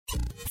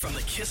From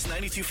the Kiss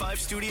 92.5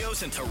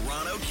 studios in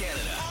Toronto,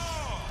 Canada.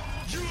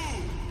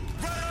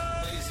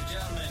 Ladies and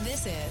gentlemen.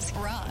 This is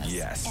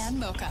Roz and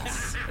Mocha.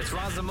 It's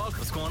Roz and Mocha.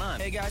 What's going on?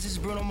 Hey guys, this is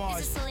Bruno Mars.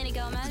 This is Selena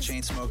Gomez. The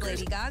Chainsmokers.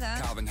 Lady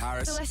Gaga. Calvin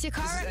Harris. Celestia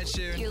Cara. This is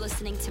Ed Sheeran. You're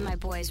listening to my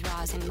boys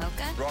Roz and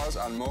Mocha. Roz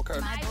and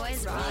Mocha. My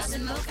boys Roz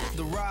and Mocha.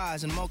 The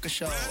Roz and Mocha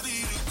Show.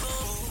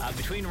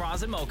 Between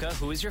Roz and Mocha,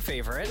 who is your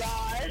favorite?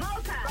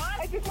 Mocha.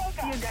 I just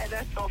Mocha. You guys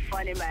are so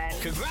funny, man.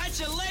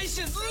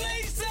 Congratulations,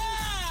 Lisa!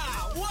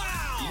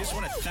 Wow! You just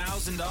won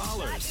 $1,000.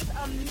 That's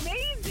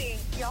amazing.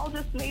 Y'all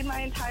just made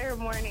my entire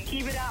morning.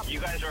 Keep it up.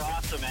 You guys are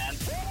awesome, man.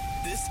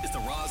 This is the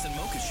Roz and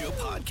Mocha Show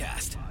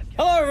podcast.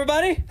 Hello,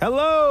 everybody.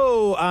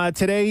 Hello.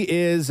 Today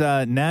is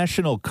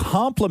National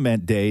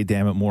Compliment Day.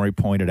 Damn it, Maury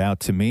pointed out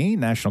to me.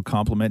 National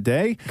Compliment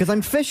Day. Because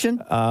I'm fishing.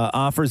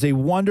 Offers a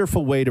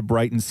wonderful way to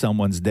brighten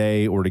someone's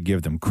day or to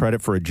give them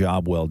credit for a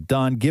job well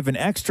done. Give an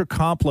extra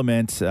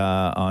compliment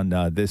on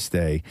this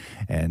day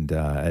and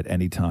at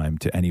any time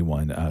to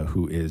anyone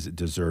who is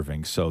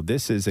deserving. So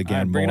this is,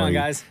 again, bring it Maury.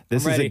 on, guys.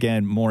 This I'm is, ready.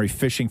 again, Maury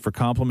fishing for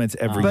compliments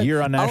every But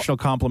year on National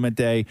Compliment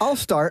Day. I'll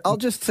start. I'll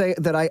just say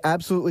that I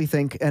absolutely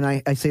think, and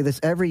I say this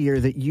every year,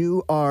 that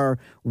you are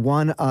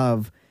one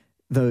of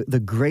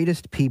the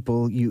greatest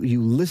people.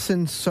 You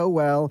listen so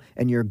well,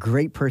 and you're a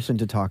great person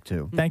to talk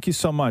to. Thank you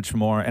so much,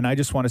 Maura. And I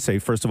just want to say,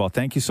 first of all,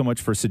 thank you so much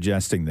for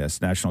suggesting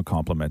this National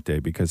Compliment Day,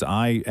 because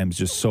I am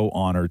just so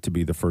honored to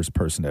be the first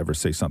person to ever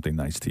say something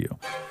nice to you.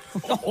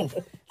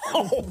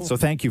 So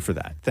thank you for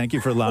that. Thank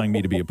you for allowing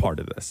me to be a part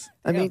of this.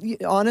 I mean,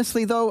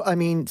 honestly, though,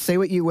 say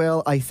what you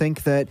will. I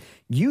think that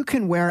you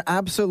can wear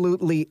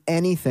absolutely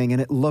anything,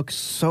 and it looks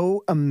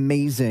so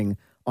amazing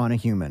on a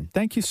human.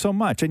 Thank you so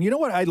much. And you know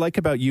what I like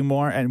about you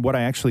more, and what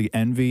I actually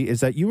envy,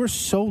 is that you are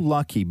so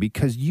lucky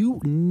because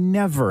you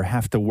never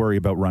have to worry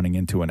about running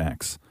into an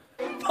ex.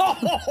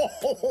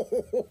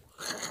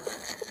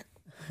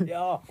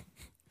 Yeah.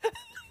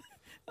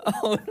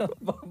 Oh, no,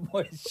 my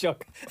boy's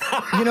shook.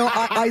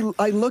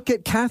 I look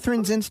at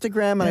Catherine's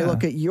Instagram and I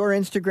look at your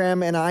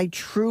Instagram, and I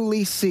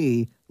truly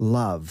see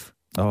love.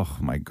 Oh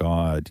my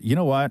God. You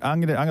know what?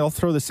 I'll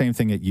throw the same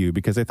thing at you,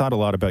 because I thought a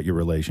lot about your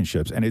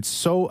relationships, and it's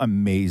so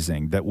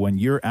amazing that when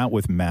you're out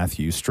with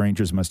Matthew,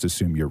 strangers must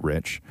assume you're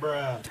rich.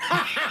 Bruh.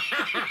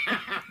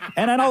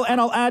 And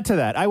I'll add to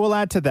that. I will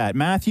add to that.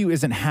 Matthew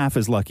isn't half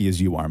as lucky as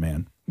you are,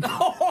 man.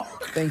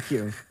 Thank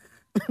you.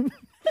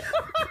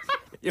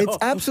 It's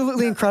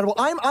absolutely incredible.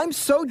 I'm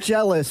so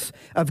jealous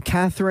of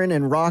Catherine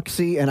and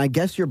Roxy, and I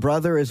guess your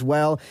brother as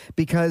well,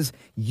 because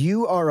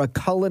you are a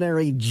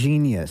culinary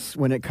genius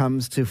when it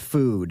comes to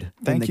food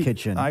in the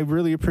kitchen. I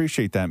really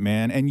appreciate that,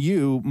 man. And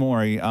you,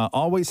 Maury,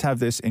 always have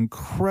this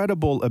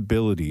incredible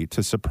ability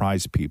to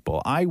surprise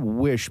people. I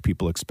wish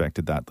people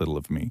expected that little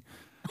of me.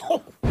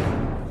 Oh.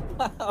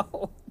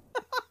 Wow.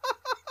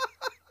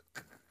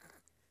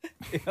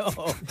 Yo,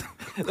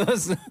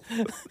 those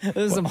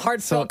some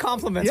heartfelt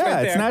compliments right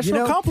there. Yeah, it's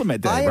National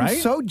Compliment Day, I am right?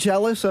 so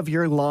jealous of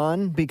your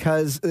lawn,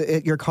 because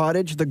at your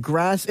cottage, the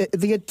grass,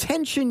 the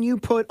attention you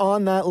put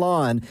on that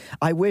lawn,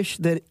 I wish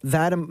that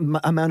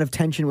amount of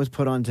attention was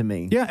put onto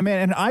me. Yeah, man,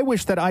 and I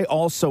wish that I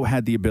also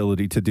had the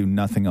ability to do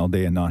nothing all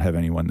day and not have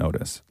anyone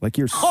notice. Like,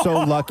 you're so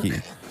lucky.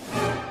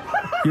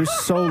 You're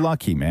so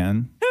lucky,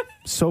 man.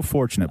 So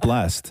fortunate,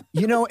 blessed.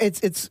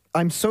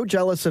 I'm so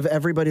jealous of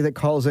everybody that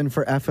calls in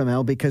for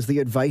FML, because the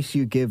advice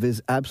you give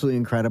is absolutely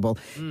incredible.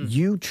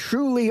 You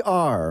truly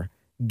are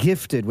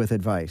gifted with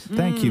advice.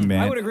 Thank you,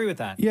 man. I would agree with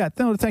that. Yeah,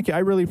 no, thank you. I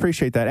really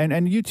appreciate that.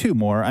 And you too,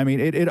 Maura. I mean,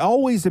 it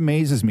always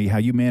amazes me how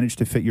you manage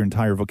to fit your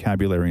entire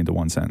vocabulary into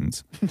one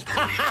sentence.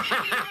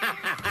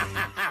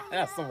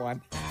 That's the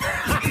one.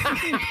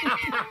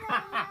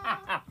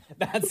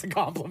 That's a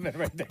compliment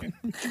right there.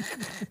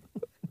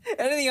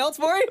 Anything else,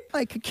 Maury?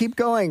 I could keep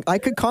going. I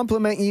could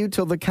compliment you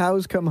till the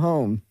cows come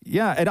home.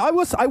 Yeah, and I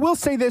will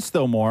say this,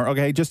 though, more,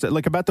 okay, just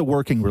like about the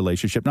working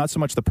relationship, not so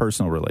much the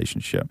personal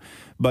relationship,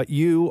 but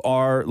you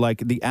are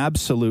like the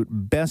absolute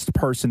best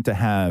person to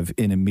have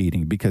in a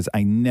meeting, because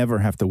I never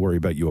have to worry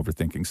about you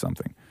overthinking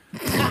something.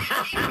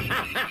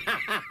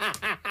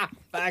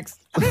 Facts.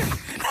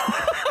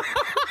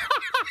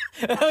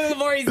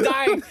 Maury's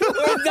dying.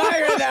 Maury's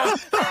dying right now.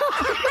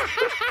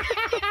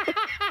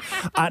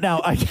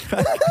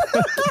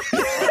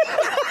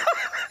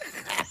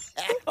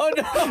 Oh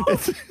no!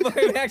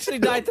 Maury actually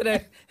died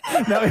today.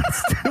 No,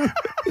 it's too...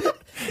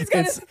 He's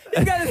got his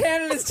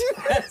hand on his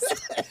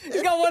chest.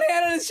 He's got one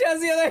hand on his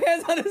chest, the other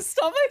hand's on his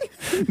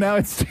stomach. Now,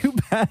 it's too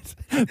bad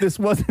this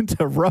wasn't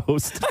a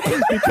roast,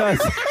 because...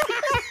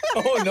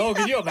 Oh no,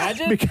 could you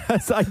imagine?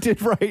 Because I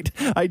did write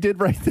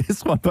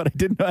this one, but I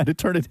didn't know how to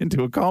turn it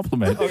into a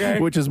compliment. Okay.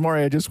 Which is,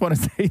 Maury, I just want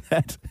to say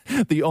that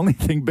the only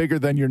thing bigger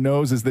than your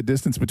nose is the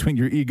distance between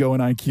your ego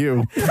and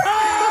IQ.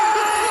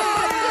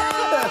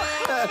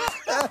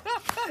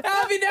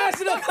 Happy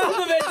National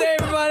Compliment Day,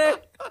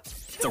 everybody!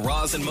 The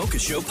Roz and Mocha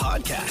Show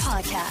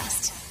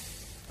podcast.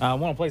 I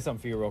want to play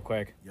something for you real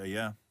quick.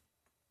 Yeah.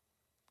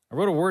 I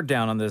wrote a word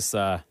down on this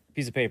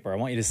piece of paper. I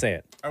want you to say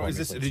it. Oh,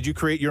 did you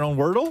create your own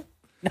Wordle?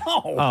 No.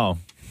 Oh,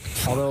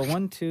 Although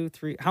 1, 2,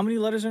 3. How many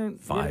letters are in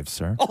 5,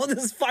 sir. Oh,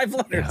 this is 5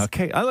 letters. Yeah,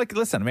 okay.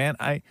 Listen, man.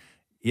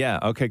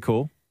 Okay,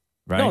 cool.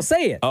 Right? No,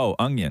 say it. Oh,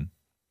 onion.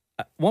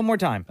 One more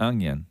time.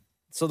 Onion.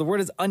 So the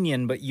word is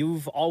onion, but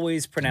you've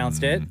always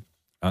pronounced it.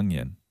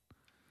 Onion.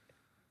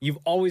 You've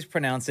always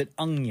pronounced it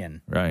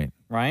onion. Right.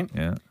 Right?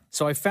 Yeah.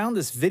 So I found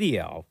this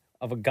video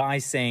of a guy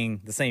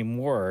saying the same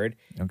word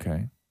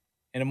Okay.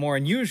 in a more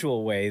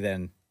unusual way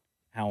than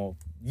how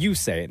you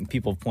say it, and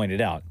people have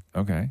pointed out.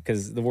 Okay.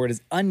 Because the word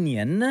is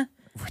onion,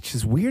 Which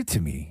is weird to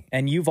me.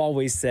 and you've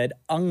always said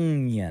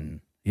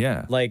onion,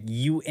 Yeah. like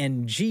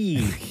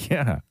U-N-G,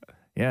 Yeah.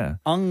 Yeah.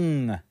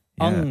 onion,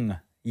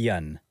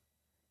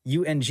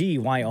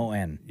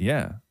 U-N-G-Y-O-N,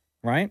 Yeah.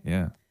 right?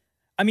 Yeah.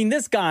 I mean,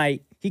 this guy,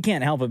 he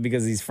can't help it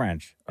because he's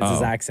French. It's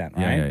his Oh. accent,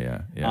 Yeah,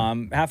 right? yeah.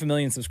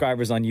 500,000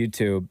 subscribers on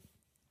YouTube.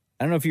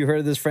 I don't know if you heard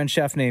of this French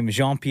chef named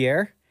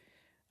Jean-Pierre.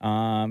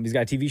 He's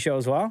got a TV show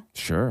as well.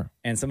 Sure.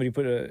 And somebody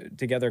put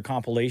together a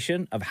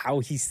compilation of how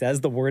he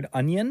says the word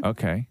onion.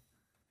 Okay.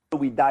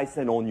 We dice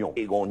an onion.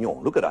 Big onion.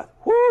 Look at that.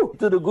 Woo!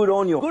 To the good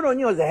onion. Good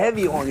onion is a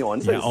heavy onion.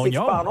 It's Yeah, a 6-pound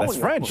onion. That's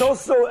onion. French. It's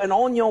also an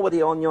onion where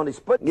the onion is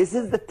put. This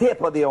is the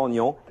tip of the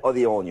onion.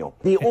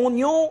 The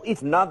onion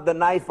is not the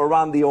knife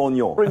around the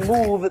onion.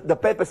 Remove the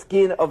pepper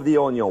skin of the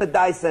onion.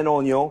 Dice an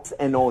onion. Cut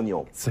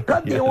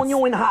the Yes.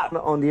 onion in half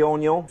on the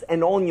onion.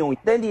 An onion.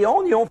 Then the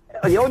onion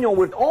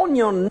with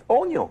onion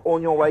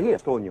right here.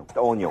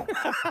 Onion.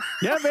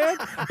 Yeah, man.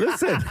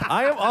 Listen,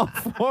 I am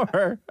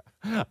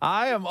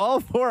all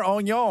for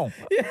onion.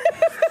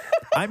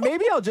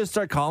 Maybe I'll just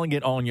start calling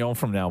it onion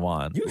from now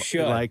on. You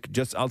should.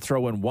 I'll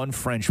throw in one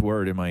French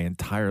word in my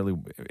entirely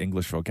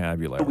English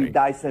vocabulary. We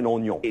dice an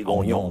onion. Big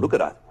Onion. onion. Look at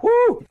that.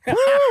 Woo!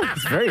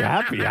 He's very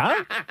happy,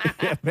 huh?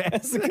 Yeah, man.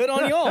 That's a good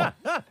onion.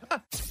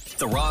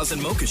 The Roz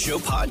and Mocha Show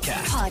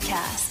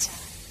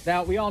podcast.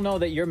 Now, we all know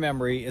that your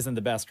memory isn't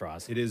the best,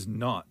 Ross. It is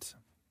not.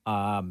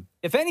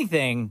 If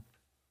anything,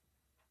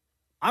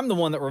 I'm the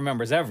one that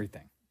remembers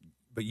everything.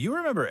 But you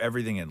remember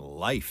everything in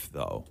life,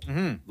 though.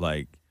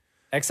 Like,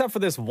 Except for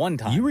this one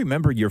time. you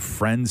remember your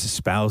friends'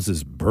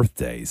 spouses'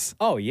 birthdays.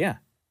 Oh, yeah.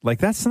 Like,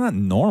 that's not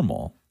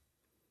normal.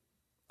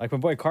 Like my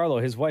boy Carlo,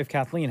 his wife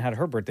Kathleen had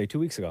her birthday 2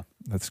 weeks ago.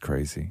 That's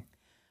crazy.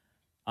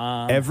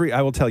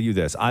 I will tell you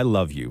this. I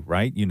love you,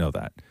 right? You know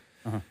that.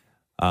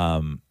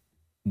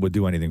 Would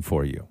do anything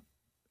for you.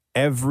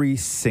 Every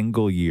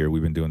single year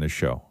we've been doing this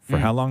show. For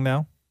how long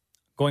now?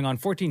 Going on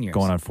 14 years.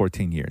 Going on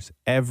 14 years.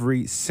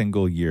 Every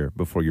single year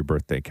before your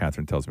birthday,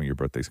 Catherine tells me your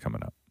birthday's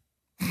coming up.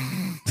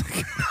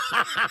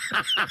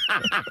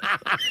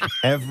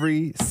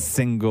 Every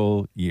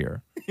single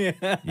year.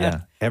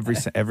 Yeah.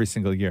 Every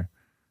single year.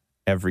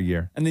 Every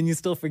year. And then you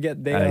still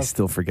forget day And I of.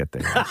 still forget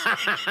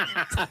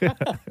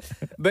that.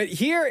 But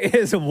here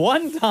is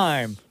one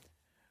time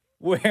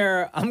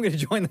where I'm going to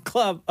join the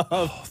club of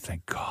Oh,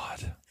 thank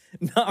God.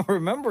 not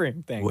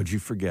remembering things. What'd you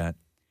forget?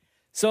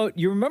 So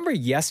you remember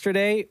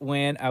yesterday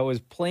when I was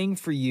playing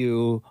for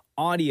you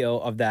audio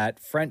of that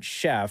French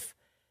chef,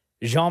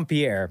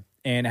 Jean-Pierre,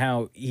 and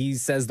how he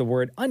says the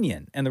word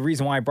onion. And the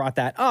reason why I brought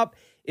that up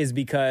is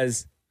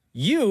because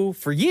you,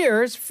 for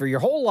years, for your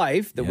whole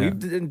life, that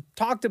we've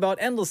talked about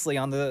endlessly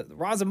on the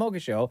Roz and Mocha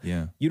Show,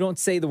 you don't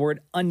say the word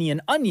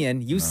onion,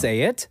 you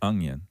say it.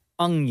 Onion.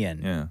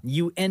 Onion. Yeah.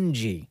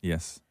 U-N-G.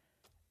 Yes.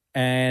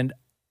 And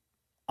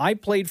I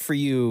played for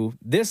you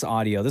this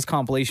audio, this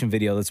compilation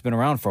video that's been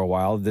around for a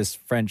while, this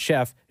French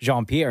chef,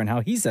 Jean-Pierre, and how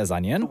he says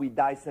onion. We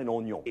dice an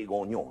onion. Big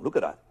onion. Look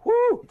at that.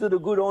 Woo! To the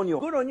good onion.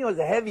 Good onion is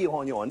a heavy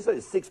onion. It's a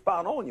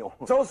 6-pound onion.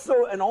 It's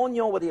also an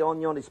onion where the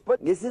onion is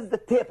put. This is the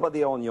tip of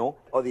the onion.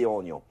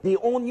 The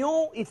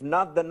onion is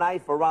not the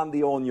knife around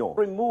the onion.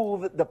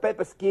 Remove the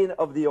pepper skin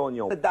of the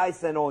onion.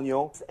 Dice an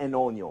onion.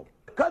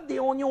 Cut the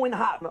onion in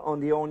half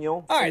on the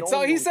onion. All right,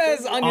 so he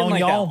says onion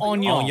like that.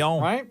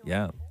 Onion. Right?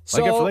 Yeah.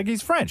 So- like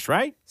he's French,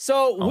 right?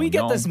 So we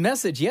get Onion. this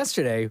message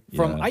yesterday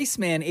from Yeah.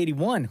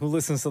 Iceman81, who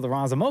listens to the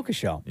Roz and Mocha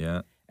Show,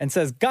 Yeah. and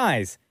says,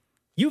 guys,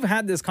 you've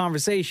had this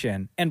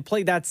conversation and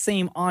played that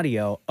same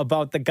audio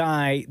about the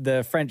guy,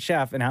 the French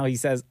chef, and how he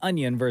says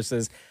onion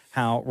versus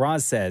how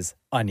Roz says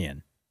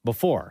onion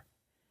before.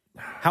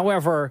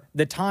 However,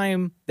 the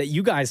time that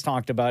you guys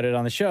talked about it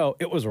on the show,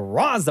 it was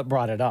Roz that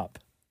brought it up.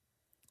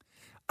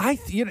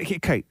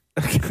 Okay.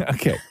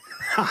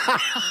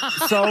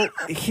 So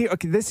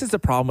this is the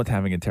problem with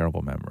having a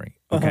terrible memory.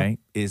 Okay,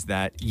 is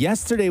that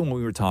yesterday when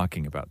we were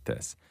talking about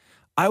this,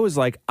 I was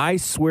like, I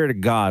swear to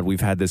God,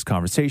 we've had this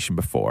conversation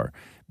before,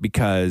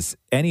 because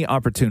any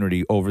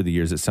opportunity over the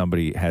years that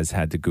somebody has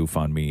had to goof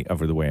on me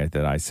over the way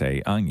that I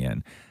say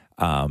onion,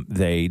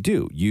 they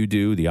do. You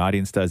do. The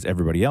audience does.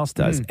 Everybody else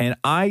does. And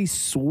I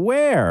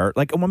swear,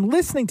 like I'm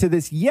listening to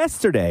this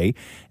yesterday,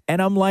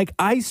 and I'm like,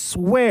 I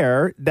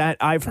swear that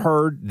I've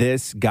heard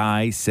this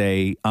guy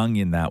say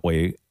onion that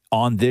way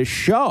on this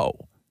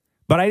show.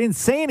 But I didn't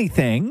say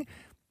anything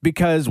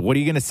because what are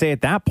you going to say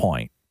at that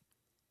point?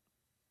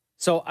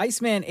 So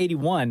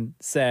Iceman81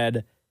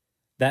 said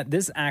that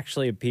this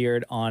actually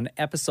appeared on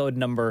episode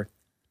number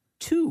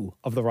 2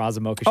 of the Roz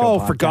and Mocha Show Oh,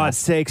 podcast. for God's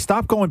sake,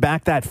 stop going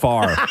back that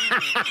far.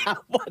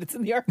 What? It's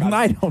in the archives.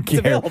 I don't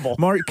It's care. available.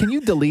 Maury, can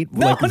you delete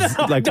like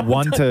don't.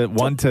 1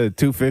 to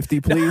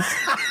 250, please?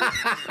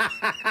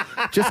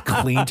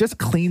 Just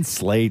clean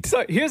slate.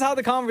 So here's how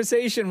the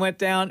conversation went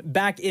down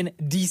back in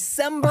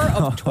December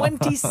of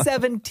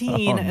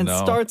 2017, and no.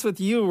 starts with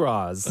you,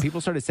 Roz. People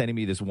started sending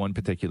me this one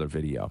particular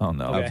video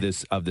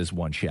of this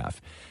one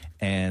chef.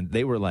 And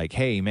they were like,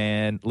 hey,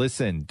 man,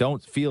 listen,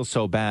 don't feel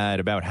so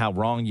bad about how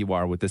wrong you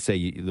are with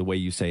the way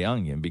you say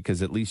onion,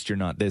 because at least you're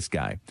not this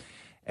guy.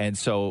 And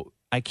so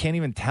I can't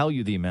even tell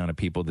you the amount of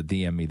people that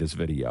DM me this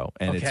video.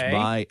 And it's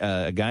by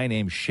a guy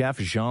named Chef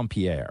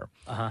Jean-Pierre.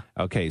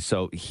 Okay,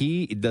 so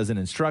he does an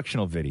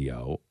instructional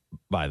video,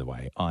 by the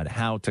way, on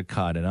how to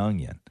cut an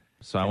onion.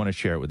 So I want to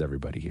share it with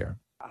everybody here.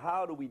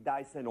 How do we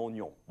dice an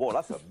onion? Boy,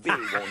 that's a big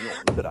onion.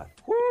 Look at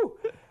that. Woo!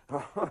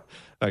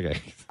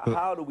 Okay.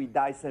 How do we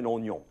dice an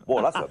onion?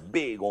 Boy, that's a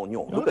big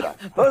onion. Look at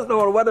that. First of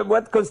all,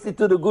 what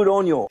constitutes a good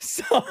onion?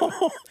 So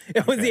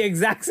it was the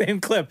exact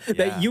same clip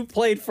that you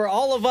played for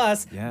all of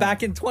us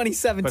back in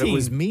 2017. But it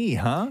was me,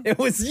 huh? It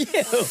was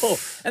you.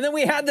 And then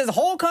we had this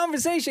whole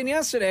conversation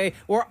yesterday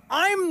where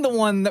I'm the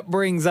one that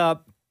brings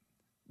up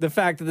the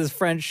fact that this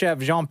French chef,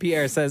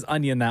 Jean-Pierre, says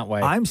onion that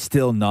way. I'm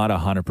still not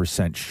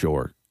 100%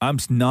 sure. I'm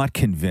not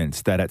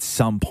convinced that at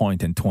some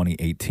point in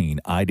 2018,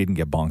 I didn't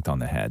get bonked on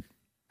the head.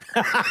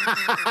 You know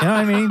what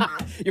I mean?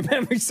 Your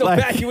memory's so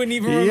bad you wouldn't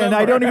even remember. Yeah, and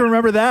I don't even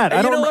remember that.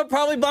 And you know what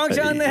probably bonked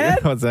you on the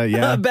head? What's that?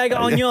 Yeah. A bag of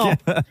onion.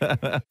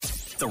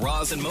 The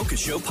Roz and Mocha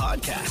Show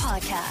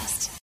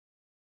podcast.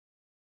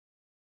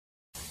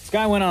 This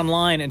guy went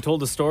online and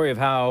told a story of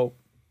how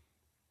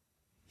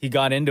he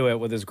got into it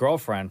with his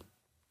girlfriend.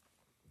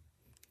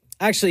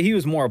 Actually, he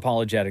was more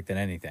apologetic than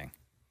anything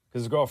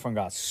because his girlfriend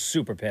got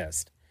super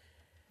pissed.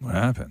 What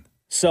happened?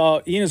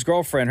 So he and his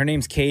girlfriend, her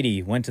name's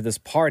Katie, went to this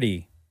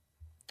party.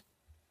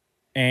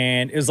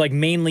 And it was like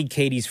mainly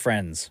Katie's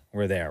friends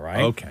were there,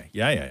 right? Okay.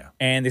 Yeah.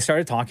 And they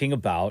started talking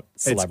about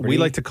celebrity. We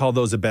like to call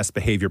those a best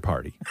behavior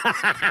party.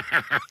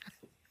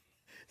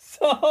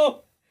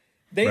 So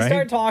they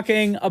start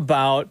talking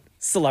about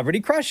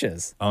celebrity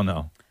crushes. Oh,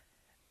 no.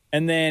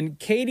 And then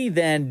Katie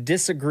then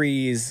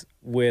disagrees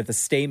with a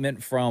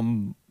statement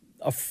from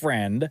a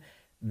friend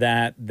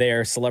that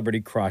their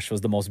celebrity crush was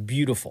the most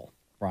beautiful,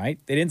 right?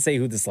 They didn't say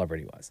who the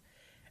celebrity was.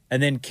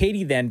 And then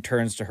Katie then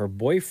turns to her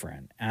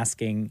boyfriend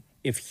asking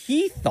if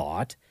he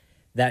thought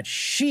that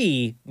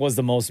she was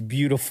the most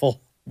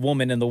beautiful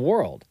woman in the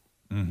world.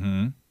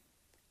 Mm-hmm.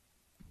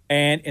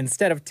 And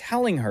instead of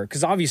telling her,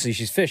 because obviously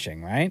she's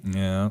fishing, right?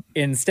 Yeah.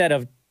 Instead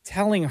of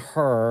telling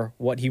her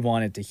what he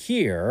wanted to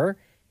hear,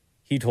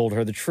 he told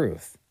her the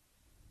truth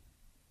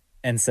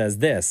and says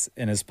this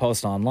in his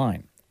post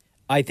online.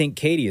 I think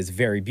Katie is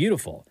very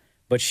beautiful,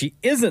 but she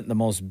isn't the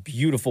most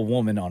beautiful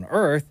woman on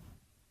earth.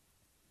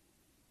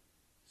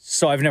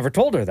 So I've never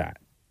told her that.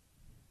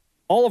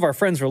 All of our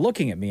friends were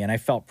looking at me and I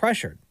felt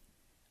pressured.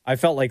 I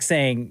felt like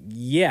saying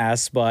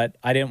yes, but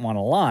I didn't want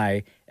to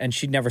lie. And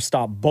she'd never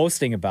stop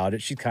boasting about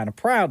it. She's kind of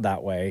proud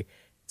that way.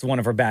 It's one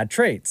of her bad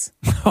traits.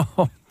 Oh,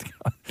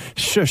 God.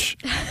 Shush.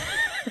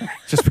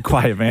 Just be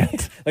quiet, man.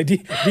 Like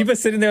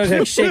Deepa's sitting there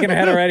like, shaking her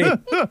head already.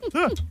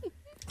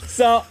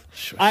 So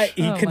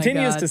he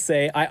continues to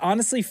say, I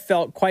honestly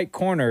felt quite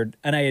cornered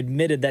and I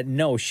admitted that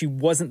no, she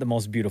wasn't the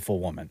most beautiful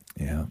woman.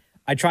 Yeah.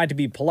 I tried to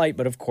be polite,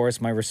 but of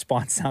course my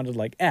response sounded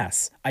like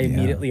S. I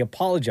immediately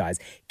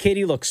apologized.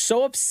 Katie looked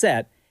so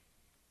upset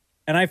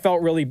and I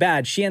felt really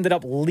bad. She ended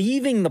up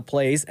leaving the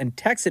place and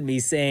texted me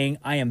saying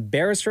I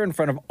embarrassed her in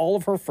front of all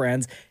of her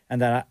friends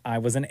and that I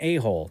was an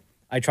a-hole.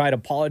 I tried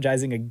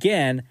apologizing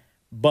again,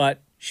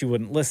 but she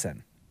wouldn't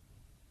listen.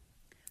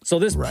 So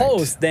this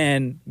post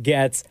then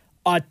gets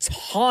a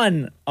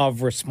ton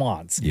of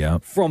response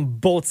from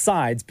both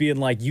sides being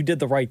like, you did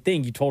the right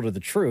thing. You told her the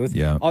truth.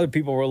 Yeah. Other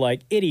people were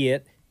like,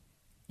 idiot.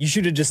 You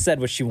should have just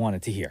said what she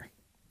wanted to hear.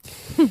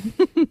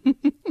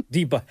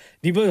 Deepa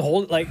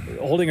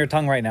holding her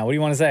tongue right now. What do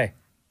you want to say?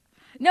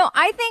 No,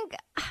 I think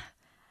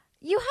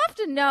you have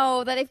to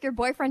know that if your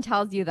boyfriend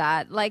tells you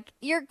that, like,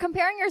 you're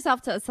comparing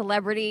yourself to a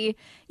celebrity.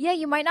 Yeah,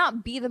 you might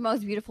not be the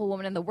most beautiful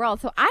woman in the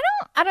world. So I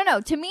don't know.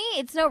 To me,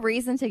 it's no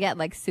reason to get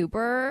like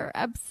super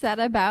upset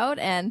about.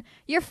 And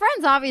your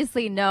friends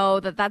obviously know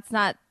that that's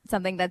not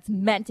something that's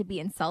meant to be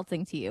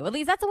insulting to you. At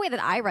least that's the way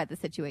that I read the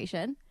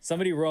situation.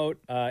 Somebody wrote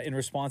in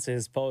response to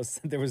his post,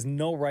 there was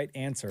no right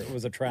answer. It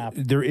was a trap.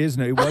 There is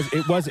no,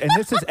 it was,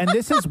 and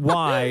this is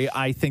why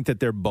I think that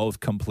they're both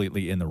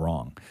completely in the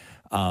wrong,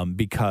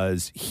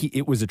 because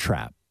it was a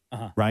trap,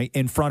 right?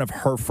 In front of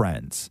her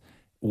friends,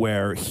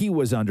 where he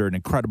was under an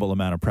incredible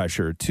amount of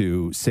pressure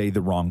to say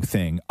the wrong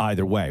thing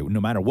either way.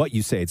 No matter what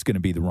you say, it's going to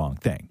be the wrong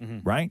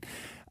thing, right?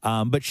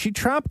 But she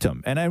trapped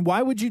him. And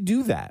why would you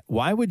do that?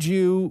 Why would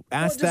you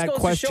ask that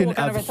question? To show what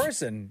kind of a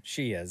person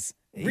she is.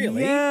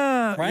 Really?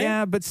 Yeah, right?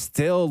 yeah, but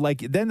still, like,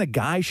 then the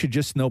guy should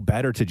just know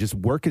better to just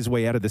work his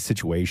way out of the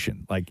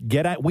situation. Like,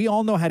 we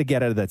all know how to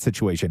get out of that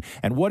situation.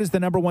 And what is the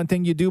number one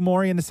thing you do,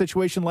 Maury, in a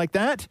situation like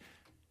that?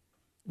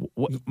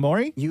 What,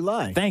 Maury? You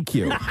lie. Thank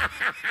you.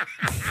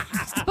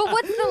 But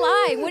what's the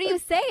lie? What do you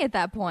say at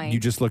that point? You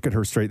just look at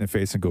her straight in the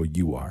face and go,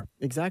 "You are."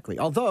 Exactly.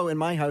 Although in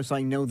my house,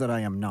 I know that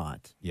I am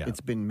not. Yeah.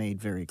 It's been made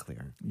very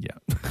clear. Yeah.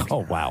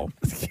 Oh wow.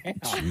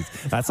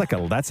 Jeez.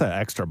 That's an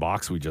extra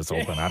box we just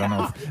opened. I don't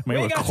know. If,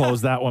 maybe we'll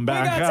close that one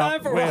back We got up.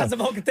 time for Roz and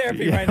Mocha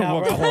therapy right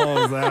now. We'll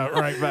close that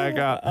right back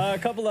up. A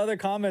couple other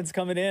comments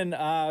coming in.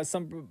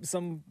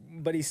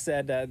 Somebody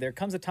said there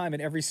comes a time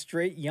in every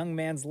straight young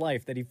man's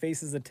life that he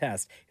faces a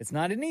test. It's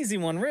not an easy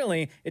one,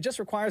 really. It just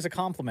requires a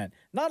compliment.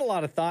 Not a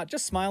lot of thought,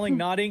 just smiling,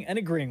 nodding, and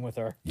agreeing with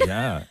her.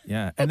 Yeah,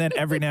 yeah. And then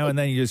every now and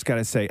then you just got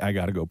to say, "I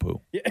got to go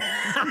poo." That's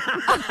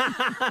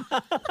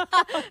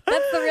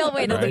the real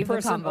way to leave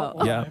the combo.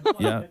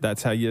 Yeah.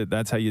 That's how you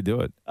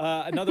do it.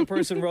 Another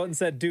person wrote and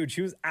said, "Dude,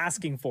 she was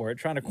asking for it,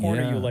 trying to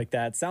corner Yeah. you like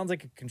that. Sounds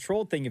like a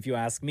controlled thing if you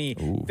ask me.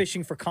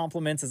 Fishing for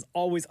compliments is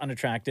always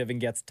unattractive and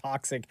gets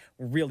toxic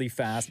really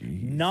fast.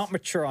 Not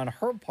mature on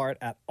her part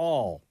at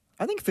all."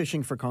 I think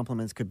fishing for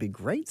compliments could be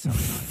great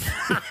sometimes.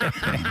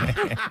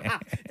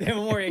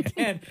 Don't worry,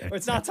 again,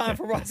 it's not time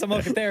for Roz and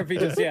Mocha therapy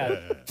just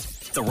yet.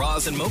 The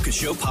Roz and Mocha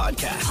Show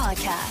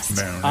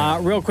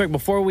podcast. Real quick,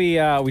 before we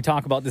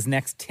talk about this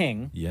next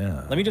ting,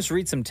 let me just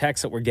read some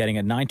texts that we're getting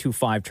at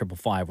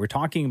 925-555. We're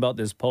talking about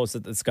this post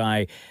that this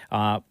guy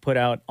put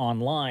out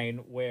online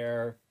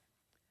where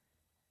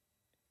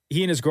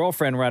he and his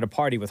girlfriend were at a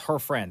party with her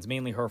friends,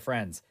 mainly her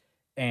friends,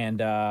 and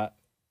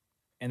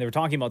they were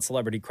talking about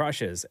celebrity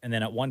crushes. And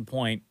then at one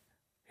point,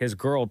 his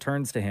girl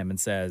turns to him and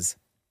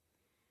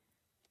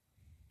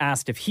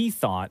asked if he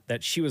thought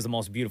that she was the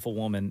most beautiful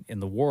woman in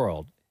the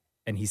world.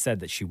 And he said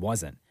that she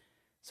wasn't.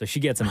 So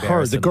she gets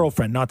embarrassed. Her, the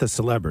girlfriend, not the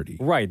celebrity.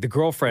 Right. The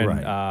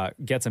girlfriend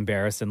gets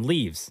embarrassed and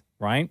leaves,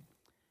 right?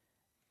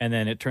 And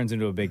then it turns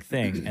into a big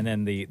thing. And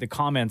then the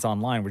comments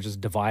online were just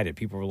divided.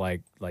 People were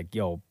like,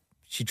 yo,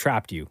 she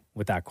trapped you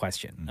with that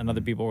question. And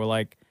other people were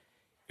like,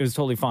 it was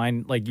totally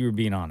fine. Like, you were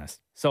being honest.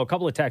 So a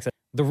couple of texts.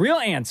 The real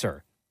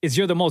answer is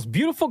you're the most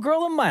beautiful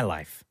girl in my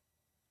life.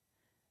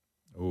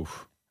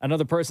 Oof.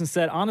 Another person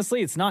said,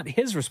 honestly, it's not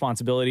his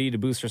responsibility to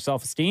boost her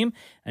self-esteem,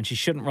 and she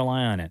shouldn't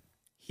rely on it.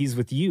 He's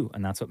with you,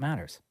 and that's what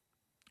matters.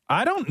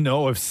 I don't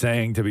know if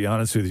saying, to be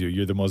honest with you,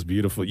 you're the most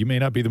beautiful. You may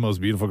not be the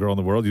most beautiful girl in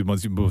the world. You're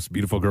the most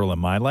beautiful girl in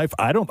my life.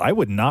 I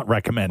would not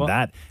recommend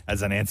that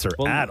as an answer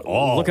at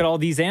all. Look at all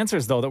these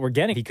answers, though, that we're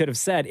getting. He could have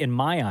said, in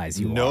my eyes,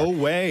 you are. No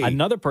way.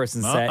 Another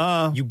person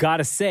said, you got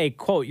to say,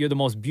 quote, you're the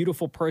most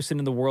beautiful person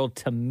in the world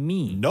to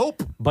me.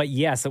 Nope. But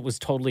yes, it was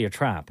totally a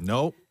trap.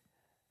 Nope.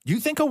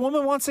 You think a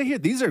woman wants to hear?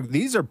 These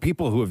are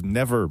people who have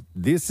never,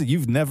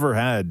 you've never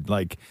had,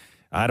 like,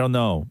 I don't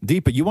know.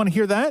 Deepa, you want to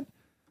hear that?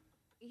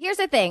 Here's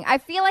the thing. I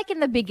feel like in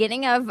the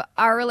beginning of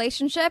our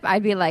relationship,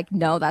 I'd be like,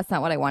 no, that's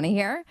not what I want to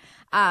hear.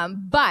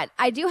 But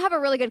I do have a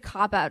really good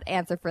cop-out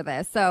answer for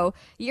this. So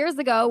years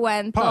ago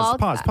when... Pause.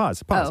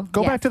 Oh,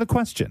 Go back to the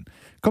question.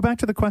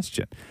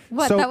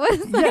 What? So, that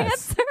was the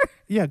answer?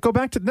 Yeah, go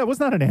back to... That was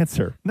not an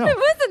answer. No. It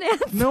was an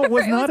answer. No, it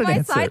was not an my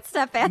answer.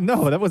 sidestep answer.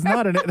 No, that was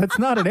not that's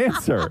not an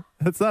answer.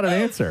 That's not an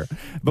answer.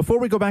 Before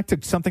we go back to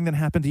something that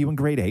happened to you in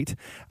grade 8,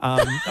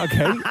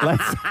 okay,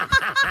 let's...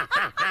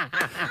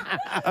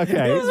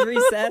 Okay. It was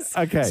recess.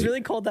 Okay. It's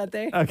really cold that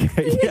day.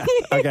 Okay, yeah,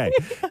 okay.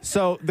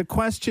 So the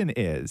question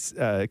is,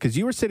 because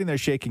you were sitting there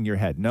shaking your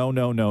head, no,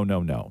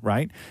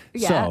 right?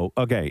 Yeah. So,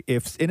 okay,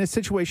 if in a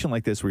situation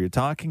like this where you're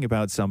talking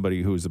about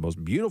somebody who's the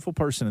most beautiful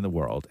person in the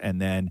world,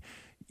 and then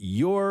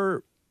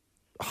your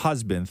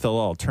husband,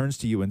 Thalal, turns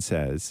to you and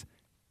says,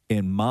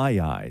 in my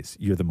eyes,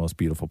 you're the most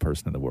beautiful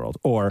person in the world,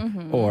 or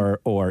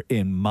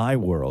in my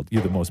world,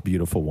 you're the most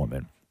beautiful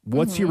woman.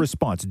 What's your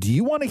response? Do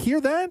you want to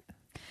hear that?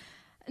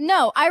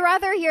 No, I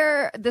rather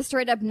hear the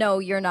straight up, no,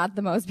 you're not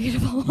the most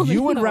beautiful woman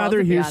You would in the rather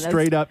world, to be hear honest.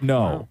 straight up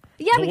no.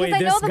 Yeah, The because way I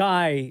know this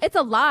guy it's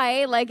a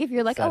lie. Like, if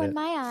you're like, said oh, it. in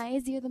my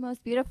eyes, you're the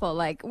most beautiful.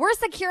 Like, we're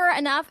secure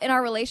enough in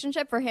our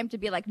relationship for him to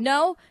be like,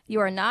 no, you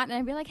are not. And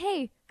I'd be like,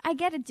 hey, I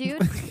get it,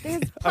 dude.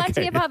 There's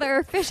plenty of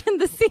other fish in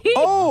the sea.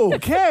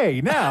 Okay,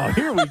 now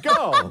here we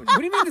go. What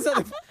do you mean this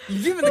other...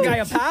 You giving the guy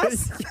a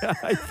pass? No,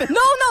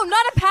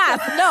 not a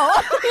pass. No,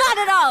 not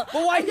at all.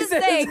 Well, why I'm just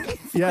saying.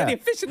 Yeah. The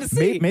fish in the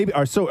sea. Maybe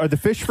are the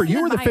fish for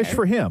you or the fish Admire.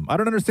 for him? I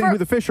don't understand who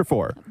the fish are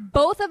for.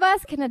 Both of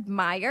us can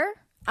admire.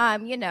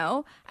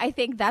 I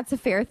think that's a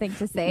fair thing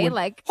to say.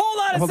 Like, Hold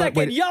on a Hold on, second.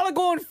 wait. Y'all are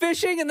going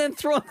fishing and then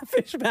throwing the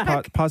fish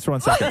back. Pause for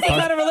 1 second. Is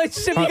that a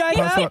relationship you guys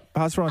have?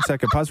 Pause for 1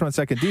 second. Pause for 1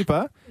 second.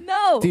 Deepa,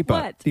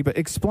 what? Deepa,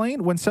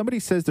 explain when somebody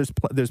says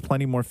there's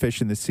plenty more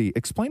fish in the sea.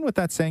 Explain what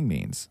that saying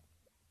means.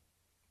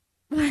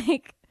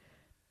 Like,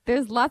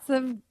 there's lots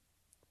of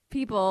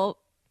people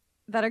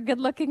that are good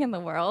looking in the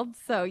world,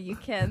 so you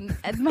can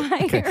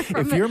admire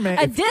from If your man-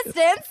 a if-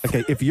 distance.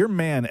 Okay, if your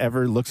man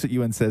ever looks at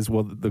you and says,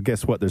 well,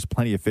 guess what? There's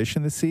plenty of fish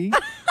in the sea.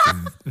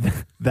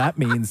 That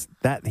means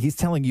that he's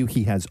telling you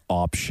he has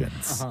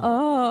options.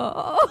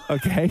 Oh.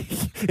 Okay?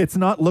 It's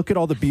not look at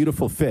all the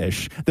beautiful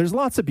fish. There's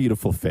lots of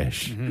beautiful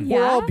fish. We're Yeah?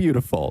 all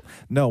beautiful.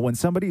 No, when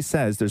somebody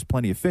says there's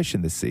plenty of fish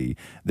in the sea,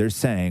 they're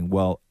saying,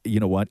 well, you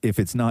know what? If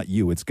it's not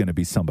you, it's going to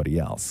be somebody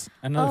else.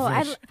 Another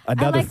I fish.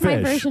 Another like my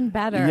fish. version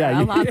better. Yeah, a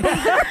you- lot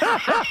better.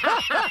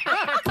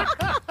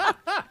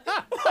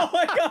 Oh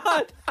my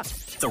God.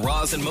 The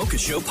Roz and Mocha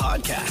Show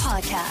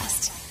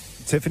podcast.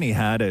 Tiffany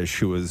Haddish,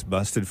 who was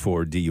busted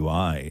for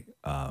DUI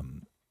a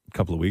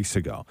couple of weeks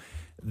ago.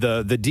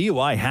 The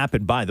DUI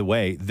happened, by the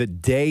way, the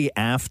day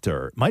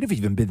after, might have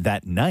even been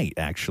that night,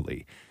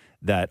 actually,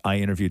 that I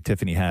interviewed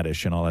Tiffany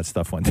Haddish and all that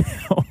stuff went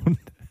down.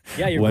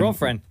 Yeah, your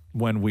girlfriend.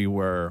 When we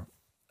were...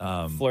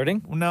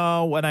 flirting?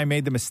 No, when I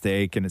made the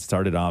mistake and it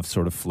started off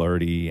sort of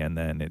flirty and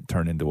then it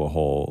turned into a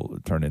whole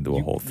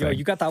thing. Yo,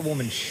 you got that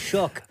woman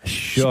shook.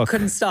 She Shook.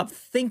 couldn't stop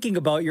thinking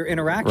about your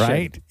interaction.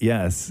 Right?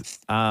 Yes.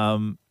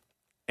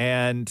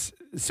 And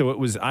so it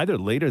was either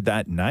later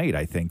that night,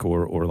 I think,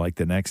 or like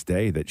the next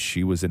day that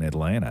she was in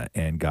Atlanta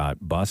and got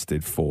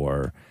busted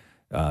for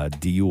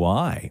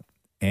DUI.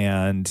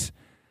 And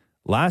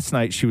last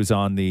night she was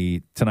on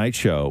the Tonight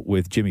Show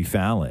with Jimmy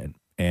Fallon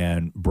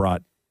and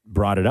brought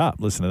it up.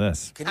 Listen to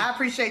this. I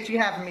appreciate you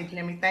having me,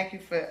 Jimmy. Thank you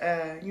for,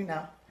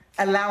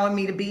 allowing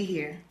me to be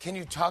here. Can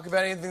you talk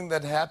about anything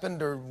that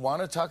happened or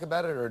want to talk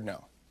about it or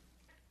no?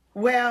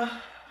 Well,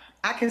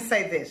 I can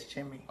say this,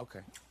 Jimmy.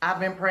 Okay. I've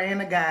been praying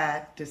to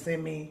God to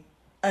send me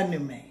a new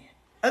man,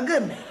 a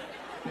good man.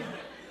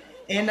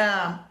 And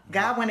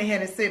God went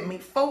ahead and sent me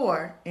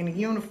 4 in a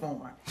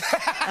uniform.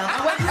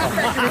 I wasn't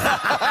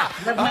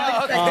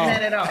expecting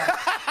that at all.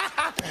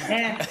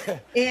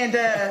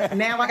 And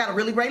now I got a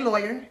really great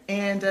lawyer,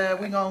 and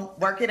we're going to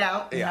work it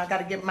out. And I got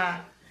to get my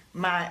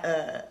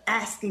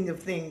asking of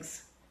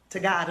things to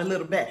God a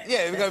little better.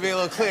 Yeah, we got to be a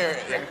little clear.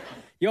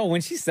 Yo,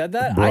 when she said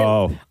that,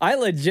 Bro. I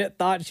legit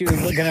thought she was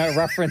going to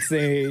reference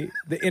the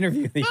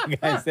interview that you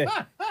guys did.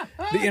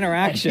 The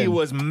interaction. He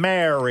was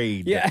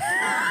married. Yeah.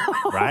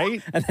 Right?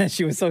 And then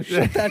she was so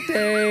shook that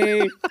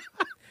day.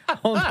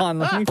 Hold on,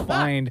 let me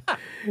find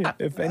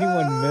if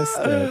anyone missed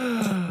it.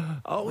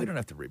 Oh, we don't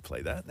have to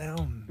replay that now.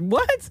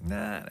 What?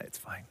 Nah, it's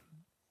fine.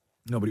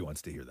 Nobody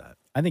wants to hear that.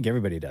 I think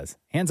everybody does.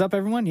 Hands up,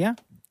 everyone. Yeah.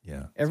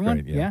 Yeah. it's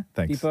Everyone. great, Yeah.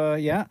 Thanks.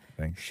 Deepa, yeah.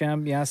 Thanks.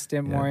 Shem, yes.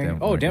 Dimmory. Dan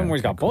Oh, Moore,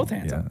 Dimmory's yeah, got both cool.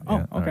 hands Yeah, up. yeah,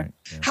 Oh, all okay. right,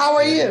 yeah. How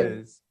are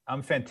you?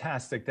 I'm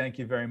fantastic. Thank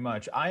you very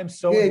much. I am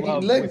so Good, in you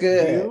love look with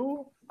good.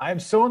 you. I am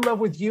so in love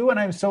with you, and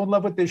I'm so in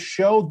love with this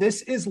show.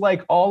 This is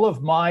like all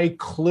of my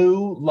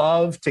Clue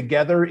love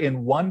together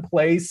in one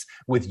place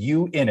with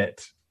you in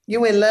it.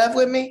 You in love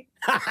with me?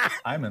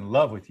 I'm in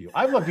love with you.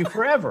 I've loved you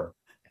forever.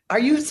 Are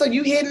you? So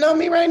you hitting on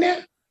me right now?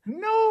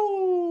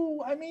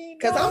 No, I mean,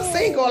 Because I'm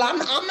single. I'm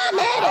not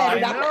mad at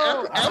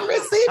it. I'm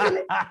receiving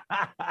it.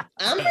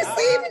 I'm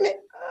receiving it.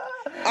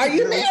 Are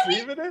you married?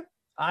 Receiving it?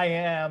 I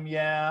am,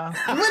 yeah.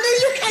 Well, then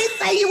you can't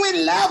say you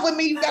in love with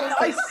me. You gotta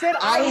say I said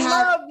I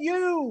love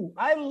you.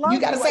 I love you.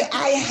 You gotta say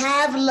I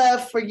have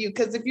love for you.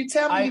 Because if you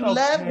tell me you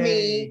love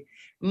me,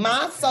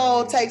 my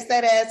soul takes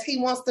that as he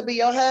wants to be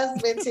your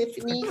husband,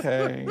 Tiffany.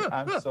 Okay,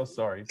 I'm so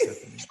sorry,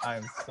 Tiffany.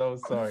 I'm so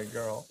sorry,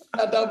 girl.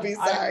 No, don't be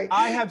sorry.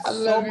 I have I so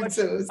love much,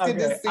 you too. It's good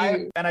to see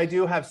you. And I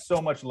do have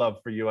so much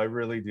love for you. I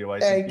really do. I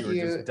Thank think you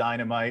you. are just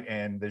dynamite,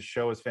 and the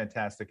show is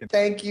fantastic. And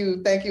Thank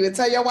you. Thank you. And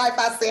tell your wife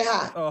I say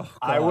hi. Oh,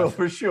 I will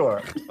for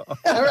sure.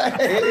 All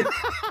right.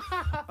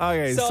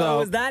 Okay, So, so it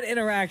was that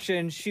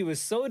interaction. She was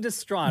so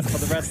distraught for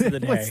the rest of the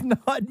it day. was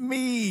not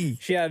me.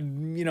 She had,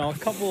 a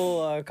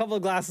couple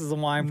of glasses of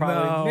wine,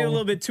 probably maybe a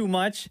little bit too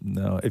much.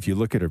 No, if you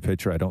look at her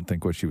picture, I don't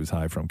think what she was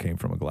high from came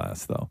from a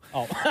glass, though.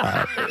 Oh.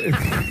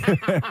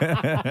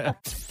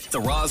 The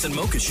Roz and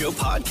Mocha Show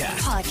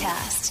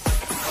podcast.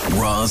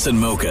 Roz and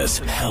Mocha's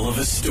Hell of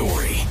a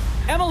Story.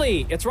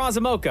 Emily, it's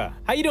Razamoka.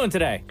 How you doing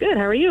today? Good.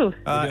 How are you?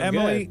 We're doing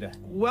Emily, good.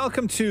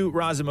 welcome to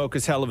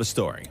Razamoka's Hell of a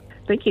Story.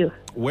 Thank you.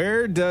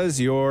 Where does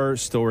your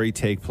story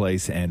take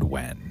place and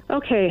when?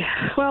 Okay.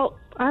 Well,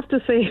 I have to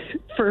say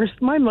first,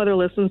 my mother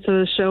listens to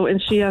the show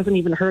and she hasn't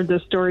even heard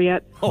this story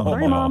yet.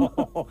 Sorry, Mom.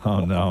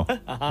 Oh, no.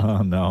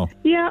 Oh, no.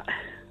 Yeah.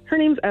 Her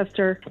name's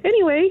Esther.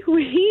 Anyway,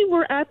 we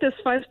were at this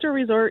 5-star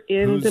resort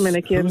in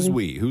Dominican.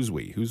 Who's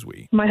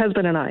we? My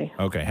husband and I.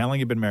 Okay. How long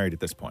you been married at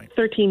this point?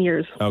 13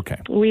 years. Okay.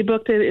 We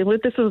booked it.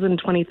 This was in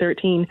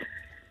 2013.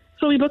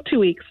 So we booked 2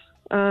 weeks.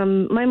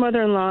 My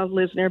mother-in-law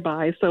lives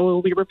nearby, so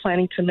we were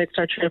planning to mix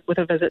our trip with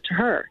a visit to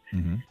her.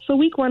 Mm-hmm. So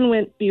week 1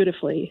 went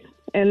beautifully.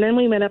 And then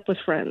we met up with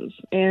friends.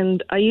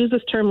 And I use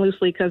this term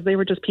loosely because they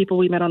were just people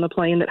we met on the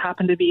plane that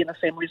happened to be in the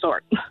same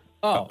resort.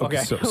 Oh,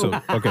 okay.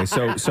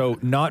 So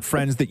not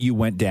friends that you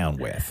went down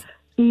with.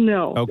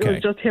 No. Okay. It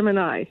was just him and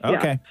I.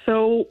 Okay. Yeah.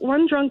 So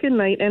one drunken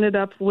night ended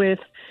up with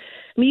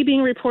me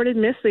being reported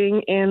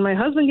missing and my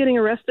husband getting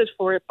arrested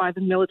for it by the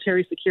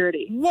military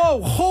security.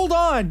 Whoa, hold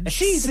on.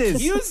 Jesus.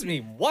 Excuse me,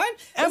 what?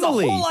 There's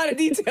Emily. a whole lot of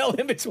detail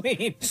in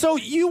between. So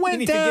you went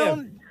need to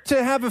down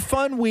to have a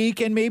fun week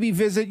and maybe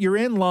visit your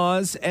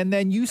in-laws, and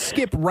then you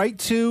skip right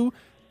to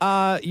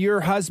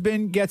your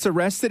husband gets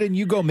arrested and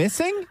you go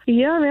missing?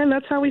 Yeah, man,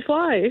 that's how we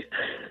fly.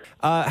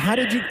 How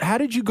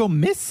did you go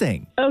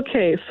missing?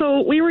 Okay,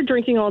 so we were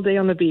drinking all day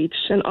on the beach,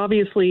 and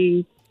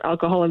obviously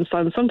alcohol and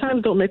sun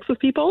sometimes don't mix with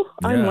people.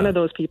 I'm Yeah. one of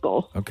those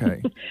people.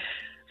 Okay.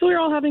 So we were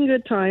all having a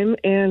good time,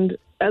 and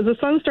as the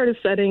sun started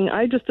setting,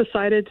 I just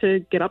decided to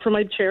get up from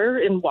my chair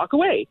and walk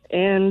away.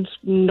 And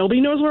nobody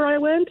knows where I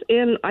went,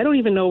 and I don't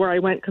even know where I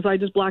went because I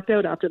just blacked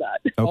out after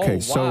that. Okay,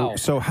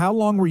 so how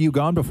long were you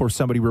gone before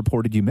somebody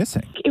reported you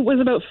missing? It was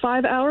about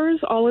 5 hours.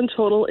 All in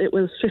total, it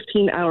was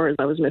 15 hours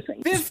I was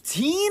missing.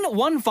 15?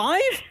 1-5?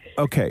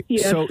 Okay,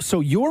 Yes. so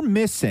you're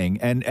missing,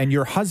 and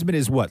your husband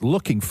is what,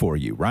 looking for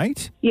you,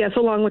 right? Yes,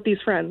 along with these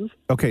friends.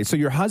 Okay, so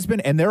your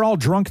husband, and they're all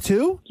drunk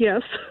too?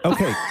 Yes.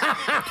 Okay.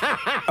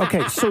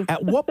 Okay, so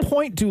at what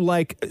point do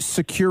like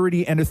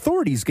security and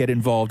authorities get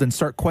involved and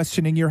start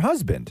questioning your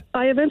husband?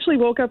 I eventually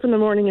woke up in the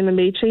morning in the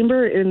maid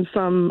chamber in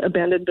some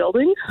abandoned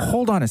building.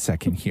 Hold on a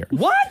second here.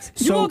 What?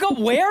 You woke up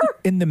where?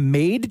 In the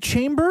maid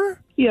chamber?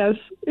 Yes,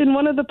 in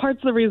one of the parts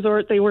of the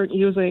resort they weren't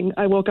using.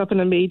 I woke up in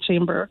a maid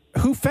chamber.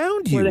 Who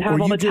found you? Where they have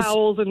Or all you the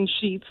towels and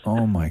sheets.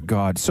 Oh my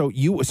God. So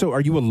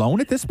are you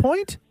alone at this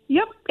point?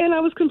 Yep, and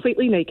I was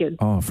completely naked.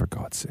 Oh, for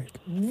God's sake.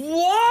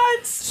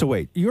 What? So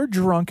wait, you're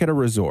drunk at a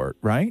resort,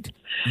 right?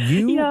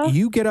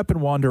 You get up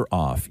and wander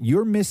off.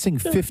 You're missing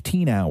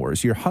 15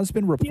 hours. Your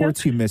husband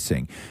reports you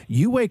missing.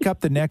 You wake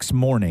up the next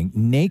morning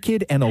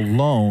naked and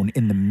alone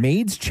in the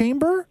maid's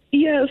chamber?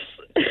 Yes.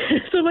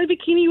 So my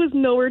bikini was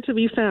nowhere to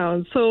be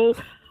found. So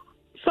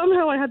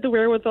somehow I had the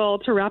wherewithal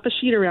to wrap a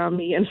sheet around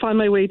me and find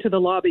my way to the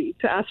lobby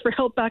to ask for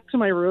help back to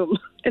my room.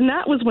 And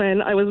that was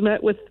when I was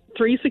met with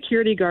 3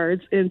 security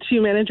guards and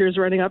 2 managers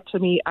running up to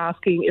me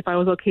asking if I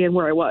was okay and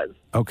where I was.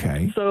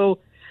 Okay. So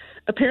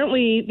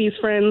apparently these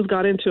friends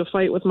got into a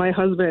fight with my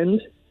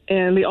husband,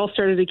 and they all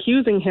started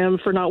accusing him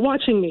for not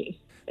watching me.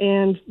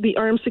 And the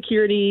armed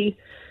security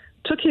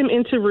took him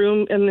into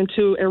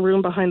a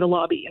room behind the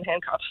lobby in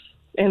handcuffs.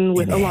 And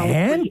along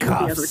with the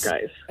other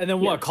guys. And then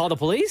what? Call the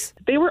police?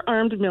 They were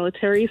armed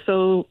military,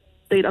 so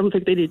I don't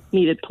think they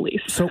needed police.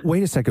 So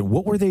wait a second.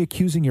 What were they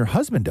accusing your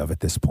husband of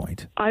at this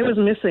point? I was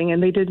missing,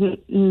 and they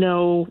didn't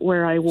know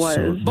where I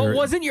was. But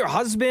wasn't your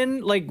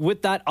husband like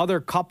with that other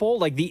couple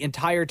like the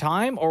entire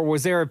time? Or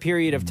was there a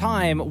period of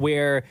time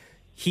where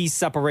he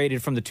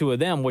separated from the two of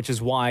them, which is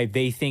why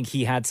they think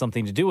he had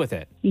something to do with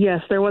it?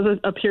 Yes, there was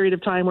a period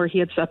of time where he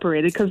had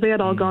separated because they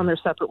had all gone their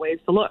separate ways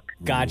to look.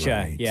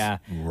 Gotcha. Yeah.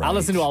 I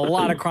listen to a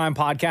lot of crime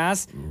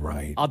podcasts.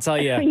 Right. I'll tell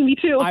you. Me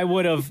too. I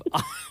would have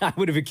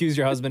accused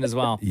your husband as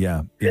well.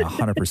 Yeah,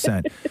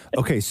 100%.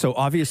 Okay, so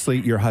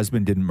obviously your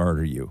husband didn't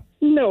murder you.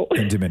 No.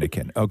 In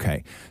Dominican.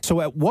 Okay.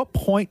 So at what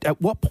point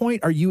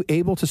are you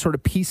able to sort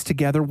of piece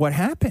together what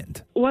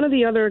happened? One of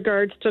the other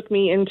guards took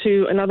me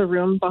into another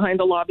room behind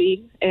the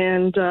lobby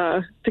and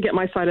to get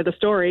my side of the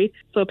story.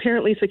 So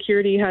apparently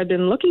security had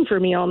been looking for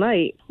me all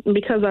night. And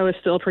because I was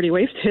still pretty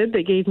wasted,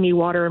 they gave me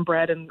water and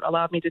bread and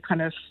allowed me to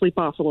kind of sleep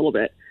off a little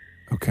bit.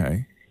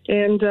 Okay.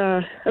 And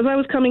as I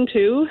was coming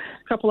to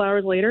a couple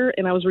hours later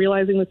and I was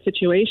realizing the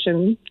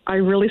situation, I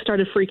really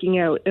started freaking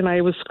out. And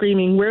I was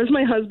screaming, "Where's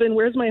my husband?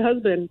 Where's my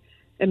husband?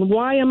 And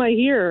why am I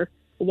here?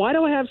 Why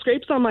do I have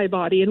scrapes on my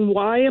body? And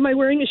why am I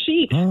wearing a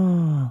sheet?"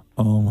 Oh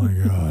my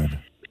God.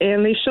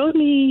 And they showed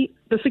me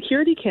the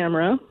security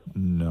camera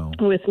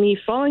with me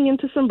falling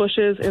into some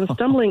bushes and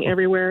stumbling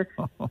everywhere,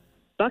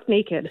 buck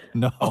naked.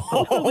 No.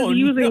 Also was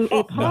using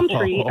a palm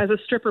tree as a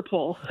stripper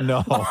pole.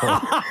 No.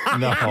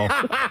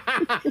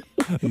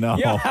 No.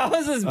 Yo, how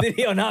has this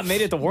video not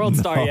made it to World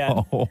Star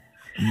yet?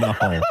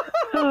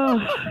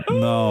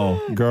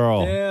 No,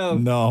 girl.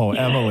 Damn. No,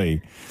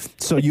 Emily.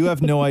 So you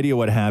have no idea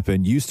what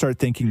happened. You start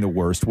thinking the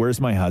worst.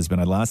 Where's my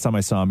husband? Last time I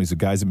saw him, he's a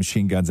guy with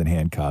machine guns and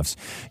handcuffs.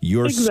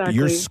 You're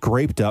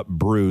scraped up,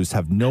 bruised,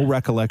 have no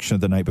recollection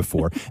of the night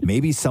before.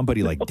 Maybe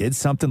somebody did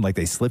something, like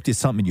they slipped you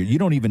something. You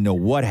don't even know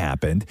what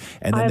happened.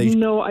 And then I have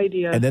no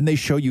idea. And then they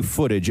show you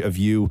footage of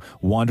you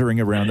wandering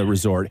around the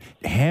resort,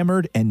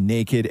 hammered and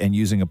naked and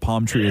using a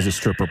palm tree as a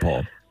stripper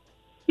pole.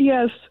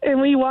 Yes,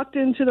 and we walked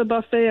into the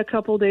buffet a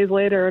couple days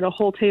later, and a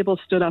whole table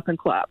stood up and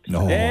clapped.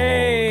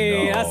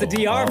 Hey, that's a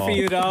DR for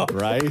you, though.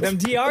 Right? Them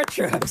DR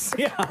trips.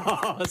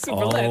 Yeah,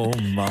 super lit. Oh,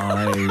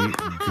 my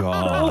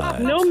God.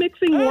 No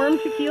mixing warm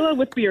tequila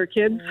with beer,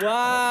 kids.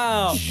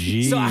 Wow.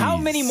 Jeez. So how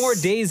many more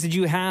days did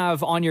you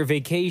have on your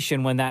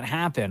vacation when that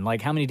happened?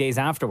 Like, how many days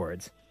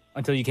afterwards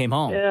until you came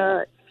home?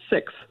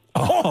 6.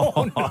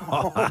 Oh,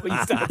 no.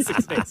 You still have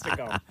 6 days to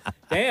go.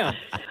 Damn.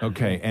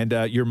 Okay, and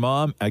your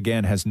mom,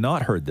 again, has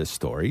not heard this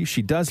story.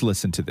 She does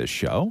listen to this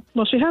show.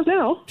 Well, she has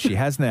now. She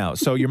has now.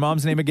 So your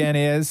mom's name again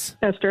is?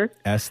 Esther.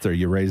 Esther.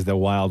 You raised the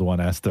wild one,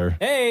 Esther.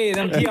 Hey,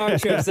 them DR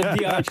trips,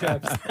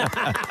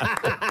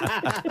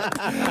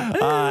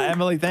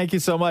 Emily, thank you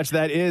so much.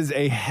 That is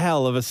a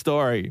hell of a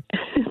story.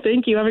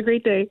 Thank you. Have a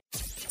great day.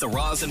 The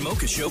Roz and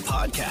Mocha Show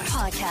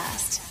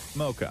podcast.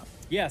 Mocha.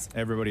 Yes.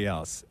 Everybody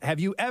else. Have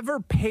you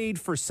ever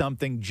paid for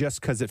something just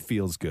because it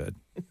feels good?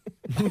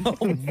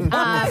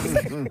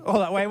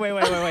 Hold on, wait.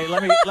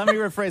 Let me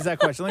rephrase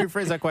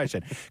that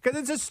question. Because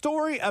it's a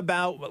story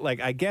about,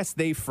 like, I guess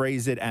they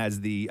phrase it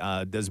as the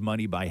does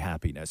money buy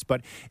happiness?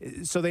 But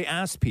so they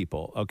asked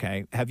people,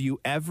 okay, have you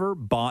ever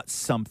bought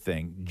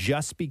something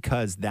just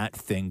because that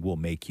thing will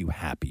make you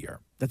happier?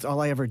 That's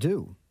all I ever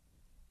do.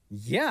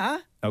 Yeah.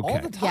 Okay. All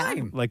the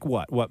time. Like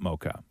what? What,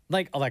 Mocha?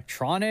 Like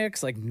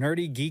electronics, like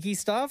nerdy, geeky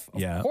stuff. Of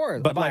Yeah.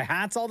 course. But I buy like-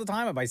 hats all the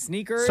time. I buy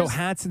sneakers. So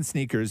hats and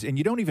sneakers, and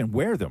you don't even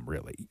wear them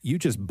really. You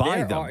just buy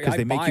There them are- because I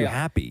they make buy you a-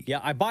 happy.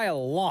 Yeah, I buy a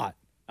lot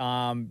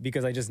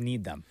because I just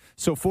need them.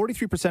 So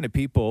 43% of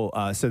people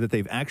said that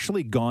they've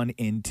actually gone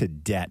into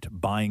debt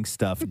buying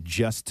stuff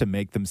just to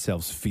make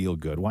themselves feel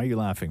good. Why are you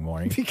laughing,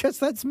 Maury? Because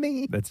that's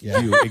me. That's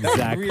you,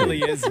 exactly. It really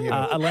is you.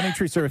 A Lenny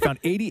Tree survey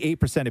found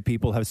 88% of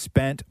people have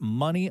spent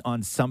money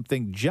on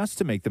something just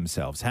to make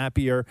themselves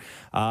happier.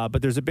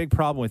 But there's a big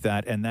problem with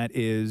that, and that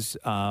is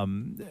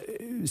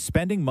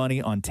spending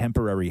money on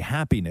temporary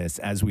happiness,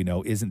 as we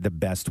know, isn't the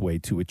best way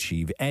to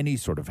achieve any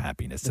sort of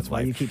happiness That's in why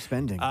life. you keep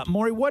spending.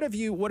 Maury, what have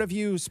you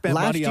spent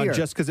Last money on year-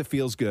 just because it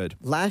feels good?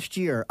 Last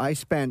year, I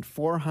spent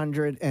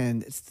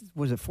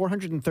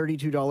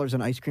 $432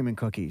 on ice cream and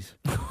cookies.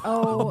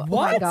 Oh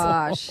my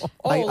gosh.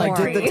 I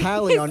did the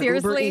tally on Uber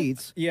Seriously?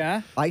 Eats.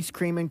 Yeah. Ice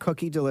cream and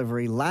cookie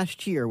delivery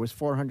last year was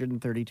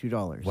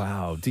 $432.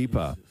 Wow,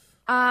 Deepa.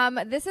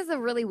 This is a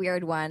really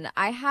weird one.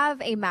 I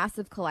have a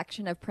massive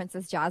collection of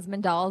Princess Jasmine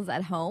dolls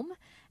at home,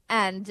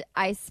 and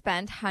I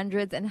spent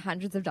hundreds and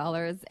hundreds of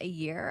dollars a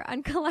year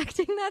on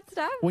collecting that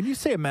stuff. When you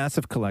say a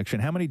massive collection,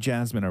 how many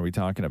Jasmine are we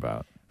talking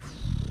about?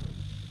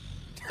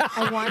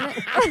 I want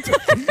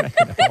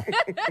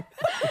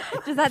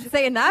Does that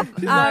say enough?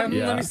 Let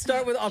me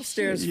start with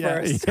upstairs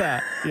first.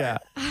 Yeah.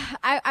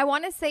 I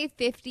want to say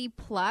 50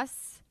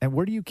 plus. And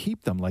where do you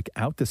keep them? Like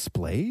out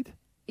displayed?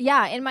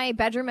 Yeah, in my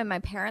bedroom in my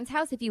parents'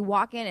 house. If you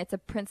walk in, it's a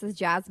Princess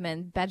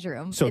Jasmine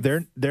bedroom. So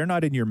It's- they're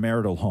not in your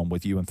marital home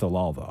with you and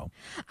Thalal, though.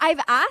 I've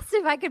asked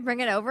if I could bring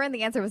it over, and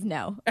the answer was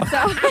no. So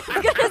I'm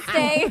gonna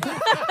stay at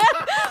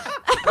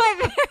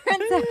my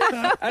parents'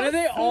 house. And are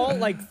they all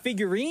like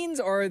figurines,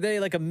 or are they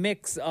like a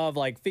mix of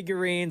like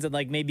figurines and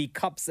like maybe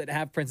cups that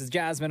have Princess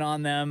Jasmine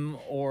on them,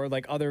 or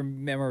like other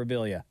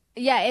memorabilia?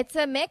 Yeah, it's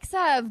a mix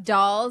of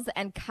dolls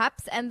and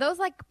cups, and those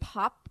like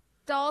pop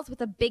dolls with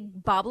the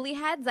big bobbly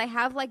heads. I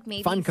have like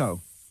maybe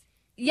Funko.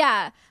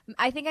 Yeah,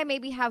 I think I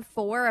maybe have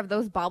 4 of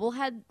those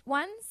bobblehead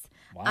ones.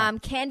 Wow.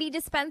 Candy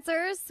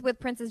dispensers with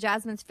Princess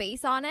Jasmine's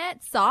face on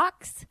it,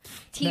 socks,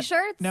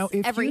 T-shirts, Now,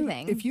 if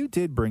everything. if you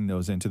did bring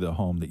those into the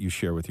home that you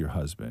share with your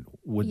husband,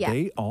 would Yeah.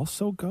 they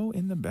also go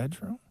in the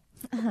bedroom?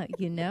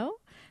 You know,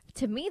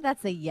 to me,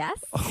 that's a yes.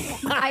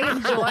 I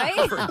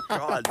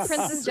enjoy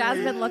Princess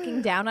Jasmine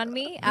looking down on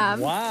me. Wow.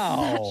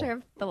 I'm not sure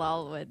if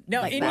Bilal would.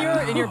 Now, like in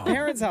that. your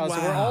parents' house,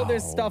 where all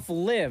this Wow. stuff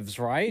lives,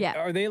 right? Yeah.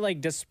 Are they like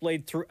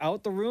displayed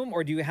throughout the room,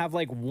 or do you have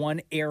like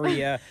one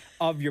area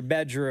of your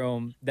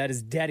bedroom that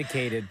is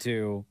dedicated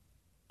to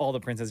all the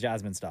Princess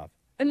Jasmine stuff?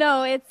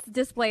 No, it's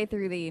displayed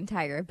through the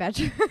entire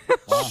bedroom.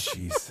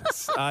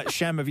 Jesus.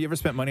 Shem, have you ever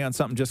spent money on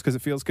something just because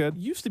it feels good?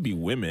 Used to be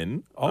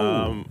women.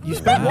 You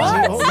spent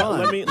money? Hold on.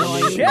 Let me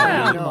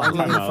Yeah.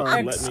 time out.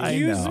 Let me-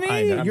 Excuse me?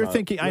 I know. Time You're out.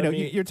 thinking. I Let know.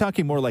 me- You're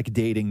talking more like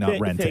dating, not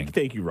renting.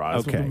 Thank you,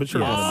 Roz. Okay.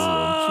 Mature Yes. in the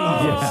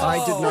room. Yes. Jesus.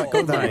 I did not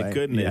go that My way.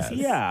 goodness. Yes.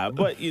 Yeah,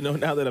 but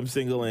now that I'm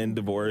single and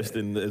divorced,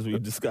 and as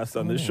we've discussed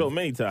on this show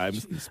many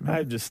times,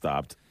 I've just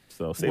stopped.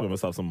 So saving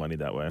myself some money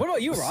that way. What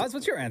about you, Roz?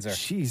 What's your answer?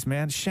 Jeez,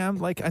 man, Shem.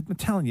 Like I'm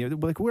telling you,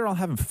 like we're all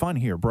having fun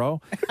here,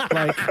 bro.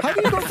 Like How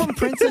do you go from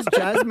Princess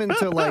Jasmine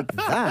to like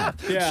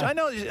that? I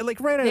know, like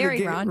right out Very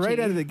of the gate. raunchy. Right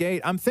out of the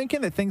gate, I'm thinking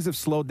that things have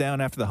slowed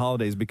down after the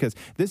holidays because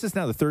this is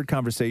now the third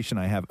conversation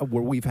I have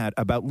where we've had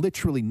about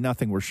literally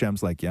nothing. Where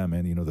Shem's like, "Yeah,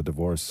 man, the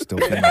divorce still."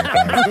 Thing like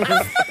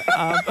that.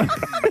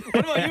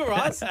 What about you,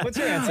 Roz? What's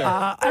your answer?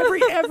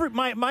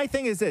 My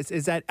thing is this: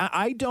 is that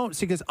I don't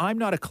see, because I'm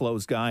not a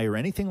clothes guy or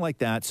anything like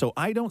that, so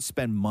I don't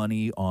spend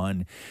money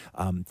on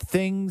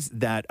things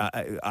that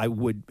I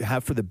would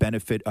have for the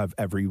benefit of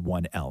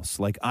everyone else.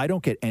 Like I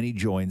don't get any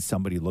joy in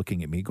somebody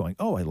looking at me going,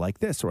 "Oh, I like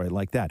this" or "I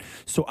like that."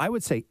 So I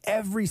would say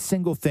every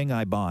single thing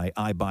I buy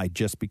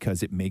just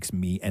because it makes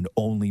me and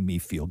only me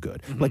feel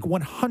good. Like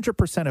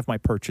 100% of my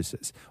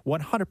purchases,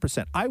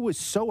 100%. I was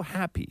so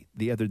happy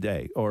the other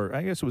day, or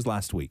I guess it was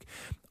last week.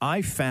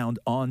 I found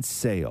on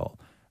sale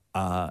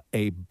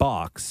a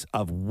box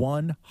of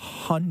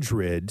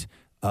 100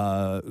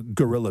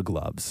 Gorilla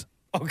Gloves.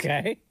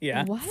 Okay,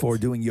 yeah. For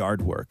doing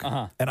yard work.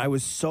 Uh-huh. And I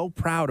was so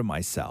proud of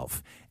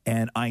myself.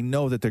 And I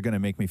know that they're going to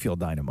make me feel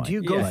dynamite. Do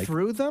you go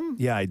through them?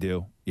 Yeah, I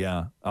do.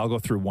 Yeah. I'll go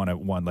through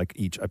one, like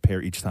a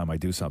pair each time I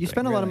do something. You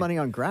spend a lot of money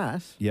on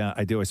grass. Yeah,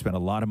 I do. I spend a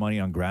lot of money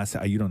on grass.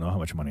 You don't know how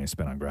much money I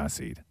spend on grass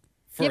seed.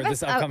 For Give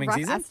this us upcoming a rough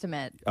season?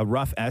 estimate. A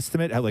rough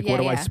estimate? Like, Yeah, what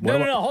do I... yeah. what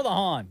do I- No, hold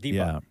on, Deepa.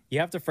 Yeah. You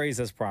have to phrase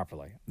this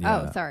properly.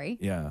 Yeah. Oh, sorry.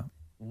 Yeah.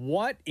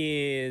 What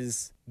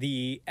is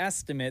the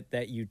estimate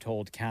that you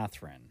told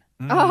Catherine?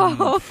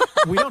 Oh.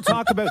 We don't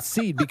talk about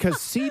seed because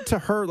seed to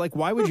her, like,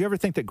 why would you ever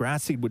think that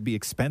grass seed would be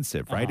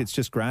expensive, right? It's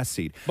just grass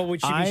seed. But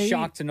would she be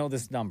shocked to know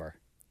this number?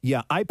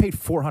 Yeah, I paid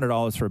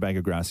 $400 for a bag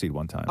of grass seed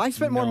one time. I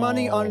spent more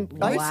money on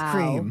ice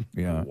cream.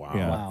 Yeah,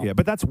 Wow. yeah.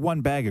 But that's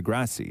one bag of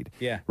grass seed.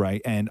 Yeah.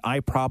 Right? And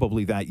I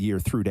probably that year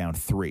threw down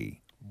 3.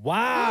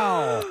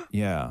 Wow.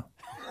 Yeah.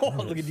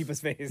 Look at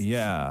Deepa's face.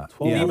 Yeah.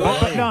 12 Yeah.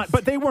 bucks.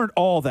 But they weren't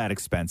all that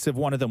expensive.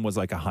 One of them was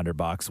like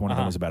 $100. One of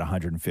them was about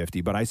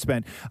 150. But I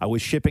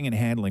was shipping and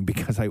handling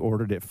because I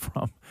ordered it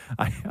from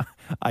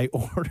I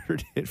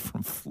ordered it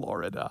from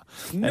Florida.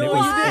 No, you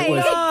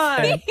did not.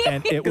 And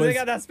it Because they was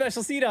got that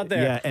special seed out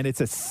there. yeah, and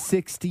it's a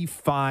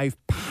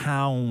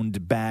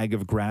 65-pound bag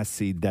of grass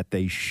seed that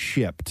they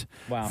shipped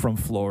Wow. from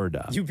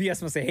Florida.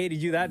 UPS must have hated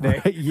you that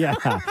day. Yeah,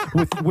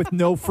 with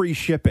no free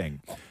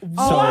shipping.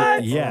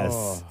 What? So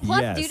yes,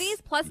 Plus yes. duties,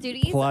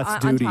 plus on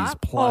duties,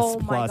 top? plus, Oh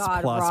my plus,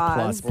 God,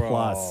 plus,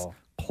 Roz.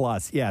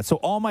 plus. Yeah, so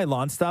all my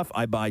lawn stuff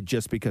I buy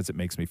just because it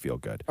makes me feel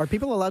good. Are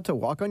people allowed to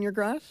walk on your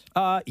grass?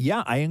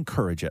 Yeah, I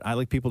encourage it. I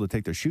like people to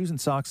take their shoes and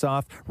socks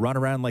off, run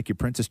around like your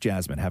Princess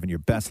Jasmine, having your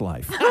best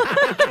life.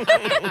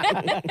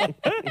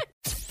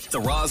 The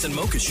Roz and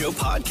Mocha Show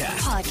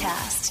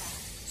podcast.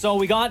 So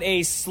we got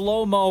a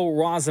slow-mo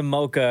Roz and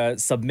Mocha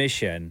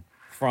submission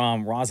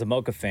from Roz and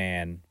Mocha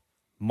fan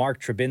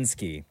Mark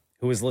Trubinsky,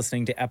 who was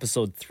listening to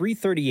episode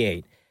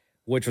 338,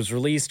 which was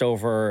released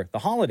over the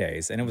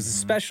holidays. And it was a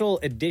special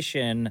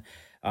edition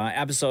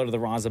episode of the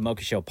Roz and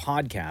Mocha Show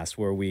podcast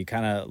where we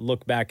kind of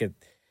look back at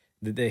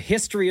the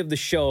history of the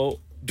show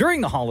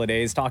during the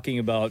holidays, talking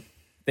about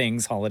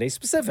things holiday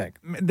specific.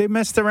 They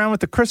messed around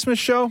with the Christmas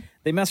show?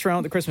 They messed around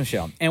with the Christmas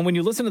show. And when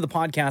you listen to the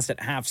podcast at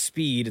half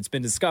speed, it's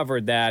been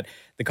discovered that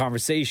the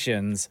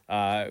conversations,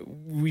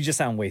 we just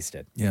sound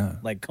wasted. Yeah.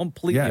 Like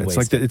completely Yeah,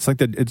 wasted.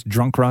 it's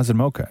drunk Roz and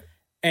Mocha.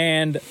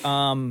 And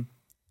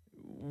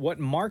what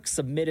Mark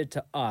submitted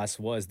to us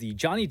was the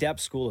Johnny Depp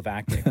School of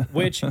Acting,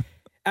 which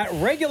at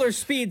regular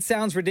speed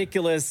sounds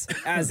ridiculous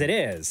as it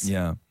is.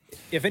 Yeah.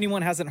 If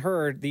anyone hasn't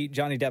heard the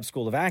Johnny Depp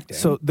School of Acting.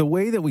 So the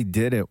way that we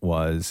did it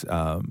was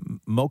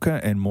Mocha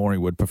and Maury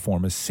would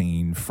perform a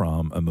scene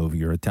from a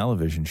movie or a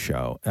television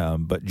show.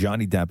 But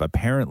Johnny Depp,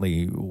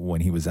 apparently,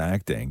 when he was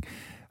acting,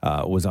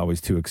 was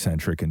always too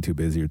eccentric and too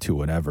busy or too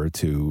whatever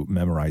to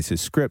memorize his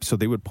script. So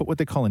they would put what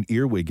they call an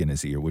earwig in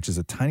his ear, which is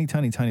a tiny,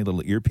 tiny, tiny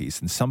little earpiece.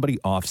 And somebody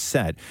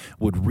offset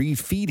would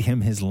re-feed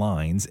him his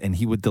lines and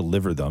he would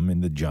deliver them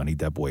in the Johnny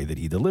Depp way that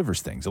he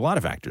delivers things. A lot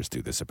of actors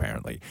do this,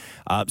 apparently.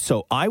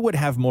 So I would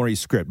have Maury's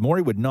script.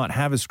 Maury would not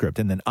have a script.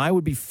 And then I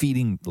would be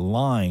feeding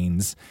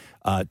lines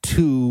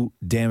to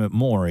Damn It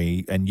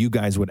Maury, and you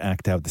guys would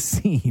act out the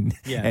scene.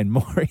 Yeah. And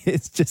Maury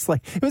is just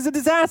like, it was a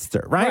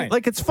disaster, right? Right.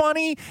 Like, it's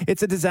funny.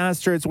 It's a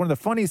disaster. It's one of the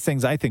funniest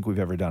things I think we've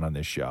ever done on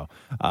this show.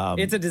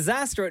 It's a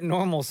disaster at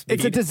normal speed.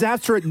 It's a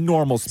disaster at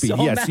normal speed. So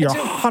Yes, you're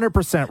imagine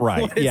 100%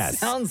 right. What it Yes.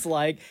 sounds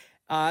like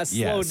slow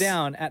Yes.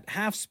 down at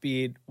half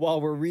speed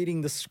while we're reading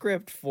the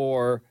script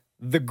for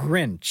The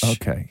Grinch.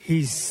 Okay.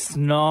 He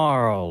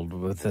snarled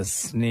with a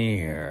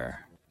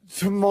sneer.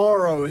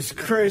 Tomorrow is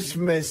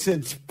Christmas.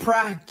 It's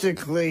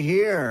practically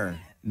here.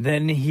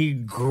 Then he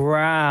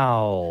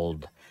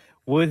growled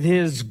with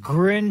his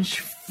Grinch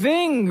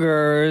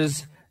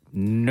fingers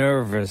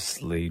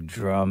nervously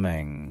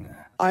drumming.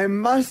 I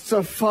must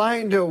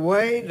find a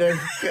way to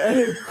get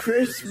a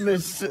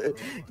Christmas.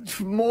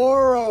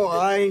 Tomorrow,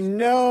 I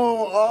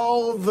know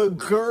all the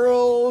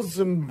girls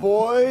and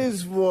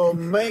boys will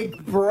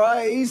make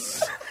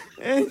Bryce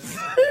and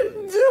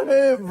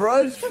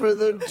rush for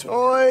the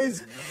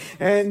toys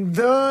and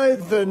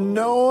the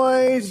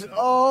noise,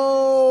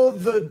 all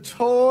the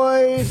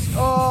toys,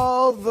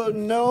 all the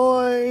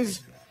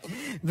noise.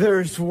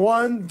 There's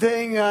one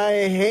thing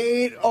I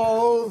hate,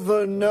 all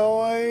the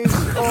noise,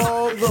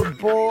 all the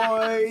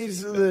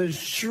boys, the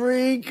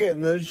shriek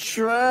and the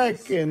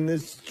shrek and the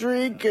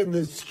streak and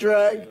the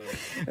strek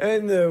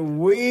and the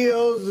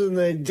wheels and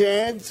the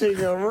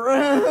dancing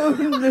around.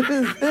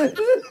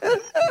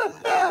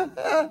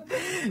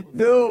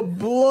 They'll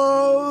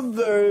blow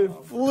their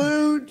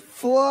flute,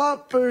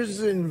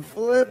 floppers and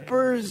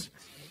flippers,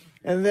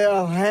 and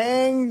they'll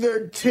hang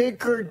their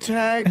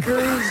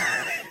ticker-tackers.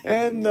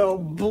 And they'll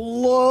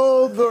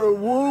blow their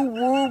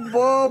woo-woo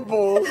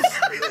bubbles,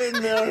 and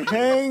they'll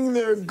hang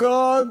their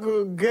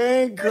goggle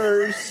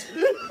gankers.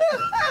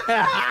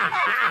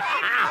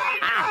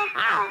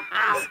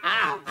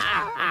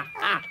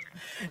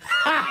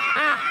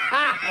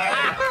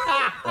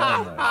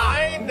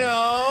 I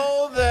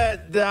know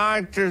that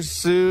Dr.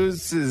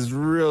 Seuss is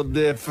real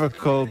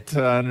difficult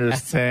to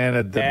understand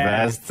at the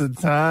best of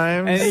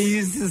times. And he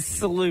uses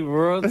silly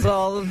words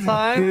all the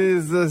time. He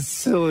uses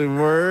silly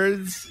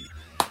words.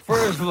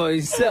 First of all,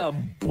 he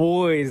said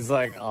boys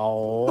like a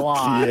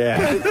lot.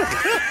 Yeah.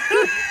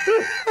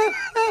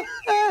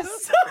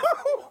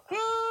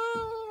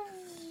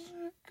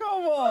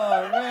 Come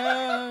on,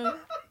 man.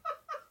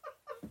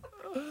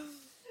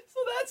 So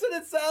that's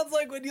what it sounds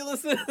like when you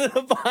listen to the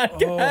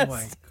podcast. Oh,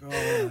 my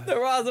God. The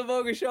Roz and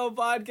Mocha Show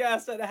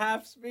podcast at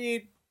half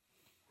speed.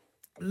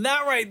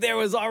 That right there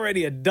was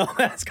already a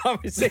dumbass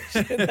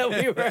conversation that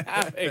we were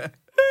having.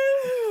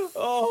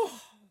 Oh,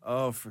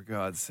 Oh, for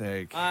God's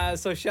sake.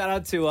 So shout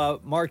out to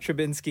Mark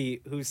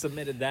Trubinsky who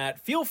submitted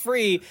that. Feel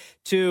free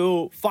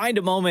to find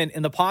a moment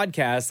in the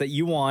podcast that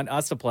you want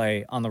us to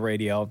play on the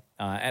radio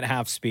at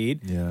half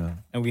speed. Yeah.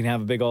 And we can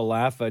have a big old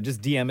laugh.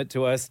 Just DM it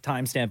to us,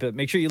 timestamp it.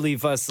 Make sure you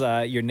leave us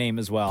your name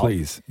as well.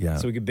 Please, yeah.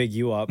 So we can big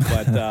you up.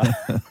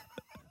 But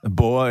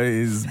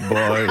boys.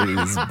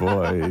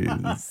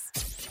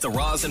 The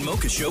Roz and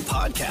Mocha Show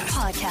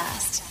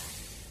podcast.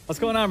 What's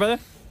going on, brother?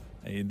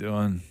 How you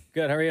doing?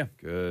 Good. How are you?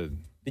 Good.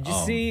 Did you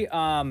see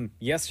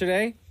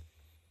yesterday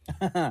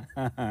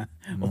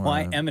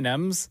why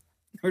M&Ms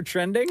were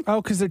trending?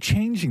 Oh, because they're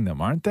changing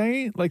them, aren't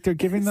they? Like they're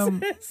giving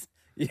them.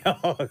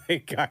 Yo, they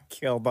got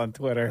killed on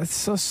Twitter. That's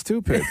so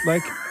stupid.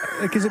 Like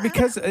is it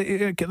because?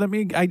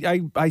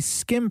 I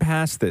skim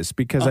past this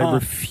because I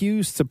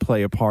refuse to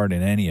play a part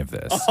in any of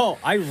this. Oh,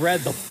 I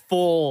read the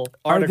full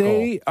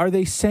article. Are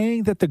they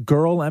saying that the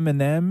girl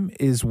M&M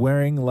is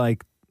wearing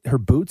like her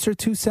boots are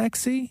too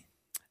sexy?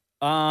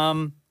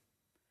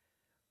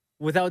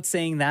 Without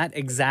saying that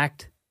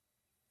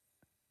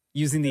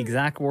using the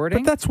exact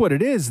wording. But that's what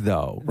it is,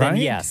 though, right?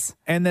 Then yes.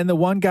 And then the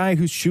one guy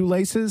whose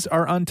shoelaces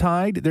are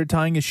untied, they're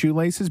tying his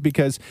shoelaces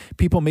because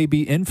people may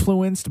be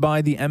influenced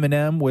by the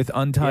M&M with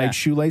untied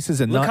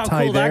shoelaces and Look not how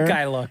tie cool there. that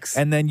guy looks.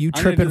 And then you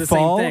I'm trip gonna do and the same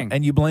fall, thing.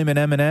 and you blame an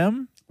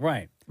M&M.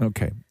 Right.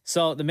 Okay.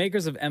 So the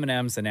makers of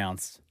M&Ms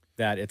announced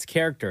that its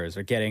characters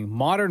are getting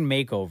modern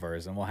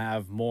makeovers and will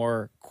have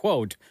more,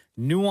 quote,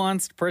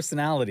 nuanced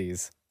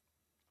personalities.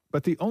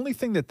 But the only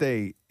thing that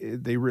they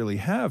really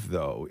have,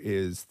 though,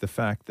 is the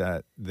fact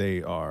that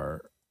they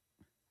wear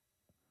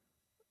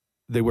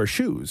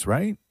shoes,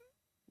 right?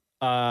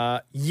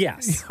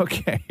 Yes.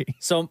 Okay.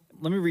 So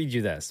let me read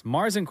you this.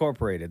 Mars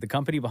Incorporated, the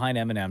company behind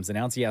M&Ms,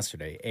 announced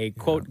yesterday a,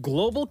 quote,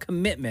 global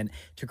commitment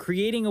to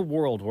creating a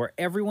world where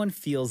everyone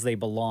feels they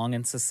belong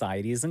and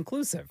society is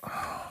inclusive.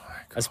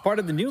 As part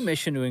of the new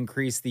mission to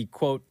increase the,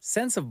 quote,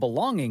 sense of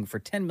belonging for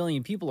 10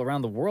 million people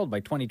around the world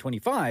by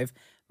 2025,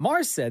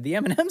 Mars said the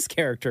M&M's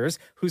characters,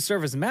 who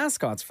serve as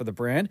mascots for the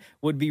brand,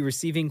 would be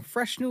receiving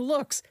fresh new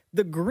looks.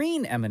 The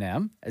green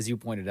M&M, as you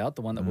pointed out,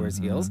 the one that wears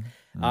heels,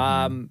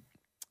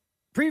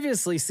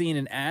 previously seen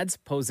in ads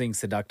posing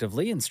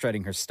seductively and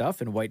strutting her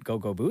stuff in white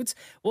go-go boots,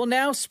 will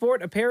now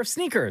sport a pair of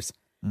sneakers.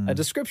 A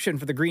description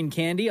for the green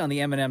candy on the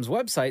M&M's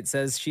website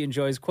says she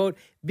enjoys, quote,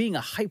 being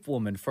a hype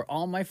woman for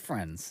all my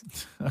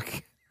friends.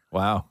 Okay.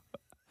 Wow.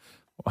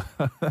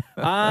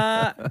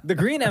 The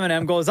green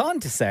M&M goes on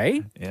to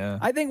say, yeah,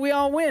 I think we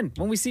all win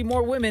when we see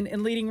more women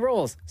in leading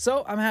roles.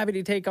 So I'm happy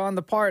to take on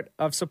the part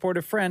of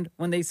supportive friend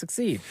when they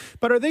succeed.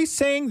 But are they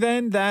saying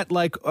then that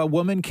like a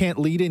woman can't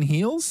lead in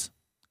heels?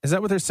 Is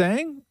that what they're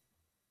saying?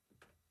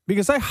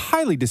 Because I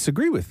highly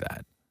disagree with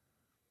that.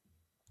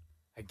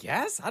 I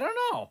guess. I don't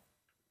know.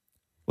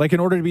 Like in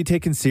order to be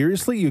taken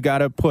seriously, you got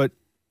to put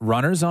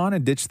runners on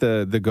and ditch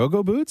the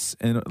go-go boots?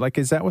 And like,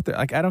 is that what they're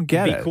like? I don't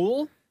get it. Be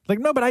cool? Like,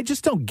 no, but I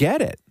just don't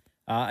get it.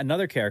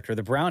 Another character,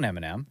 the brown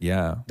M&M,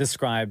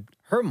 described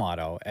her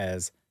motto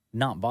as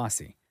not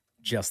bossy,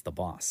 just the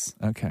boss.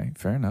 Okay,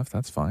 fair enough.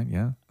 That's fine.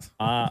 Yeah.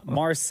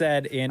 Mars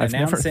said in I've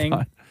never announcing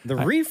thought- the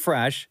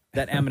refresh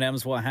that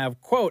M&Ms will have,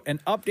 quote, an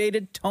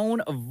updated tone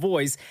of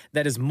voice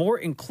that is more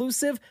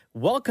inclusive,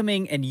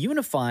 welcoming, and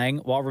unifying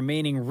while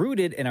remaining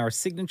rooted in our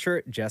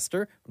signature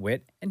jester,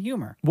 wit, and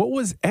humor. What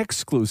was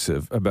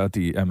exclusive about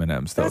the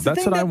M&Ms, though?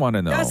 That's what I want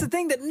to know. That's the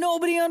thing that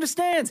nobody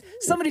understands.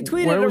 Somebody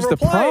tweeted Where was a the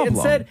reply and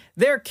problem? said,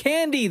 they're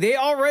candy. They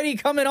already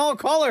come in all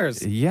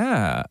colors.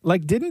 Yeah.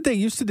 Like, didn't they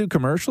used to do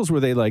commercials where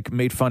they, like,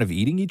 made fun of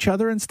eating each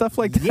other and stuff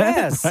like that?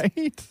 Yes.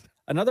 Right?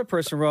 Another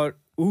person wrote,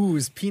 ooh,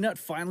 is Peanut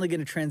finally going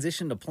to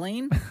transition to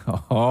plain?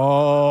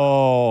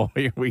 Oh,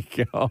 here we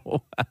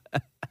go.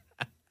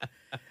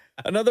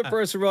 Another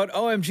person wrote,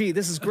 OMG,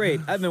 this is great.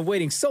 I've been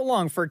waiting so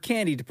long for a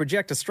candy to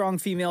project a strong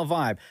female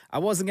vibe. I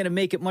wasn't going to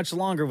make it much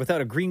longer without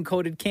a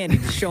green-coated candy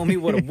to show me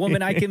what a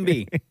woman I can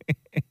be.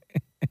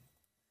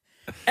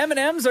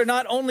 M&Ms are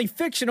not only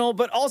fictional,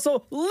 but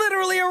also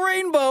literally a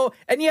rainbow,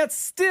 and yet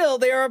still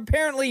they are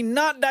apparently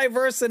not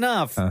diverse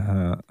enough.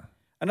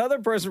 Another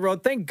person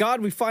wrote, thank God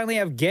we finally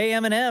have gay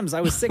M&Ms.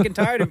 I was sick and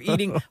tired of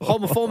eating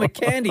homophobic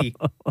candy.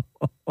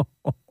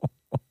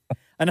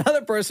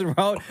 Another person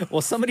wrote,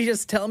 will somebody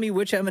just tell me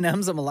which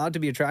M&Ms I'm allowed to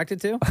be attracted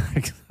to?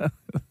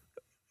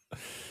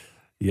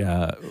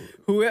 Yeah.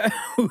 Who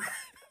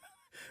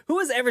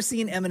has ever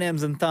seen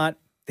M&Ms and thought,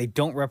 they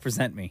don't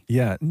represent me?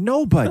 Yeah,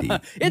 nobody.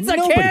 It's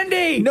Nobody. a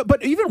candy! No,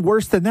 but even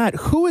worse than that,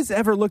 who has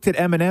ever looked at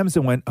M&Ms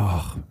and went,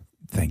 oh,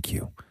 thank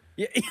you?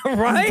 Yeah,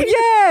 right?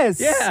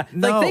 Yes. Yeah.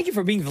 No. Like, thank you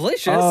for being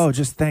delicious. Oh,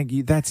 just thank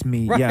you. That's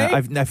me. Right? Yeah,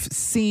 I've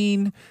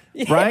seen,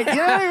 right? You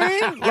know what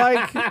I mean?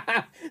 Like,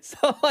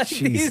 so like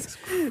Jesus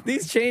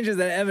these changes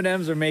that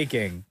M&Ms are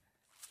making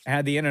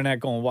had the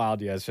internet going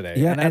wild yesterday.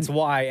 Yeah, and that's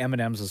why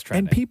M&Ms was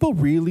trending. and people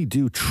really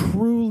do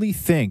truly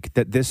think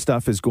that this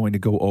stuff is going to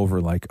go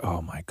over like,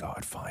 oh my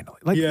God, finally.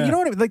 Like, Yeah. you know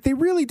what I mean? Like, they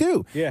really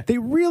do. Yeah. They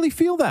really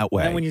feel that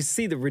way. And when you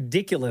see the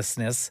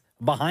ridiculousness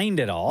behind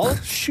it all.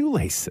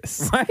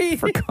 Shoelaces. Right?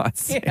 For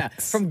God's sake. Yeah.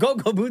 From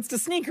go-go boots to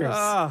sneakers.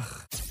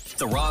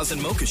 The Roz and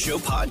Mocha Show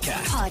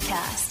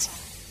podcast.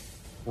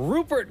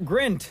 Rupert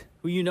Grint,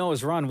 who you know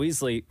as Ron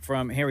Weasley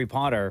from Harry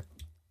Potter,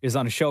 is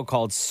on a show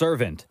called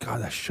Servant.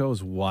 God, that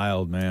show's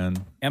wild,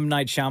 man. M.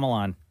 Night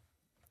Shyamalan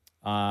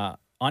on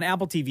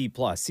Apple TV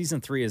Plus.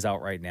 Season 3 is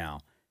out right now.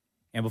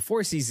 And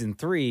before season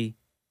 3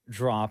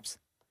 drops,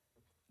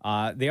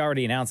 they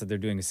already announced that they're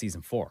doing a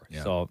season 4.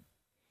 Yeah. So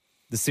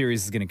the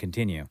series is going to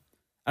continue.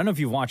 I don't know if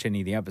you've watched any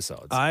of the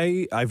episodes.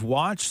 I've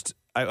watched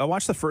I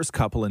watched the first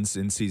couple in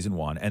season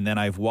 1, and then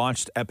I've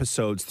watched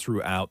episodes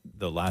throughout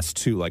the last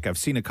 2. Like I've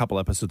seen a couple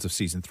episodes of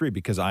season 3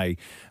 because I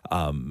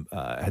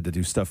had to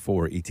do stuff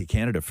for ET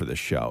Canada for this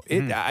show.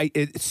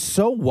 It's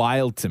so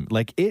wild to me.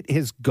 Like it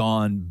has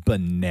gone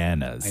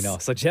bananas. I know.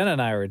 So Jenna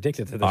and I are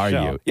addicted to this Are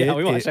show. you? Yeah,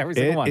 we watch every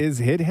single one.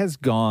 It has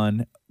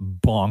gone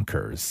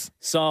bonkers.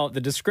 So the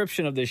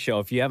description of this show,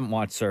 if you haven't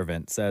watched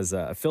Servant, says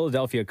a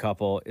Philadelphia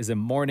couple is in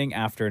mourning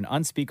after an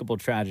unspeakable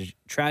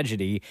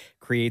tragedy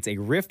creates a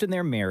rift in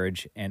their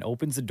marriage and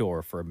opens the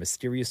door for a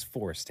mysterious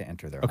force to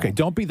enter their Okay, home.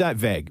 don't be that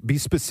vague. Be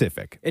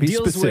specific. It Be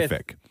deals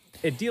specific.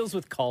 It deals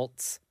with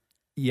cults.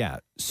 Yeah.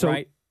 So,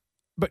 right?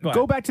 but Go go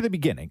ahead. back to the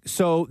beginning.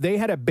 So they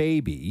had a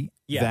baby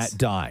Yes. that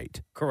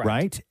died. Correct.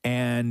 Right?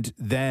 And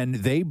then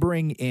they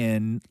bring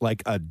in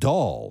like a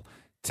doll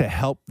to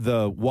help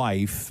the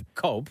wife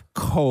cope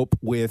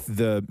with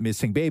the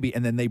missing baby.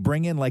 And then they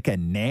bring in like a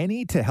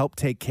nanny to help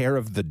take care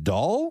of the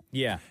doll.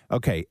 Yeah.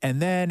 Okay.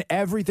 And then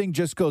everything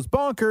just goes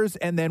bonkers.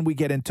 And then we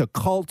get into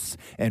cults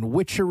and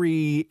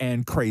witchery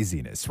and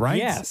craziness, right?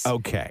 Yes.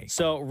 Okay.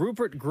 So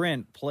Rupert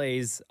Grint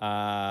plays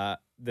the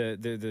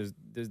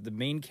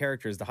main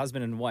characters, the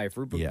husband and wife.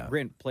 Rupert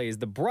Grint plays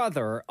the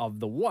brother of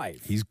the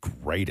wife. He's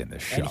great in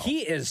this show. And he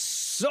is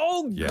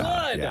so good.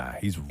 Yeah,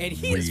 he's and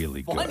he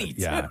really is funny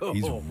good. Yeah, too.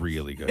 he's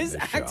really good. His in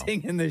this show.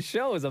 acting in this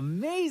show is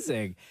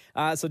amazing.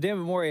 So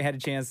David Morey had a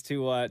chance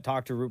to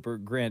talk to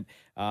Rupert Grint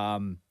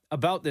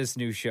about this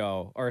new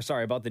show,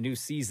 about the new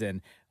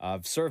season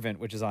of Servant,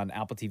 which is on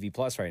Apple TV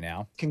Plus right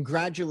now.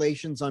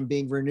 Congratulations on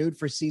being renewed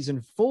for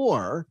season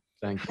 4.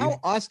 Thank you. How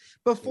awesome.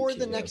 Before Thank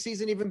the you, next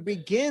season even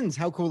begins,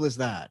 how cool is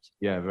that?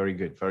 Yeah, very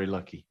good. Very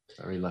lucky.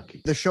 Very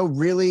lucky. The show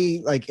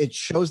really, it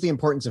shows the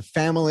importance of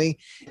family.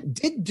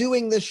 Did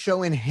doing this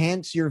show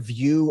enhance your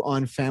view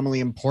on family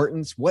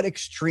importance? What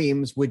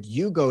extremes would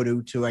you go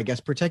to, I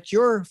guess, protect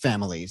your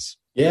families?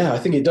 Yeah, I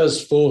think it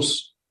does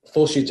force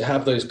you to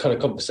have those kind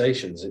of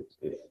conversations.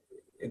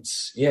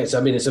 It's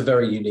a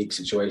very unique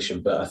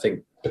situation, but I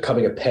think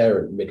becoming a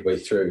parent midway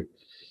through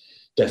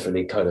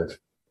definitely kind of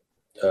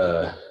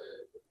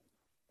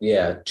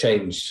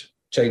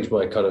changed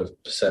my kind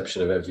of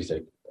perception of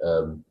everything,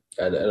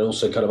 and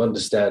also kind of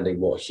understanding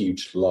what a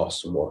huge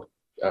loss and what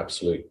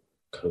absolute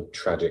kind of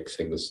tragic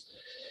things.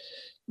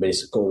 I mean,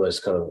 it's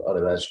almost kind of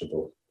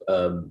unimaginable.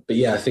 But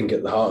yeah, I think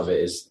at the heart of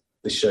it is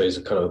this show is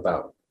kind of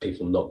about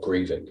people not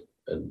grieving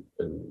and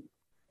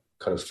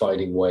kind of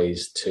finding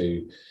ways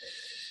to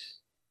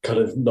kind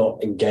of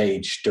not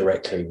engage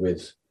directly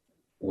with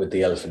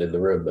the elephant in the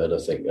room. And I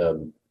think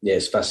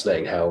it's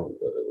fascinating how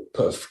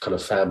put a kind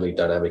of family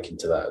dynamic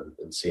into that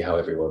and see how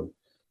everyone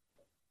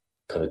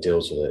kind of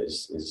deals with it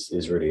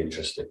is really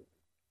interesting.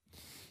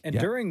 And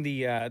during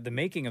the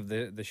making of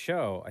the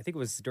show, I think it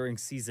was during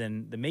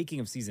the making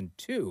of season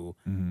 2,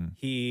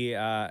 he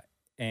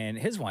and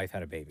his wife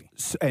had a baby.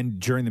 And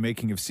during the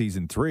making of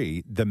season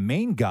 3, the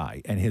main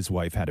guy and his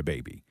wife had a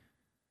baby.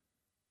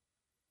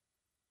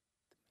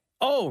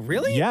 Oh,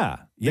 really? Yeah.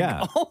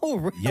 Oh,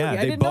 really? Yeah, I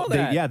didn't know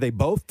that. They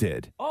both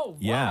did. Oh,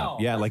 wow.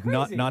 Yeah, That's like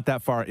crazy. not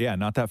that far. Yeah,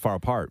 not that far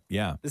apart.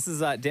 Yeah. This is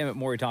Dammit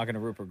Morey talking to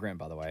Rupert Grint,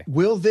 by the way.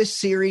 Will this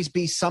series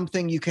be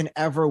something you can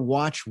ever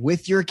watch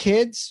with your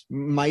kids?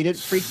 Might it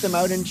freak them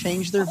out and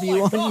change their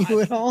view on you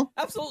at all?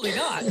 Absolutely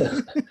not.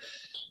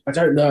 I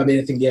don't know. I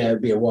mean, I think,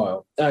 it'd be a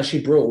while. I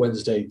actually brought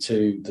Wednesday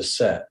to the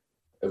set,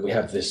 and we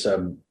have this,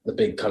 the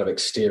big kind of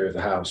exterior of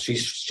the house.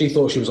 She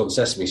thought she was on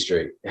Sesame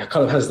Street. It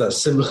kind of has that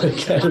similar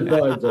kind of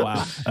vibe. But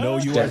Wow. No,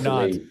 you are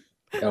not.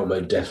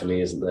 Elmo definitely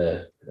isn't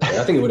there.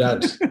 I think it would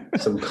add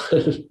some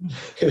kind of,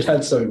 it would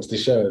add something to the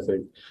show, I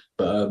think.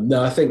 But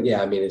no, I think,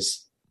 I mean,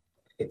 it's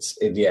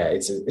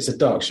a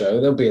dark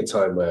show. There'll be a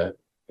time where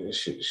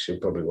she'll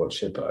probably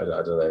watch it, but I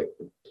don't know.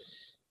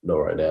 Not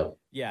right now.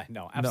 Yeah,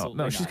 no, absolutely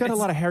No, not. she's got a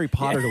lot of Harry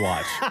Potter to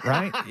watch,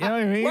 right? You know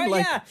what I mean? Well,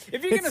 Like, yeah.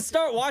 If you're going to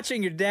start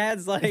watching your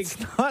dad's, it's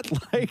not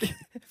like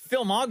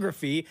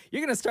filmography, you're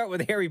going to start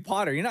with Harry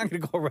Potter. You're not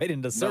going to go right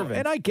into Servant.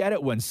 And I get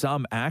it when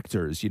some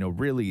actors,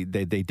 really,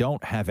 they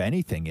don't have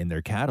anything in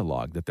their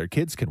catalog that their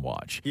kids can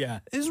watch.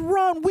 Yeah. Is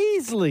Ron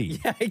Weasley.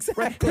 Yeah,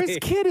 exactly. This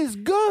kid is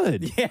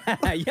good.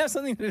 Yeah, you have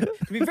something to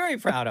be very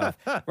proud of,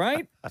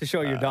 right? To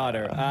show your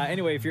daughter.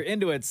 Anyway, if you're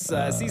into it,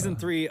 season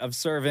 3 of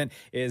Servant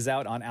is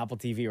out on Apple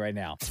TV right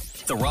now.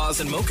 The Roz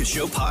and Mocha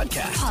Show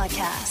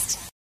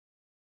podcast.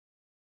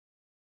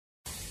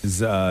 Is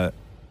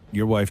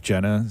your wife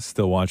Jenna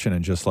still watching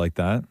And Just Like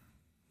That?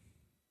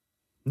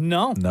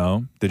 No.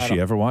 No? Did I she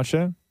don't- ever watch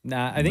it?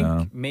 Nah, I think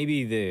No.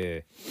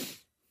 maybe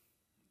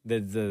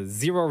the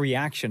zero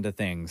reaction to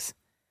things,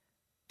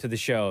 to the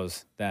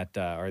shows that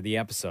or the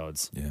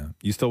episodes. Yeah.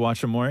 You still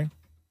watch them, Maury?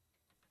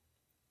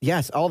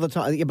 Yes, all the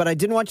time. Yeah, but I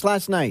didn't watch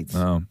last night's.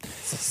 Oh.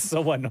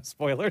 So what? No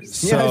spoilers?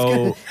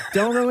 So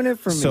don't ruin it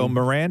for me. So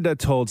Miranda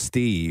told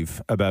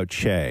Steve about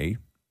Che.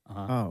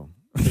 Oh,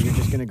 so you're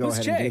just going to go Who's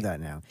ahead and Che? do that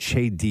now.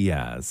 Che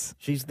Diaz.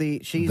 She's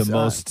the uh,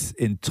 most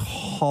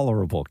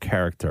intolerable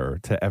character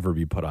to ever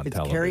be put on It's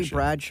television. Carrie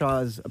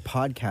Bradshaw's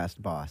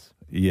podcast boss.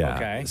 Yeah.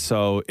 Okay.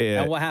 So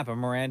And what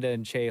happened? Miranda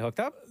and Che hooked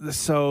up?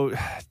 So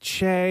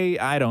Che,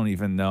 I don't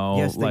even know.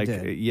 Yes, they like,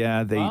 did.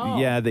 Yeah,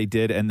 they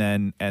did, and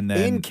then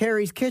In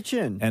Carrie's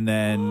kitchen. and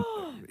then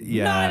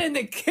yeah, Not in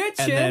the kitchen.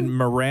 and then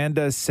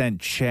Miranda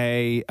sent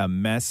Che a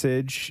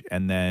message,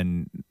 and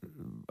then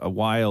a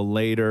while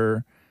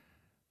later,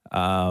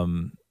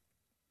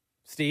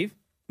 Steve?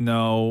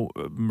 No,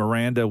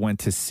 Miranda went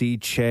to see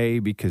Che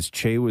because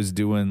Che was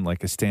doing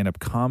like a stand-up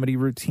comedy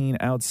routine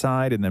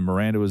outside, and then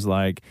Miranda was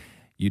like,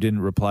 "You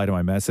didn't reply to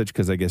my message,"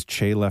 because I guess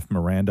Che left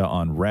Miranda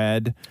on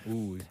red.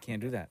 Ooh, you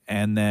can't do that.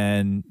 And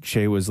then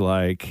Che was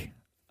like,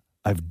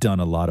 "I've done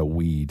a lot of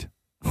weed."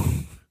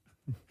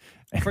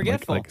 And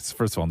Forgetful. Like,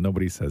 first of all,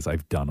 nobody says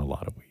I've done a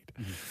lot of weed.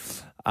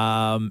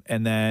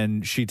 And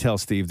then she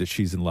tells Steve that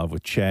she's in love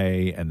with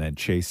Che, and then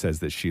Che says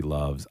that she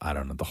loves, I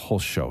don't know, the whole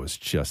show is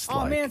just Oh,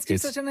 like, man,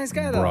 Steve's it's- such a nice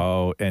guy, though.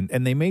 bro. And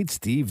they made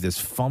Steve this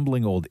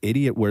fumbling old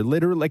idiot where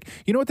literally, like,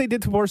 you know what they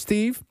did to poor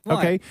Steve? What?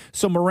 Okay.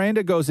 So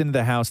Miranda goes into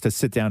the house to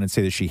sit down and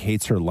say that she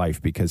hates her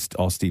life because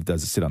all Steve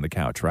does is sit on the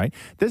couch, right?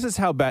 This is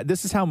how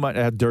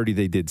dirty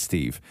they did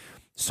Steve.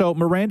 So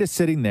Miranda's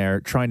sitting there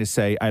trying to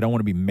say, I don't want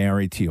to be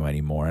married to you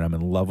anymore, and I'm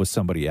in love with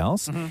somebody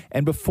else. Mm-hmm.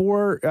 And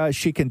before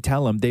she can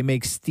tell him, they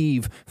make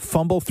Steve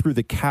fumble through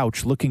the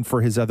couch looking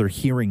for his other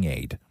hearing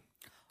aid.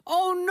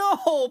 Oh,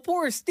 no.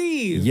 Poor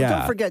Steve. Yeah.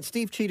 Don't forget,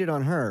 Steve cheated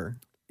on her.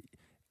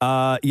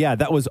 Yeah,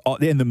 that was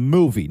in the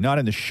movie, not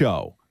in the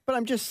show. But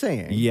I'm just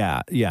saying.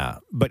 Yeah.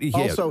 But he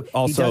Also,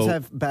 he does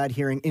have bad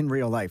hearing in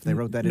real life. They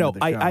wrote that no, into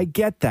the show. I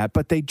get that,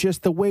 but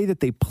the way that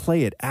they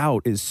play it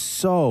out is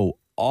so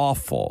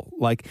awful.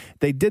 Like,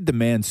 they did the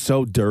man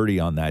so dirty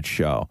on that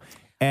show.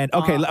 And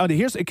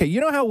you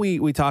know how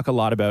we talk a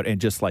lot about,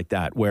 and just like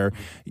that, where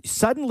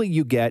suddenly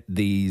you get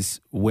these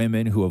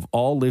women who have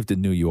all lived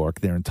in New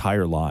York their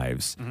entire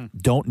lives,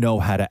 don't know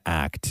how to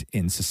act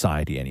in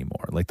society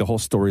anymore. Like the whole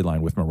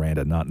storyline with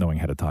Miranda not knowing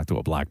how to talk to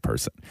a black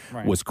person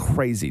Right. was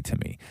crazy to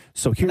me.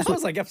 So here's That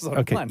was like episode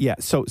okay, 1. yeah.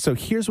 So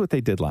here's what they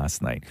did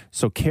last night.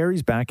 So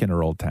Carrie's back in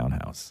her old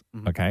townhouse.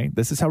 Okay,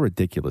 this is how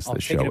ridiculous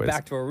this show taking it is.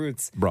 back to our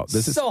roots. Bro,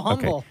 this is so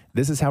humble. Okay,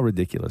 this is how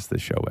ridiculous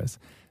this show is.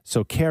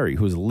 So Carrie,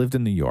 who's lived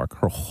in New York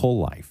her whole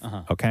life,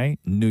 okay,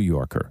 New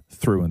Yorker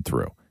through and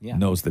through, Yeah.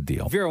 knows the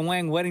deal. Vera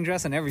Wang wedding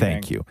dress and everything.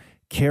 Thank you.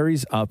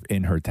 Carrie's up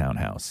in her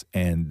townhouse,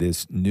 and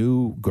this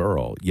new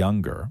girl,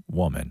 younger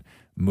woman,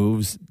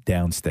 moves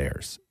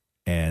downstairs,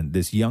 and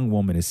this young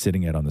woman is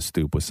sitting out on the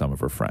stoop with some of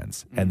her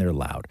friends, and they're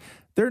loud.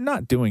 They're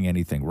not doing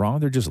anything wrong.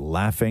 They're just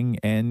laughing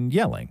and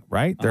yelling,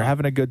 right? They're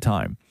having a good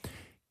time.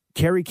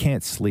 Carrie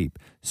can't sleep.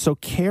 So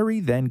Carrie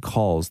then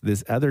calls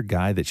this other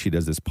guy that she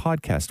does this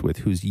podcast with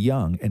who's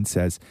young and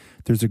says,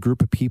 there's a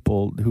group of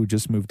people who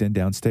just moved in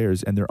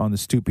downstairs and they're on the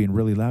stoop being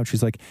really loud.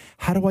 She's like,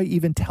 how do I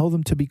even tell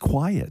them to be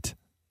quiet?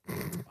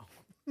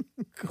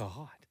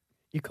 God.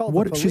 You call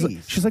What the she's police.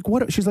 like, she's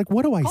like,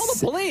 what do I Call the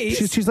say?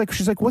 police? She's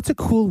like, what's a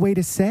cool way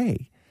to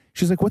say?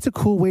 She's like, what's a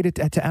cool way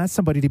to ask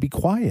somebody to be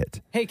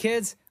quiet? Hey,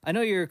 kids, I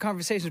know your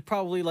conversation is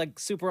probably like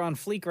super on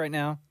fleek right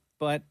now,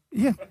 but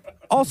Yeah.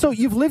 Also,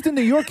 you've lived in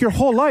New York your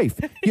whole life.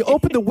 You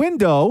open the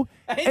window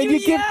and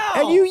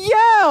you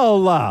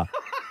yell.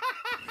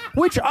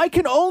 Which I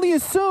can only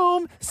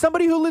assume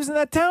somebody who lives in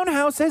that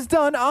townhouse has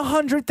done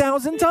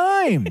 100,000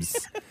 times.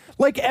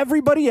 Like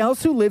everybody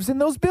else who lives in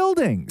those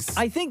buildings.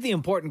 I think the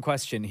important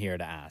question here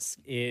to ask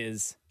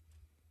is,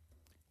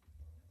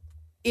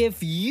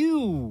 if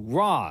you,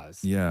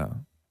 Roz,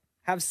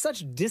 have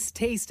such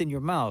distaste in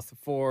your mouth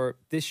for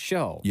this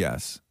show,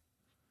 Yes.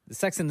 the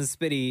Sex and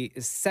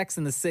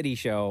the City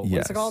show, what's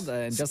Yes. it called?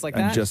 Just like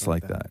that? And just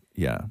like that.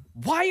 Yeah.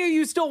 Why are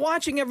you still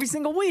watching every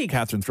single week?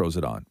 Catherine throws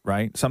it on,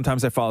 right?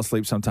 Sometimes I fall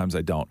asleep, sometimes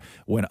I don't.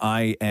 When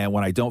I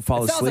don't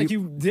fall It sounds asleep, like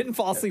you didn't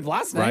fall asleep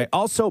last night. right?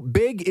 Also,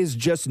 Big is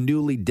just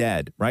newly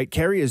dead, right?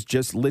 Carrie has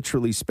just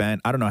literally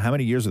spent, I don't know how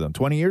many years with him,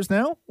 20 years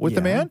now with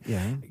the man?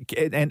 Yeah.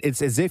 And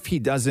it's as if he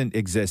doesn't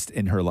exist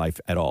in her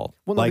life at all.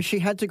 Well, no, like, but she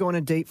had to go on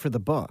a date for the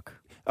book.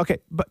 okay,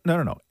 but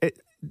no.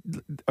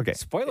 Okay.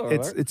 Spoiler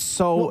It's alert. it's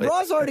so Well,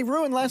 Roz already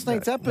ruined last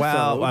night's episode.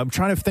 well, I'm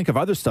trying to think of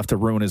other stuff to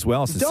ruin as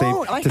well to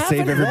Don't. I save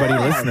haven't everybody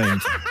watched. listening.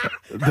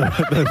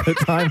 the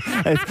time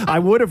I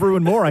would have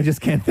ruined more. I just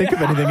can't think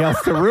of anything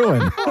else to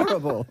ruin.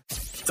 Horrible.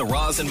 The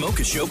Roz and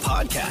Mocha Show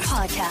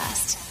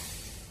podcast.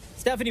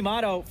 Stephanie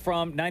Motto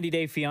from 90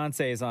 Day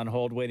Fiancé is on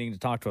hold waiting to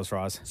talk to us,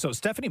 Roz. So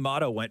Stephanie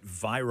Motto went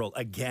viral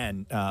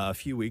again a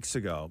few weeks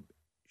ago.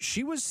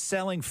 she was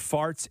selling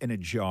farts in a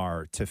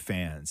jar to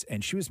fans,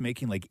 and she was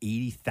making like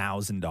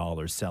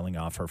 $80,000 selling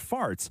off her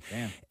farts.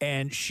 Damn.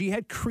 And she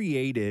had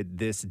created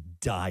this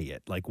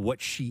diet, like what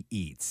she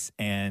eats,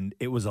 and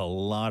it was a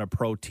lot of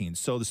protein.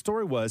 So the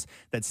story was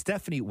that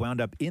Stephanie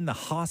wound up in the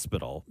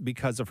hospital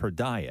because of her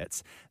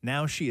diets.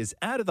 Now she is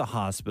out of the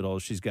hospital.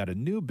 She's got a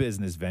new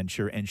business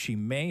venture, and she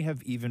may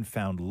have even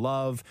found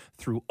love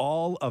through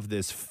all of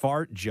this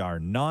fart jar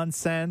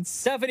nonsense.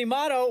 Stephanie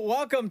Matto,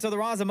 welcome to the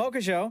Roz and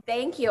Mocha Show.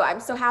 Thank you. I'm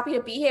so happy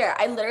to be here.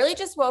 I literally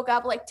just woke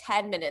up like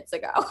 10 minutes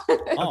ago.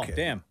 Oh,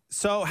 damn.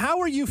 So how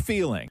are you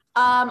feeling?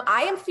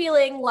 I am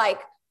feeling like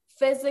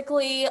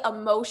physically,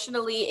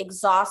 emotionally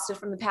exhausted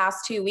from the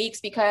past 2 weeks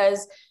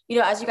because, you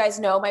know, as you guys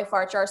know, my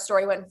fart jar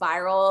story went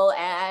viral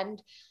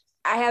and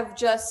I have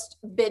just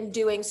been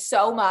doing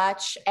so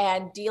much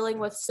and dealing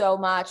with so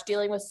much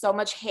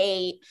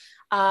hate.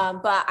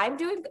 But I'm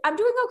doing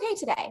okay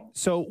today.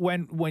 So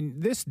when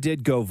this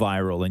did go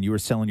viral and you were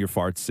selling your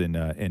farts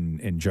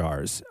in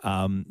jars,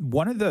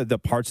 one of the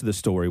parts of the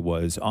story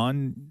was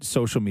on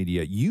social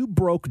media, you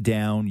broke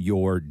down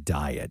your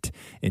diet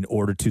in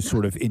order to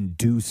sort of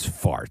induce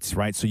farts,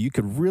 right? So you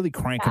could really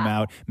crank them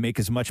out, make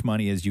as much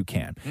money as you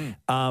can.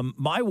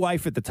 My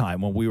wife at the time,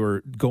 when we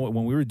were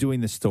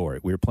doing this story,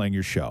 we were playing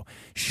your show,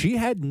 she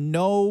had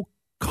no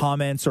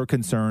comments or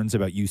concerns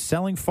about you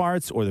selling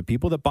farts or the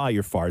people that buy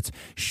your farts.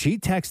 She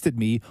texted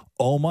me,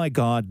 "Oh my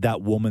God,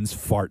 that woman's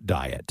fart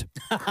diet."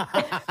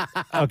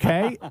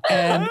 Okay.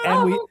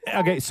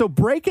 So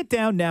break it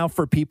down now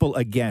for people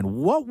again.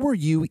 What were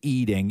you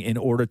eating in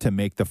order to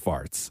make the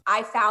farts?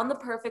 I found the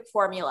perfect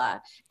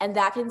formula, and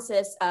that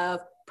consists of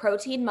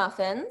protein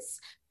muffins,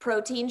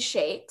 protein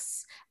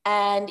shakes,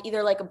 and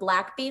either like a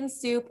black bean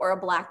soup or a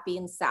black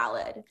bean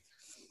salad.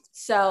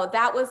 So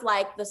that was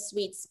like the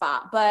sweet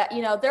spot. But,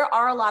 you know, there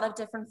are a lot of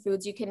different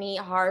foods you can eat.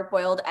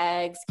 Hard-boiled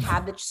eggs,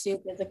 cabbage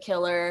soup is a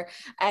killer.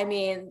 I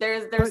mean,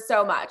 there's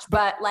so much.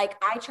 But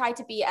like, I try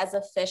to be as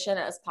efficient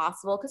as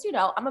possible because, you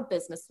know, I'm a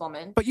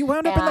businesswoman. But you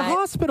wound up in the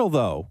hospital,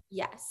 though.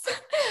 Yes.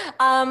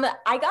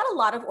 I got a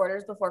lot of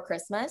orders before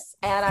Christmas,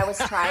 and I was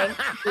trying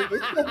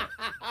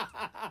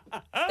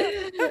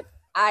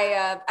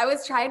I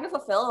was trying to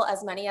fulfill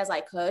as many as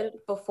I could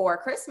before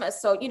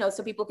Christmas. So, you know,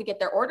 so people could get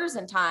their orders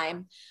in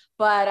time.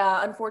 But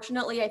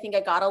unfortunately, I think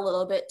I got a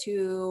little bit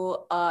too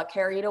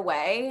carried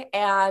away.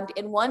 And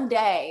in one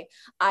day,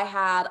 I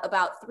had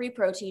about 3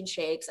 protein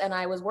shakes and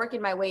I was working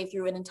my way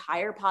through an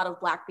entire pot of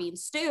black bean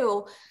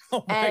stew.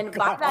 And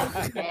by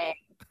that day,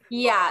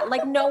 yeah,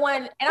 like no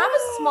one, and I'm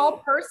a small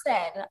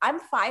person. I'm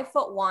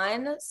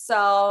 5'1".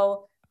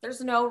 So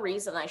there's no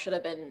reason I should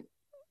have been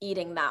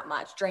eating that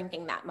much,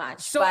 drinking that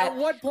much. So at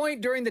what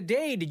point during the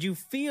day did you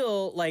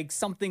feel like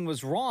something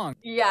was wrong?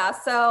 Yeah,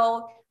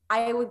 so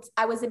I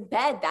was in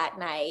bed that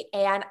night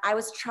and I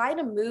was trying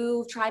to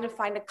move, trying to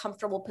find a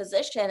comfortable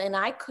position, and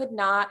I could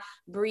not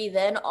breathe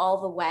in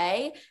all the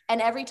way.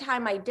 And every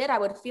time I did, I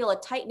would feel a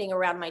tightening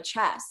around my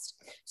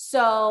chest.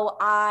 So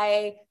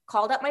I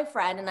called up my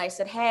friend and I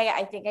said, "Hey,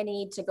 I think I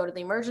need to go to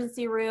the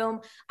emergency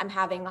room. I'm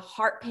having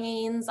heart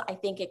pains. I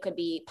think it could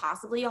be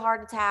possibly a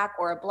heart attack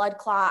or a blood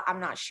clot. I'm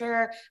not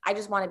sure. I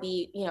just want to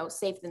be, you know,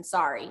 safe than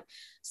sorry."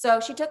 So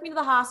she took me to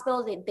the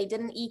hospital. They did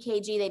an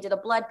EKG, they did a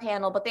blood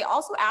panel, but they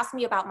also asked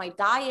me about my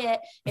diet,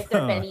 if there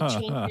have been any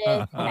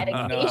changes,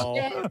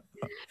 medication. No.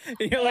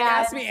 You're like,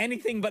 ask me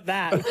anything but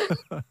that.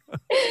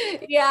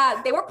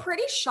 Yeah, they were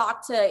pretty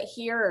shocked to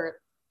hear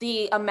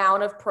the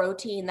amount of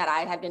protein that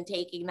I had been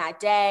taking that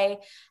day,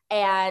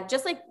 and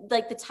just like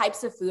the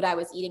types of food I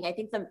was eating. I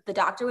think the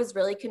doctor was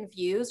really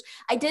confused.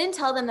 I didn't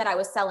tell them that I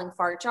was selling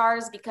fart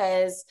jars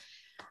because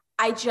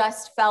I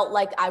just felt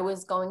like I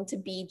was going to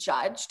be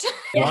judged.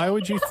 Why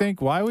would you think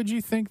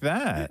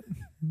that?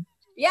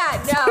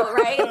 Yeah, no,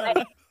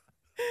 right?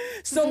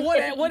 So what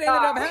ended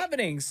up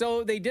happening?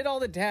 So they did all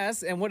the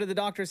tests, and what did the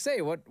doctor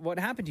say? What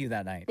happened to you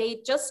that night?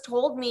 They just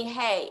told me,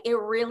 "Hey, it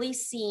really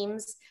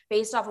seems,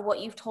 based off of what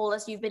you've told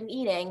us you've been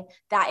eating,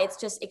 that it's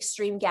just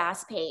extreme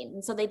gas pain."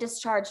 And so they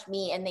discharged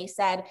me and they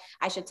said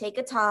I should take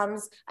a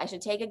Tums, I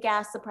should take a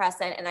gas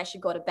suppressant, and I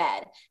should go to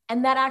bed.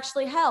 And that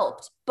actually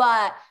helped.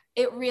 But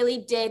it really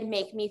did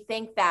make me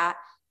think that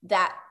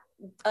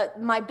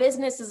my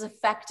business is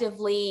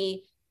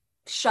effectively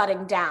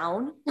shutting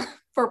down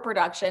for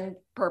production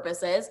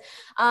purposes.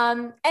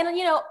 And,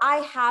 you know, I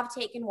have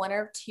taken 1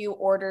 or 2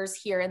 orders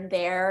here and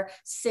there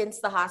since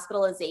the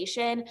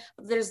hospitalization.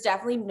 But there's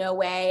definitely no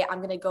way I'm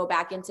going to go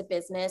back into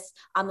business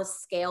on the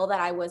scale that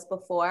I was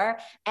before.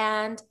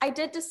 And I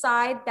did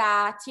decide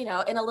that, you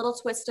know, in a little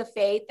twist of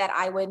fate, that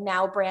I would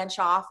now branch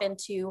off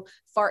into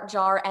fart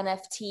jar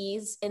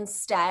NFTs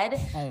instead,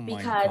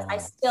 because I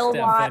still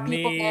want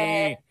people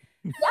to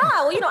Yeah,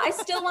 well, I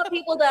still want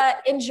people to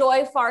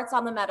enjoy farts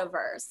on the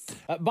metaverse.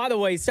 By the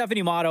way,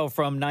 Stephanie Motto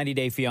from 90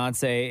 Day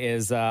Fiancé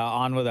is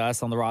on with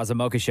us on the Roz and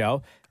Mocha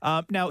Show.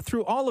 Now,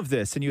 through all of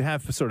this, and you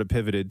have sort of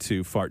pivoted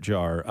to fart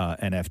jar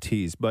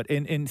NFTs, but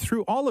in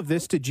through all of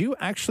this, did you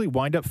actually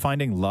wind up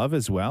finding love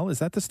as well? Is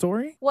that the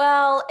story?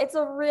 Well, it's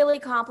a really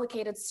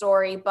complicated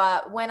story,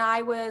 but when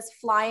I was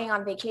flying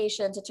on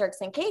vacation to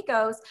Turks and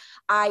Caicos,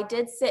 I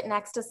did sit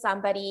next to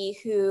somebody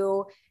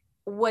who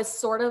was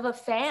sort of a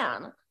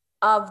fan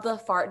of the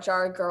fart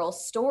jar girl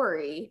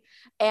story.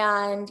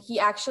 And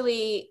he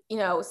actually,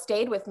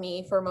 stayed with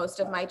me for most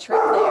of my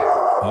trip there.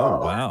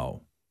 Oh,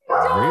 wow.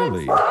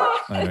 Really?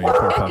 I know your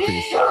poor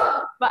puppies.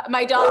 But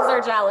my dogs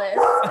are jealous.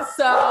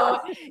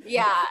 So,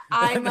 yeah,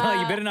 I'm... No,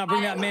 you better not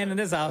bring that man in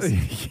this house.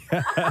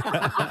 Yeah,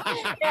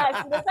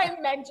 as soon as I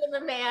mention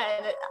the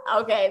man,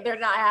 okay, they're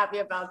not happy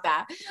about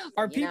that.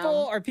 Are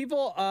people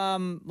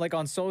like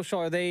on social,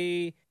 are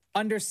they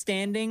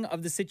understanding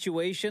of the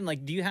situation?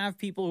 Like, do you have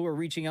people who are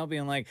reaching out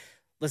being like,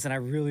 listen, I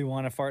really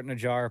want to fart in a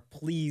jar.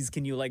 Please,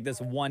 can you, like,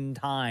 this one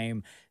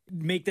time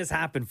make this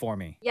happen for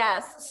me?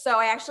 Yes. So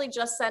I actually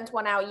just sent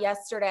one out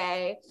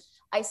yesterday.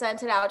 I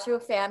sent it out to a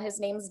fan. His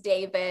name's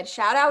David.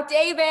 Shout out,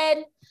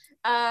 David.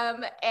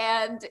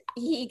 And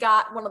he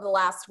got one of the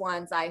last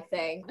ones, I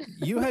think.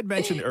 You had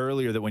mentioned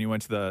earlier that when you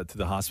went to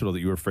the hospital that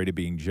you were afraid of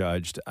being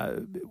judged.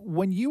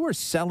 When you were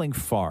selling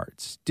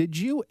farts, did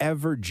you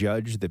ever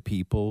judge the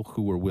people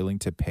who were willing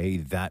to pay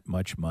that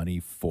much money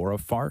for a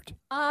fart?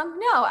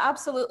 No,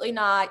 absolutely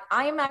not.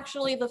 I am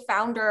actually the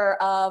founder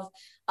of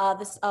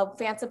this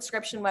fan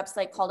subscription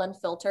website called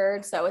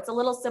Unfiltered. So it's a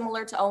little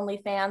similar to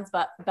OnlyFans,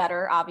 but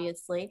better,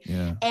 obviously.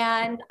 Yeah.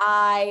 And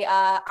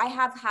I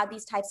have had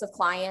these types of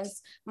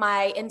clients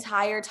my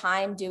entire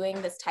time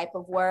doing this type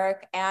of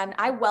work. And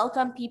I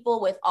welcome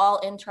people with all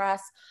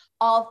interests,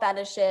 all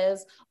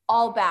fetishes,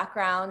 all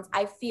backgrounds.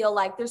 I feel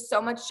like there's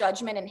so much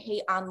judgment and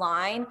hate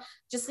online.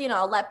 Just,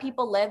 let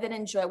people live and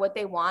enjoy what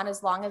they want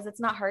as long as it's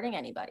not hurting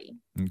anybody.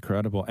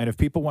 Incredible. And if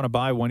people want to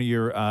buy one of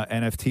your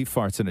NFT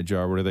farts in a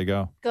jar, where do they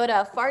go? Go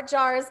to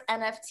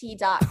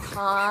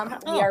fartjarsnft.com.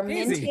 We are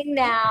minting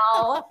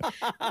now.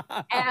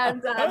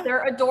 And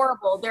they're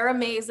adorable. They're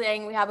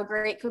amazing. We have a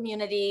great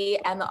community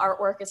and the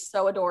artwork is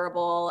so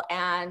adorable.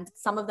 And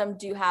some of them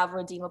do have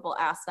redeemable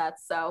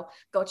assets. So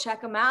go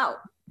check them out.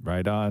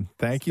 Right on.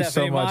 Thank you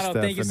Stephanie so much, Motto,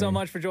 Stephanie. thank you so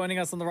much for joining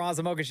us on the Roz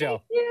and Mocha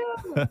Show. Thank you.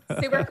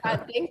 Super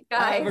fun. Thanks,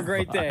 guys. Have a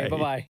great day.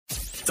 Bye-bye.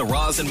 The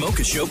Roz and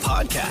Mocha Show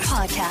podcast.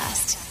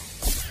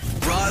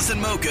 Roz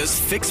and Mocha's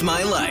Fix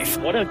My Life.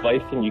 What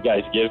advice can you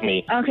guys give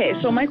me? Okay,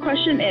 so my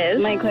question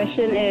is...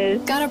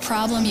 Got a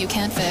problem you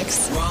can't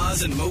fix?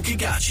 Roz and Mocha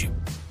got you.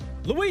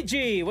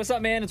 Luigi, what's up,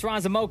 man? It's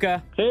Roz and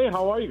Mocha. Hey,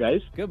 how are you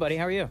guys? Good, buddy.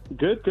 How are you?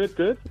 Good.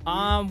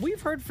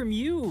 We've heard from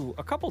you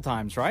a couple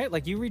times, right?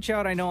 Like, you reach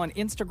out, I know, on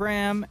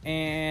Instagram,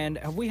 and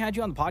have we had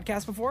you on the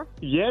podcast before?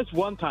 Yes,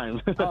 one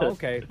time. Oh,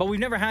 okay. But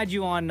we've never had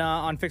you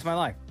on Fix My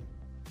Life.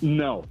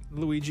 No.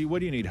 Luigi, what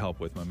do you need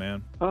help with, my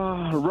man?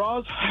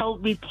 Roz,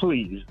 help me,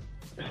 please.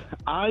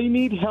 I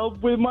need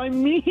help with my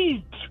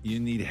meat. You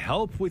need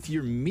help with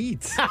your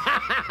meat.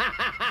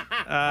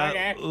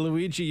 Okay.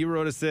 Luigi, you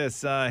wrote us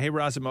this. Hey,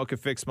 Roz and Mocha,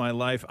 Fix My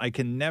Life. I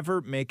can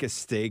never make a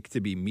steak to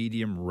be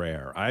medium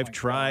rare. I've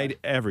tried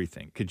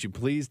everything. Could you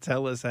please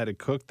tell us how to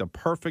cook the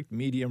perfect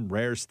medium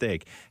rare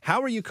steak?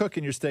 How are you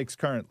cooking your steaks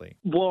currently?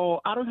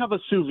 Well, I don't have a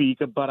sous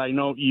vide, but I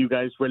know you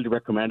guys really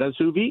recommend a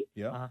sous vide.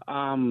 Yeah.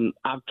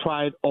 I've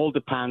tried all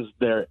the pans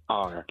there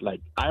are, like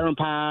iron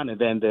pan and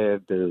then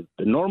the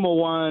normal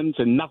ones,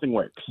 and nothing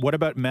works. What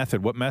about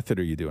method? What method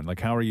are you doing? Like,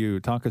 how are you?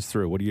 Talk us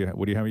through.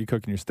 How are you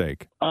cooking your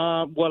steak?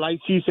 Well, I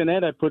season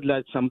it. I put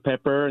like some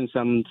pepper and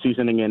some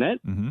seasoning in it.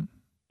 Mm-hmm.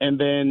 And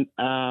then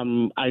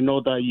I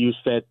know that you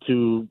said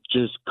to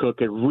just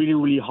cook it really,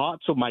 really hot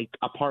so my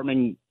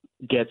apartment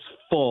gets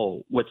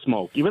full with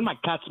smoke. Even my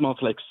cat smells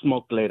like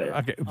smoke later.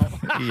 Okay.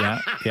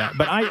 Yeah.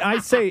 But I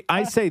say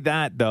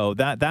that though,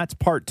 that's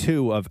part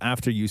two of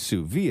after you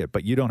sous vide it,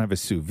 but you don't have a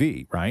sous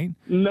vide, right?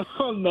 No,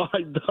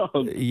 I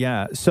don't.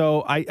 Yeah.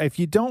 So if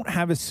you don't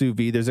have a sous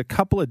vide, there's a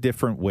couple of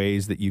different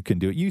ways that you can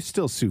do it. You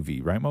still sous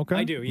vide, right, Mocha?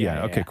 I do.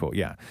 Yeah. Okay. Cool.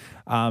 Yeah.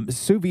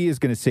 Sous vide is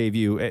going to save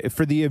you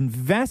for the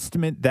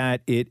investment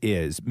that it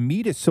is.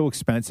 Meat is so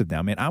expensive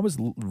now. Man, I was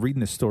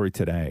reading a story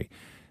today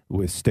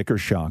with sticker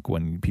shock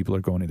when people are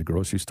going into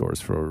grocery stores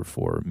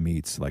for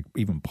meats, like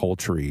even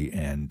poultry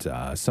and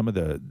some of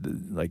the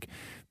like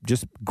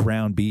just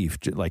ground beef,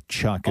 like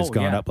chuck has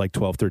gone up like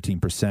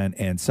 12-13%,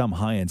 and some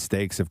high-end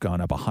steaks have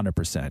gone up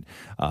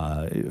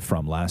 100%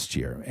 from last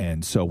year.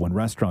 And so when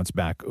restaurants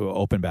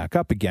open back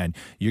up again,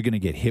 you're going to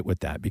get hit with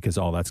that because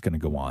all that's going to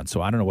go on.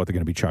 So I don't know what they're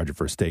going to be charging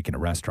for a steak in a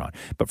restaurant,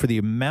 but for the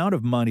amount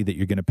of money that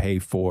you're going to pay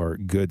for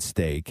good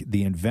steak,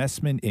 the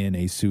investment in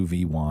a sous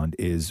vide wand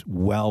is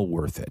well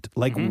worth it.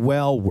 Like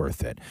well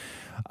worth it.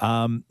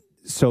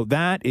 So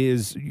that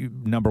is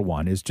number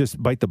one, is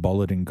just bite the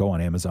bullet and go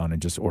on Amazon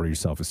and just order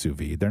yourself a sous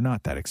vide. They're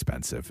not that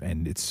expensive,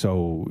 and it's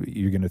so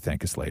you're going to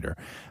thank us later.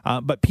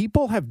 But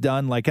people have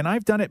done like, and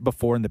I've done it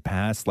before in the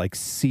past, like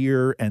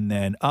sear and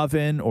then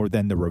oven, or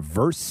then the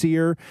reverse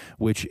sear,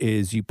 which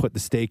is you put the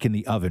steak in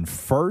the oven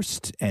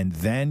first and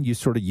then you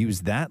sort of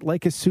use that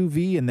like a sous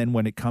vide, and then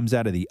when it comes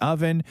out of the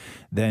oven,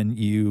 then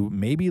you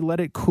maybe let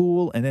it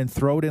cool and then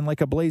throw it in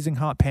like a blazing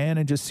hot pan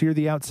and just sear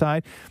the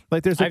outside.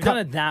 Like I've done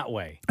it that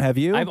way. Have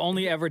you? I've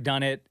only ever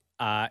done it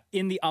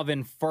in the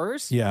oven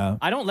first. Yeah.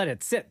 I don't let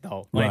it sit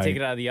though when I Right. take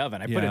it out of the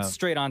oven. I put Yeah. it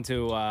straight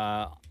onto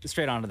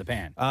the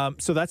pan.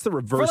 So that's the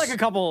reverse. For like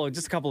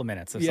just a couple of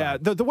minutes. Or Yeah,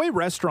 something. the way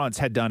restaurants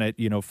had done it,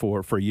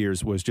 for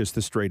years was just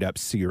the straight up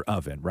sear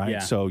oven, right? Yeah.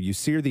 So you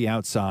sear the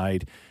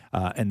outside,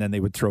 and then they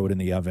would throw it in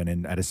the oven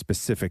and at a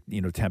specific,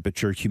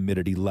 temperature,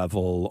 humidity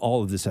level,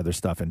 all of this other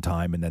stuff in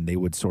time, and then they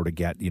would sort of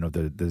get,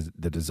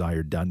 the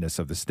desired doneness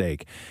of the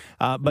steak.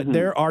 But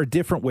there are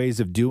different ways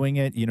of doing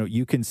it.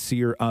 You can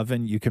sear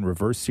oven, you can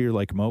reverse sear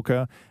like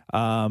Mocha.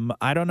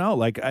 I don't know.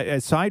 Like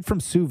aside from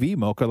sous vide,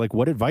 Mocha, like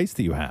what advice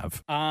do you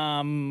have?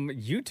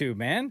 YouTube,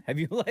 man. Have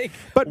you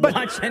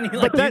watched any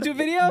that- YouTube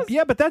videos?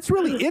 Yeah, but that's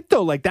really it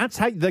though. Like that's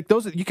how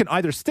those you can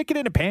either stick it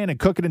in a pan and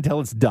cook it until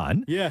it's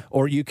done. Yeah.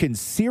 Or you can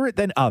sear it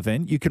then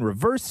oven. You can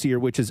reverse sear,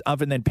 which is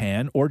oven then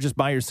pan, or just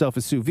buy yourself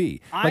a sous vide.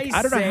 Like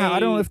I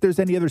don't know if there's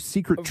any other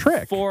secret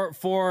trick.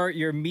 For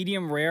your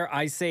medium rare,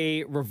 I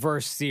say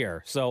reverse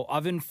sear. So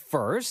oven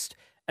first,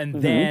 and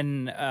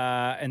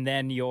Mm-hmm.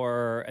 then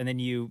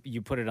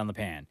you put it on the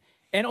pan,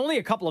 and only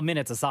a couple of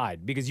minutes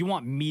aside because you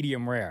want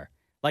medium rare,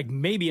 like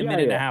maybe a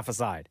minute and a half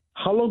aside.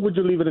 How long would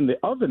you leave it in the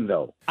oven,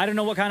 though? I don't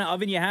know what kind of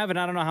oven you have, and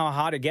I don't know how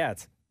hot it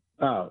gets.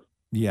 Oh.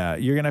 Yeah,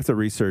 you're gonna have to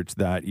research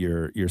that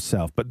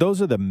yourself. But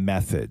those are the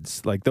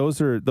methods. Like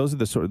those are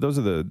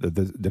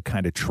the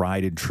kind of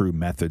tried and true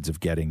methods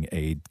of getting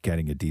a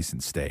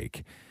decent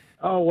steak.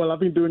 Oh, well, I've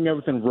been doing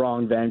everything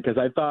wrong then, because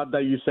I thought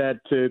that you said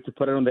to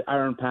put it on the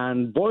iron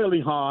pan,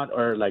 boiling hot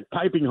or like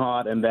piping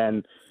hot, and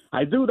then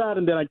I do that,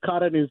 and then I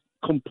cut it, and it's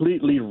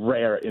completely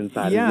rare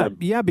inside. Yeah, It's like,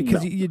 yeah,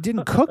 because no. you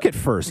didn't cook it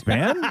first,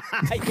 man.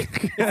 I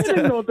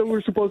didn't know that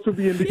we're supposed to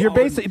be in the You're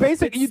oven.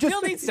 basic. You just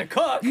still needs to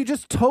cook. You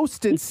just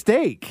toasted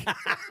steak.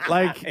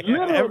 Like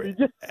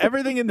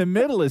everything in the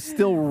middle is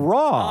still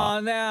raw. Oh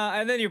no!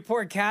 And then your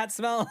poor cat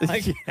smell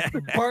like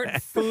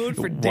burnt food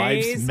for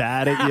Wife's days.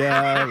 mad at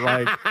you.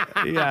 Like,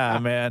 yeah,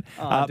 man.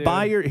 Oh, dude.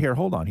 Buy your here.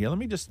 Hold on here. Let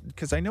me just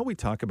because I know we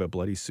talk about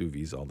bloody sous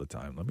vides all the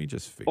time. Let me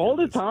just figure all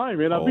the time,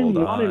 and I've been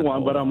wanting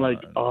one, but I'm like,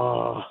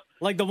 oh.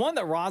 Like the one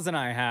that Roz and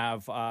I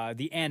have,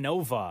 the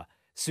Anova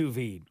sous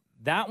vide.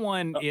 That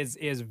one is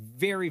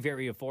very,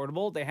 very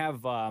affordable. They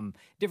have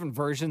different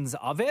versions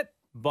of it,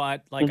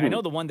 but I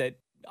know the one that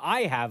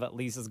I have at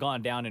least has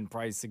gone down in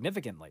price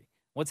significantly.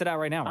 What's it at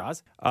right now,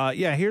 Roz?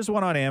 Yeah, here's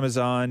one on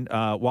Amazon,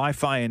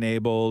 Wi-Fi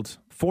enabled,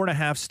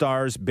 4.5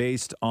 stars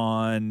based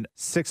on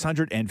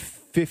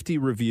 650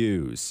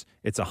 reviews.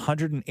 It's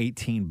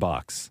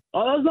 $118.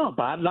 Oh, that's not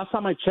bad. Last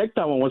time I checked,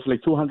 that one was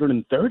like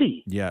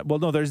 $230. Yeah, well,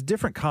 no, there's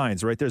different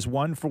kinds, right? There's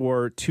one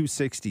for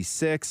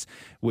 $266,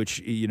 which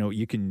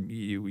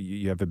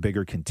you have a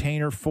bigger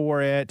container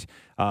for it.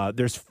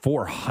 There's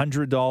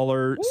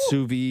 $400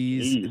 sous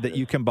vides that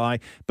you can buy,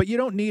 but you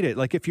don't need it.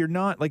 Like if you're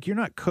not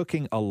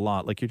cooking a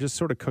lot, like you're just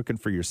sort of cooking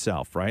for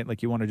yourself, right?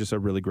 Like you want just a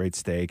really great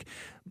steak,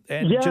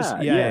 and yeah.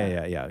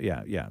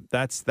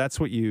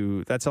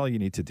 That's all you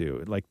need to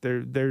do. Like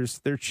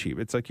they're cheap.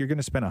 It's like you're going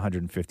to spend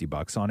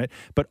 $150 on it,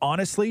 but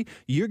honestly,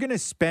 you're going to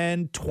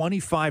spend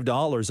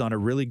 $25 on a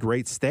really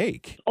great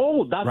steak.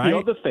 Oh, that's right? the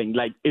other thing.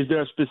 Like, is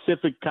there a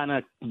specific kind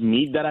of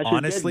meat that I should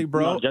Honestly, get?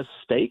 bro, Not just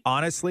steak?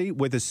 Honestly,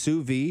 with a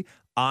sous vide,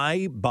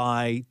 I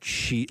buy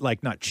cheap,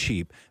 like not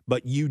cheap,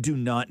 but you do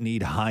not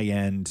need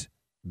high-end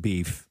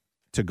beef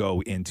to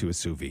go into a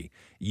sous vide.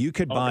 You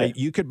could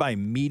buy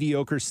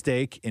mediocre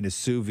steak in a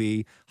sous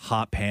vide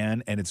hot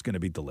pan, and it's going to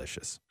be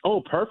delicious.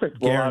 Oh,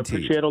 perfect. Well, Guaranteed. I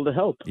appreciate all the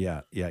help.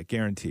 Yeah,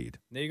 guaranteed.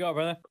 There you go,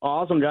 brother.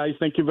 Awesome, guys.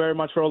 Thank you very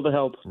much for all the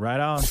help. Right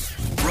on.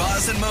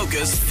 Roz and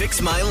Mocha's Fix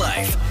My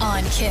Life.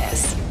 On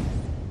Kiss.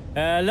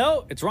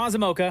 Hello, it's Roz and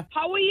Mocha.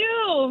 How are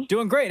you?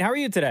 Doing great. How are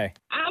you today?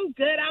 I'm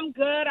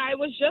good. I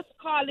was just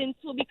calling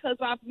too because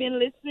I've been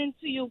listening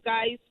to you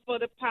guys for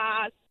the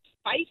past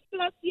 5+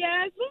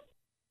 years.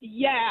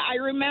 Yeah, I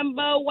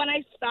remember when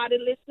I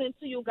started listening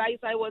to you guys,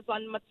 I was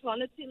on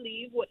maternity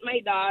leave with my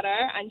daughter,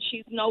 and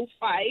she's now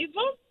 5.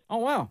 Oh,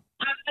 wow.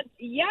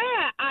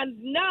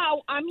 And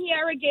now I'm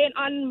here again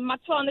on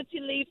maternity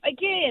leave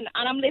again,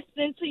 and I'm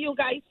listening to you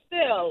guys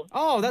still.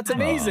 Oh, that's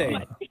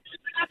amazing.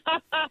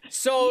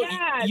 So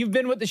Yes. you've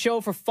been with the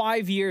show for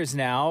 5 years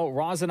now.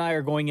 Roz and I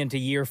are going into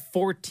year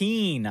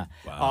 14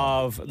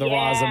 of the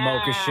Roz and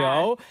Mocha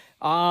show.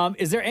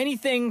 Is there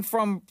anything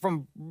from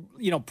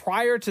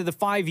prior to the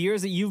 5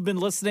 years that you've been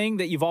listening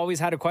that you've always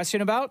had a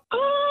question about?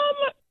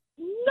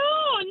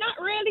 No, not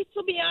really,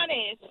 to be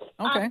honest.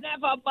 Okay. I've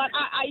never, but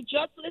I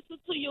just listened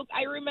to you.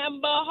 I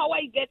remember how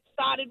I get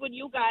started with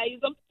you guys.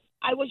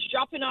 I was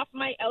dropping off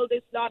my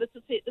eldest daughter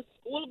to take to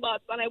school school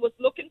bus, and I was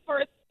looking for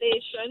a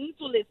station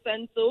to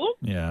listen to.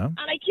 Yeah. And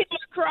I came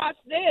across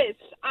this,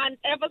 and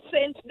ever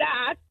since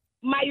that,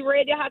 my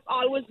radio has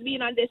always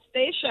been on this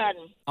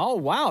station. Oh,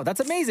 wow.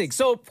 That's amazing.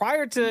 So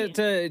prior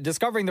to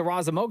discovering the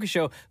Roz and Mocha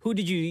Show, who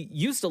did you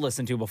used to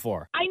listen to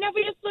before? I never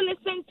used to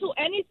listen to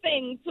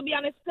anything, to be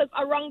honest, because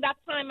around that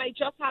time I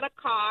just had a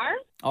car.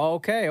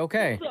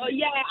 Okay. So,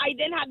 yeah, I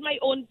didn't have my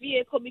own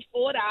vehicle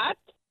before that.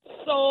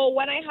 So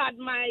when I had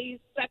my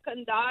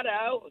second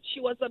daughter, she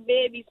was a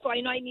baby, so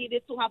I know I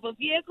needed to have a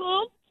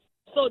vehicle.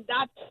 So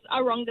that's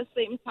around the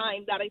same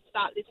time that I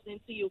start listening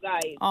to you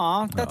guys.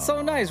 Aw, that's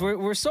so nice.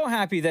 We're so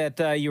happy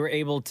that you were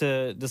able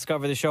to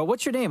discover the show.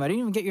 What's your name? I didn't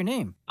even get your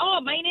name. Oh,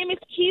 my name is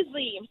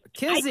Kizzy.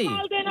 Kizzy. I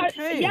called in.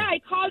 Okay. Yeah, I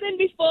called in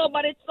before,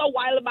 but it's a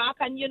while back,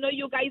 and you know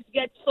you guys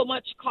get so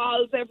much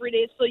calls every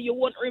day, so you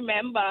won't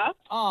remember.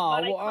 Oh,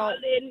 but I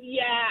called in.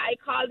 Yeah, I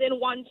called in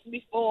once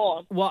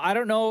before. Well, I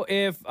don't know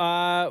if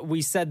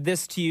we said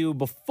this to you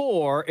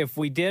before. If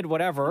we did,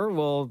 whatever,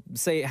 we'll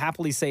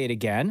happily say it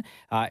again.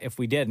 If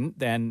we didn't,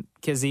 then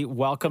Kizzy,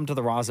 welcome to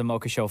the Roz and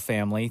Mocha Show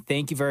family.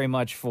 Thank you very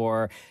much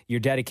for your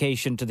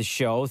dedication to the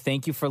show.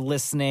 Thank you for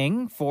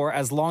listening for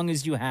as long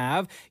as you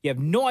have. You have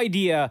no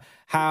idea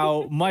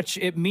how much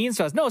it means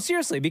to us. No,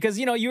 seriously, because,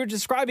 you know, you were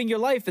describing your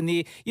life and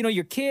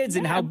your kids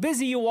and how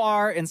busy you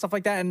are and stuff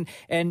like that.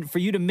 And for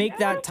you to make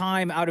that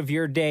time out of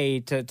your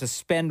day to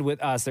spend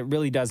with us, it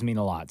really does mean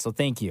a lot. So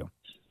thank you.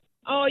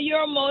 Oh,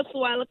 you're most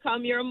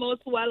welcome. You're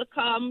most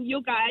welcome.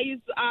 You guys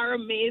are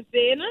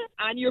amazing,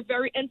 and you're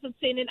very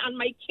entertaining, and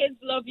my kids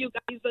love you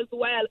guys as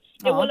well.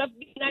 It would have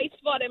been nice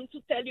for them to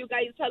tell you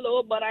guys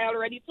hello, but I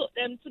already took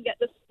them to get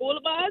the school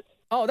bus.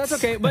 Oh, that's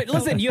okay. But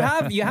listen, you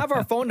have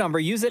our phone number.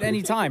 Use it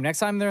anytime. Next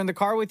time they're in the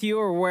car with you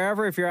or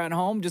wherever, if you're at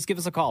home, just give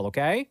us a call,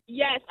 okay?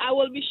 Yes, I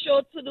will be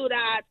sure to do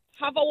that.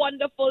 Have a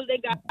wonderful day,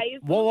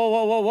 guys.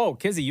 Whoa.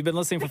 Kizzy, you've been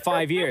listening for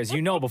 5 years.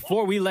 You know,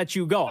 before we let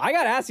you go, I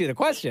got to ask you the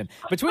question.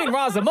 Between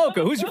Roz and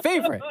Mocha, who's your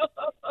favorite?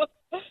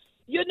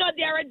 You know,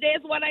 there are days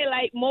when I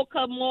like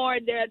Mocha more.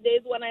 There are days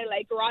when I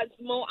like Roz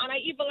more. And I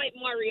even like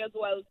Maury as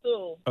well,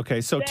 too.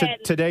 Okay, so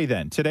today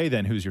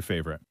then, who's your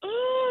favorite?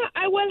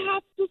 I will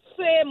have to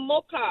say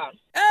Mocha.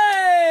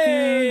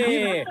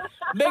 Hey!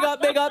 Big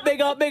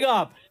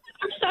up.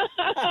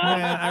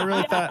 Man, I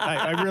really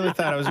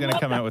thought I was going to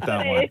come out with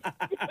that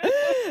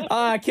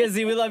one.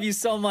 Kizzy, we love you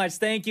so much.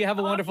 Thank you. Have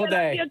a wonderful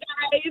day. Love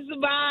you guys.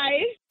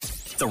 Bye.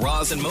 The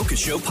Roz and Mocha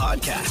Show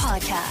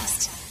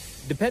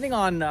podcast. Depending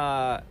on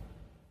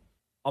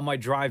my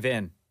drive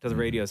in to the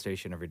radio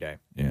station every day.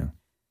 Yeah.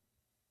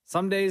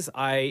 Some days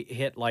I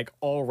hit like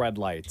all red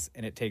lights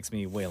and it takes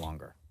me way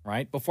longer,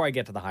 right? Before I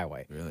get to the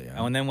highway. Really?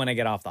 Yeah. And then when I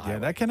get off the highway. Yeah,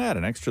 that can add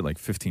an extra like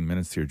 15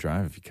 minutes to your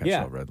drive if you catch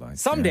all red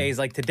lights. Some days,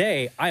 like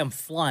today, I am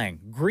flying.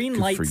 Green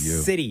light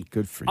city.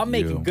 Good for you. I'm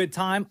making good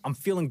time. I'm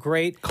feeling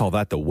great. Call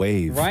that the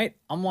wave. Right?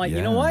 I'm like,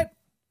 you know what?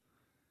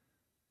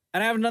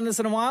 And I haven't done this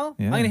in a while.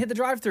 Yeah. I'm going to hit the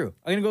drive-thru. I'm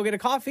going to go get a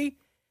coffee,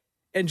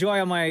 enjoy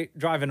on my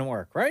drive into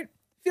work, right?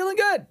 Feeling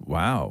good.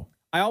 Wow.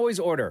 I always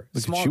order.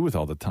 Look at you with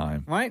all the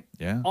time. Right?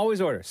 Yeah. Always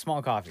order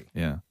small coffee.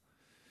 Yeah.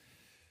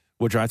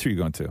 What drive-thru are you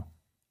going to?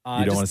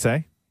 You don't want to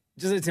say?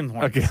 Just a Tim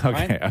Hortons. Okay.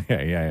 Right?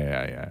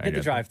 Yeah. Hit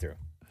the drive-thru.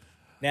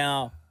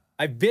 Now,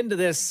 I've been to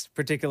this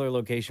particular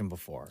location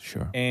before.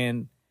 Sure.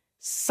 And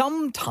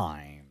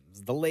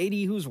sometimes the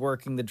lady who's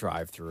working the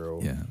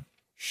drive-thru,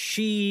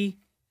 she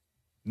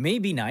may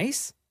be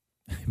nice.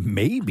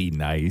 Maybe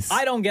nice.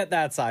 I don't get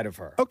that side of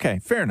her. Okay,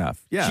 fair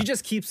enough. Yeah. She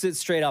just keeps it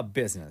straight up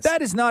business.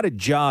 That is not a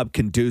job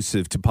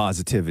conducive to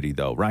positivity,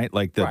 though, right?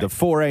 Like the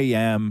 4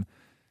 a.m.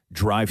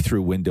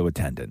 drive-through window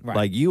attendant. Right.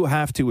 Like you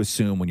have to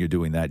assume when you're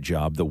doing that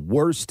job the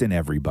worst in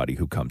everybody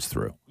who comes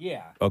through.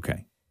 Yeah.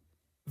 Okay.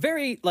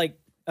 Very,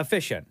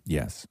 efficient.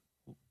 Yes.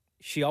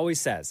 She always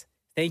says,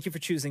 "Thank you for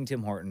choosing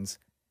Tim Hortons.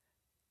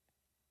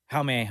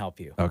 How may I help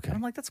you?" Okay. And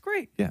I'm like, that's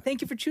great. Yeah.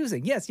 Thank you for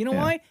choosing. Yes. You know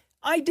why?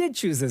 I did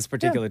choose this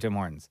particular Tim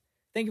Hortons.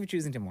 Thank you for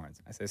choosing Tim Hortons.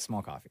 I say,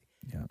 small coffee.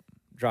 Yeah.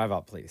 Drive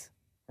up, please.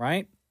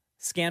 Right?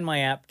 Scan my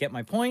app, get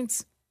my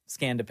points,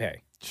 scan to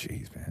pay.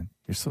 Jeez, man.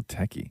 You're so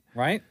techie.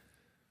 Right?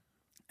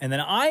 And then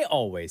I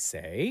always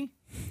say,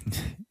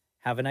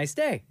 have a nice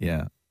day.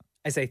 Yeah.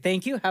 I say,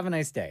 thank you, have a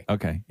nice day.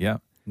 Okay. Yeah.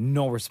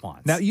 No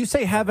response. Now, you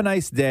say have a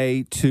nice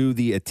day to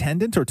the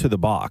attendant or to the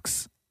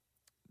box?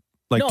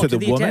 Like no, to the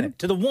woman? attendant,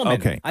 to the woman.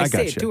 Okay, I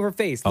say gotcha. it to her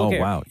face. Oh, Look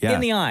here, wow. Yeah.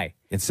 in the eye.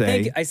 And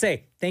say, I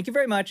say, thank you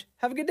very much.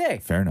 Have a good day.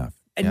 fair enough.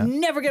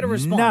 And never get a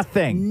response.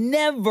 Nothing.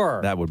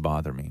 Never. That would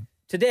bother me.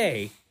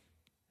 Today,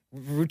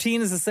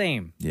 routine is the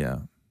same. Yeah.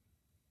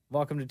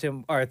 Welcome to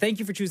Tim. Or thank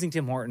you for choosing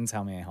Tim Hortons.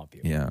 How may I help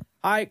you? Yeah.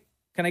 Hi,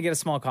 can I get a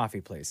small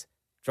coffee, please?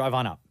 Drive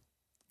on up.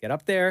 Get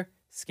up there,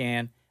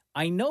 scan.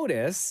 I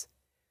notice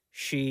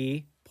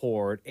she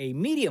poured a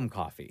medium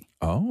coffee.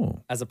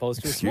 Oh. As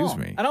opposed to a Excuse small.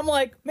 me. And I'm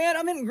like, man,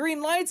 I'm in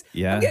green lights.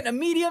 Yeah. I'm getting a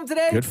medium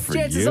today. Good for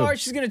Chances you. are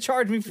she's going to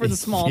charge me for the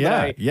small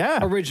that I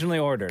originally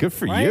ordered. Good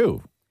for right?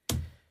 you.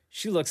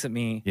 She looks at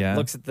me, Yeah.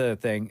 looks at the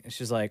thing, and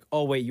she's like,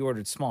 oh, wait, you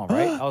ordered small,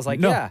 right? I was like,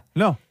 No. yeah.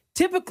 No.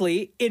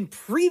 Typically, in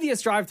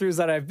previous drive-thrus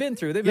that I've been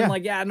through, they've been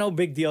like, yeah, no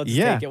big deal. Just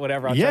take it,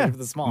 whatever. I'll charge you for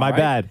the small, My right?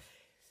 bad.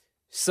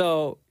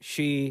 So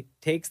she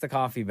takes the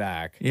coffee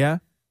back. Yeah.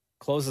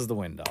 Closes the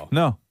window.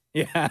 No.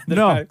 Yeah.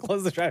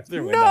 Close the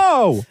drive-through window.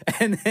 No.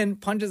 And then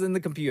punches in the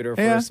computer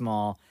for Yeah. a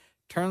small,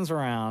 turns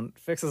around,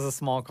 fixes a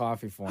small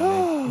coffee for me,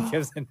 and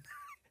gives it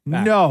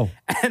back. No.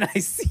 And I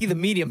see the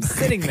medium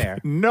sitting there.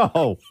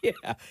 No.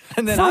 Yeah.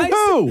 And then For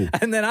who?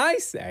 And then I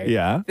say,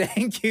 Yeah.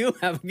 thank you.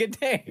 Have a good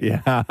day.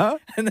 Yeah.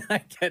 And then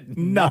I get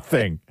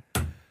Nothing.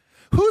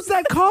 Who's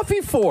that coffee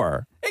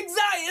for?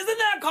 Exactly. Isn't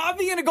that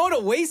coffee going to go to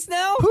waste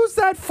now? Who's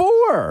that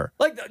for?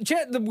 Like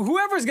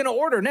whoever's going to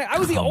order next. I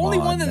was the Come only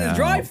on one in the now.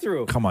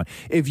 drive-through. Come on.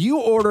 If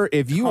you order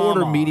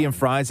medium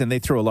fries and they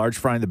throw a large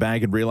fry in the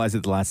bag and realize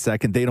at the last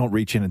second, they don't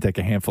reach in and take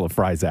a handful of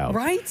fries out.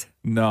 Right?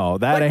 No,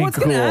 that ain't what's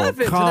cool. Gonna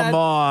happen Come to that,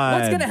 on.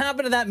 What's going to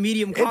happen to that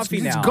medium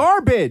coffee now? It's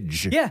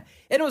garbage. Yeah.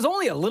 And it was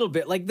only a little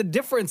bit. Like the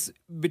difference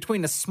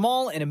between a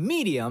small and a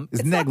medium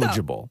It's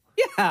negligible.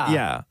 Yeah.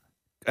 Yeah.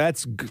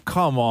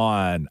 Come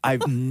on.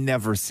 I've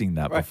never seen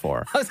that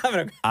before. I was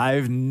having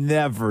I've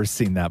never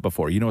seen that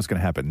before. You know what's going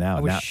to happen now? I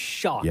was now,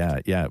 shocked.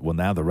 Yeah. Well,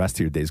 now the rest of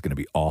your day is going to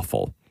be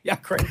awful. Yeah,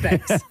 great.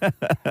 Thanks.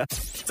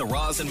 The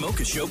Roz and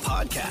Mocha Show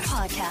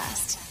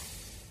podcast.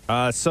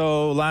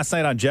 So last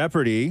night on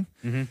Jeopardy,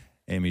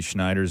 Amy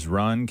Schneider's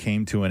run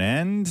came to an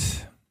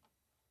end.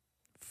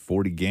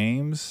 40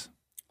 games.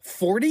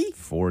 40?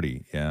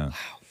 40, yeah.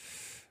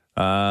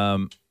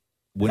 Wow.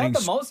 Is that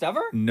the most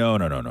ever? No.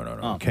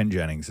 Oh. Ken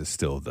Jennings is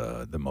still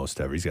the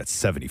most ever. He's got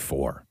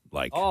 74.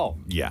 Oh.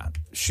 Yeah.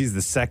 She's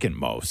the second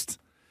most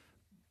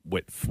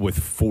with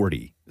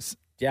 40.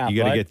 Yeah,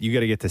 you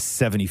gotta get to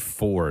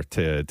 74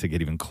 to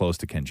get even close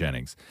to Ken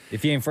Jennings.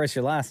 If you ain't first,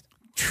 you're last.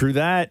 True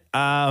that.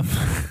 But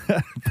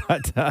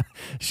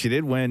she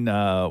did win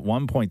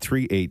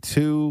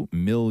 $1.382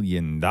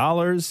 million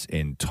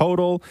in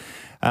total.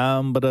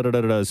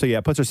 So,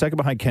 yeah, puts her second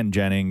behind Ken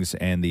Jennings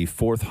and the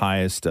fourth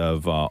highest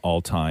of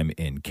all time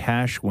in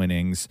cash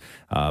winnings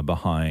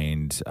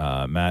behind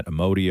Matt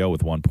Amodio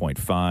with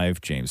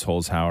 1.5, James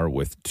Holzhauer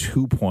with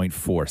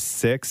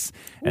 2.46,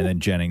 and then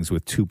Jennings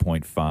with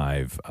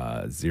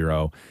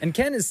 2.50. And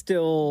Ken is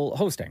still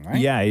hosting, right?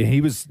 Yeah,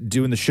 he was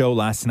doing the show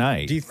last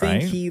night. Do you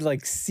think right? he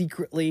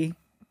secretly,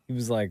 he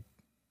was like,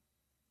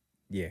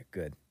 yeah,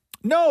 good.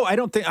 No, I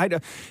don't think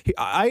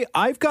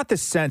I've got the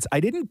sense, I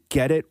didn't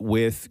get it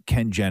with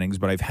Ken Jennings,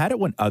 but I've had it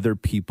when other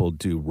people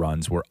do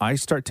runs where I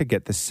start to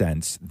get the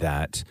sense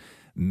that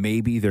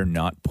maybe they're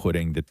not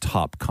putting the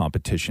top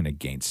competition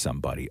against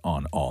somebody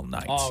on all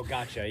night. Oh,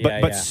 gotcha.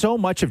 Yeah, But so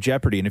much of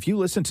Jeopardy, and if you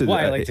listen to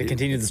Why, to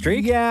continue the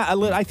streak? Yeah,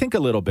 I think a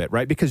little bit,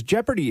 right? Because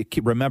Jeopardy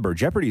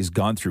has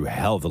gone through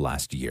hell the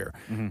last year,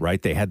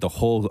 right? They had the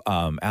whole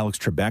Alex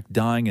Trebek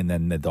dying, and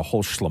then the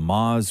whole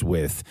schlamaz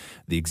with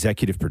the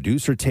executive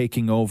producer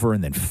taking over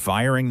and then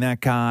firing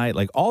that guy,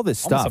 like all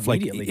this Almost stuff. Like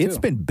immediately, it's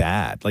too. been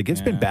bad. Like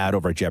it's been bad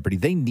over at Jeopardy.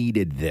 They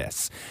needed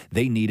this.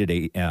 They needed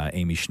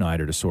Amy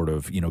Schneider to sort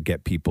of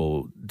get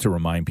people to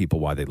remind people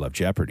why they love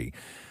Jeopardy.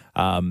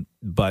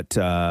 But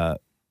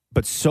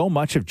so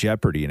much of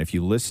Jeopardy, and if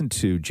you listen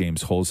to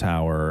James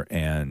Holzhauer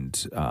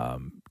and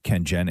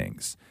Ken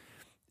Jennings,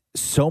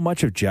 so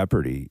much of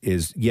Jeopardy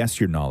is, yes,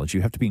 your knowledge.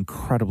 You have to be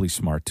incredibly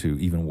smart to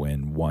even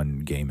win one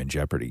game in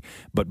Jeopardy.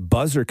 But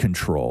buzzer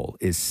control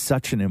is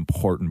such an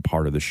important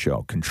part of the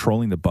show,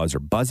 controlling the buzzer,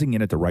 buzzing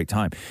in at the right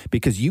time,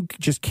 because you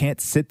just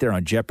can't sit there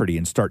on Jeopardy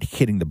and start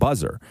hitting the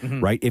buzzer,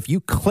 right? If you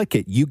click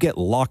it, you get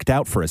locked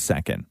out for a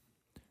second.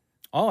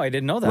 Oh, I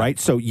didn't know that. Right?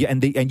 So,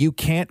 and you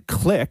can't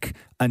click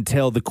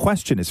until the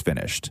question is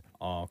finished.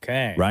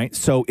 Okay. Right?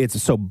 So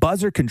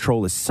buzzer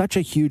control is such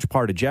a huge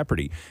part of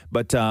Jeopardy.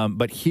 But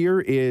here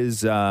is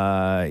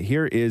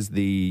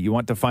the, you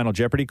want the final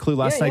Jeopardy clue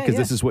last night? Because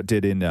this is what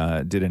did in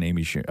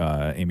Amy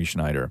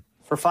Schneider.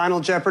 For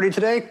Final Jeopardy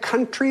today,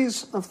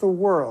 countries of the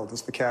world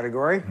is the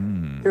category.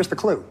 Here's the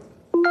clue.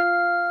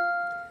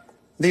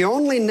 The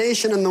only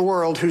nation in the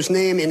world whose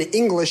name in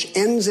English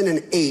ends in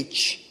an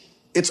H.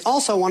 It's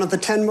also one of the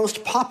 10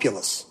 most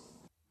populous.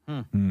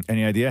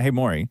 Any idea? Hey,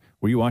 Maury,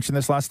 were you watching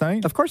this last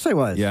night? Of course I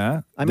was.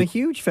 Yeah? I'm a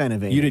huge fan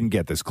of Amy. You didn't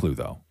get this clue,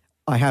 though.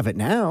 I have it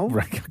now.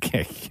 Right,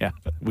 okay, yeah.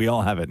 We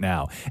all have it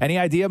now. Any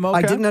idea, Mocha?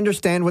 I didn't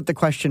understand what the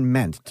question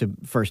meant,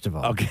 first of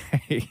all.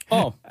 Okay.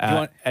 Oh, do you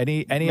want,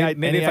 any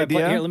maybe if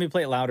idea? here, let me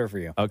play it louder for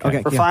you.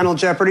 Okay. For Final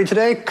Jeopardy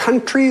today,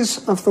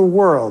 countries of the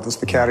world is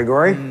the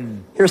category.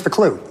 Here's the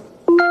clue.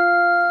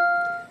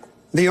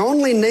 The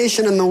only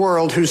nation in the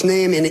world whose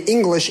name in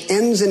English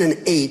ends in an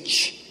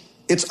H.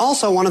 It's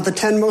also one of the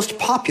 10 most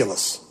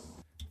populous.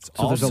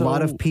 So there's a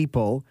lot of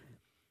people.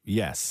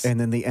 Yes.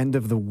 And then the end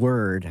of the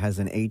word has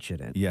an H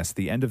in it. Yes,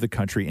 the end of the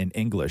country in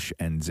English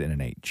ends in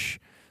an H.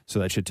 So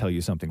that should tell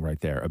you something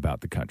right there about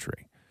the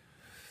country.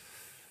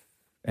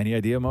 Any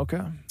idea,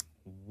 Mocha?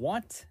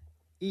 What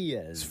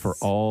is? It's for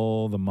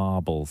all the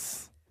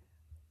marbles.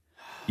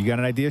 You got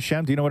an idea,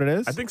 Shem? Do you know what it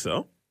is? I think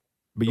so.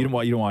 But you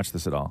don't watch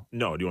this at all?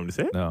 No. Do you want me to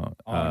say it? No.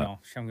 Oh, no.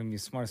 I'm going to be the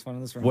smartest one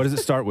in this room. What does it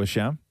start with,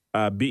 Shem?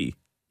 B.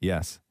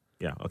 Yes.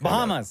 Yeah. Okay.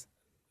 Bahamas.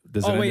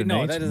 Does it end in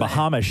H? that doesn't.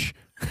 Bahamish.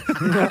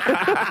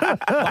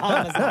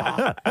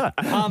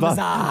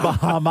 Bahama.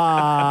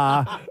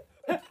 Bahama.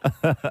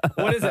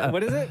 What is it?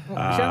 What is it?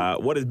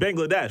 What is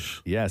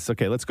Bangladesh? Yes.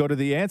 Okay, let's go to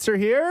the answer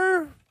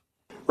here.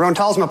 Ron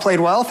Talsma played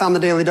well, found the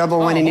daily double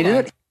when he needed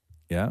it.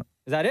 Yeah.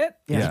 Is that it?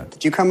 Yeah.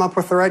 Did you come up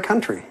with the right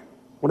country?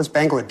 What is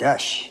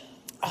Bangladesh?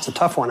 It's a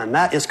tough one, and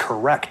that is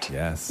correct.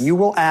 Yes. You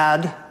will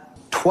add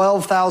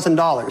 $12,000,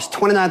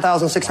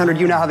 $29,600.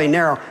 You now have a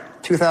narrow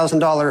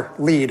 $2,000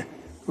 lead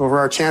over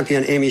our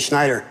champion, Amy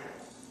Schneider.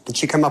 Did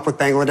she come up with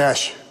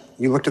Bangladesh?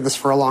 You looked at this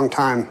for a long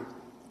time.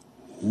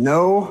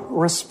 No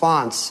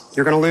response.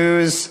 You're going to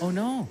lose. Oh,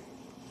 no.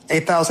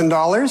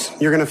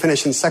 $8,000. You're going to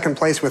finish in second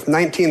place with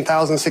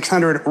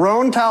 $19,600.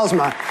 Roan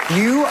Talsma,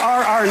 you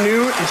are our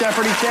new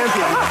Jeopardy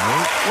champion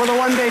with a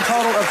one-day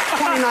total of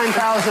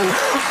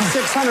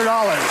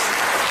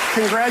 $29,600.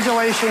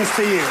 Congratulations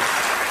to you.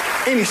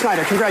 Amy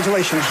Schneider,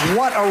 congratulations.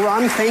 What a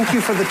run. Thank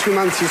you for the 2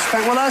 months you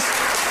spent with us.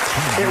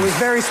 It was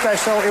very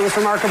special. It was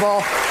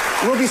remarkable.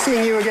 We'll be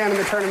seeing you again in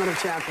the Tournament of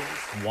Champions.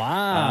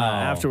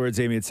 Wow. Afterwards,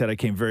 Amy had said I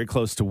came very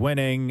close to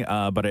winning,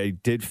 but I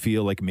did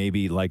feel like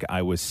maybe like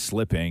I was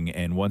slipping.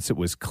 And once it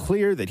was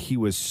clear that he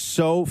was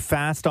so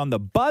fast on the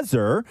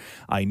buzzer,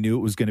 I knew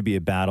it was going to be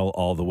a battle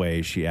all the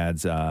way. She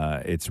adds,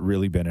 it's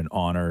really been an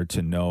honor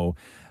to know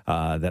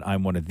that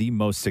I'm one of the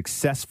most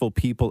successful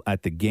people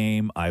at the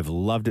game. I've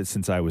loved it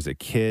since I was a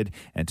kid,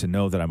 and to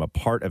know that I'm a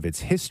part of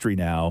its history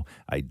now,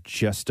 I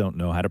just don't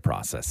know how to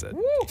process it.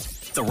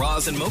 The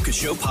Roz and Mocha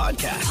Show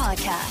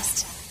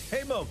podcast.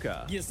 Hey,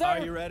 Mocha. Yes, sir. Are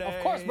you ready? Of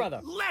course,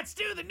 brother. Let's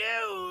do the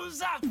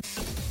news.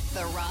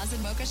 The Roz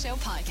and Mocha Show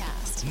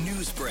podcast.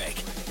 News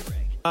break.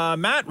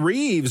 Matt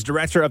Reeves,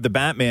 director of The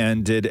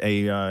Batman, did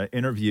a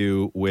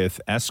interview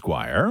with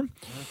Esquire.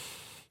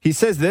 He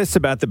says this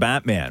about The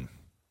Batman.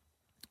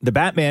 The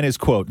Batman is,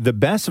 quote, the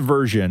best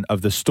version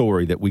of the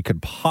story that we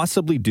could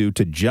possibly do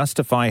to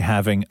justify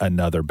having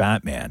another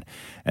Batman.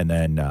 And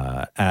then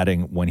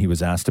adding, when he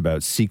was asked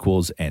about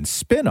sequels and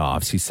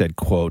spin-offs, he said,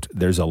 quote,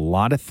 there's a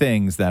lot of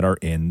things that are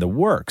in the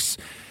works.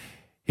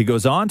 He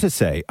goes on to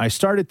say, I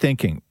started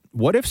thinking,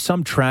 what if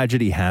some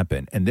tragedy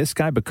happened and this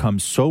guy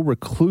becomes so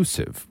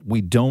reclusive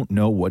we don't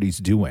know what he's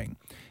doing?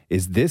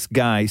 Is this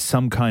guy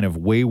some kind of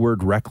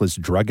wayward, reckless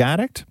drug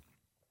addict?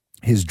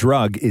 His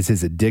drug is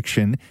his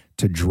addiction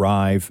to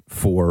drive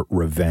for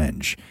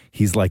revenge.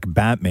 He's like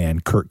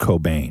Batman, Kurt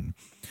Cobain.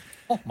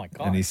 Oh, my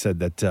God. And he said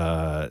that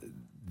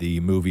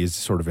the movie is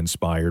sort of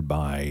inspired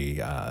by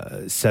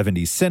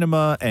 70s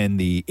cinema and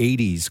the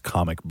 80s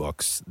comic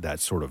books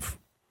that sort of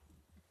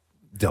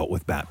dealt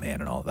with Batman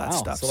and all that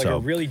stuff. So like a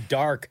really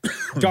darker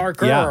version of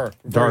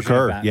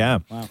darker, Batman. yeah.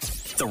 Wow.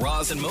 The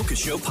Roz and Mocha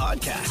Show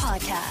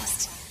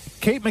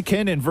podcast. Kate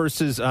McKinnon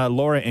versus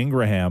Laura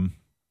Ingraham.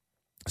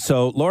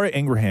 So Laura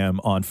Ingraham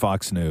on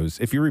Fox News,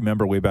 if you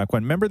remember way back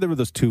when, remember there were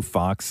those two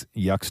Fox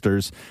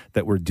yucksters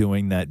that were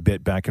doing that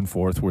bit back and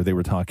forth where they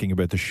were talking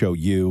about the show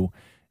You,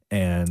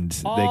 and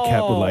they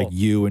kept with like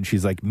you, and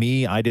she's like,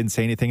 me, I didn't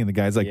say anything, and the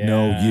guy's like,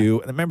 no,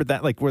 you. And remember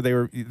that, like where they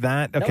were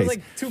that? Okay. That was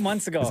like 2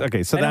 months ago.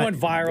 Okay, so and that it went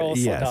viral.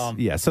 Yes, so dumb.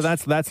 yeah. So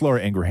that's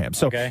Laura Ingraham.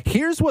 So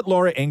here's what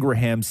Laura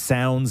Ingraham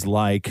sounds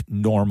like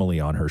normally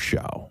on her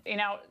show. You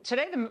know,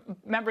 today the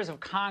members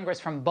of Congress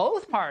from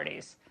both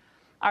parties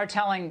are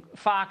telling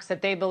Fox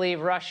that they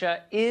believe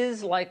Russia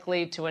is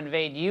likely to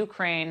invade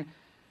Ukraine.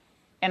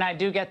 And I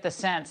do get the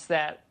sense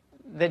that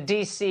the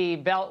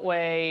D.C.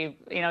 Beltway,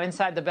 you know,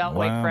 inside the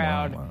Beltway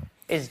crowd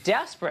is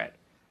desperate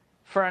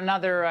for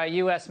another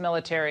U.S.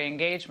 military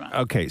engagement.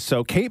 Okay,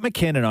 so Kate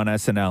McKinnon on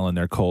SNL in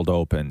their cold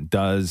open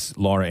does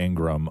Laura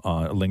Ingraham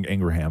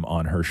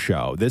on her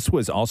show. This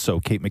was also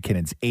Kate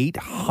McKinnon's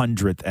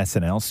 800th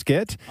SNL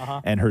skit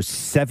and her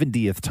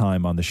 70th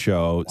time on the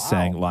show,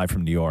 saying live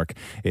from New York.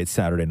 It's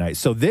Saturday night.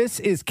 So this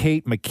is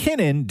Kate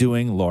McKinnon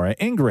doing Laura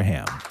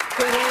Ingraham.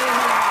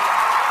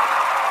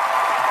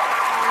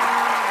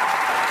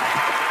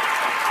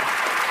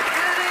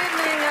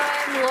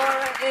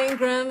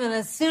 And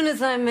as soon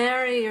as I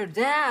marry your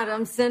dad,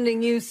 I'm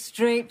sending you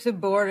straight to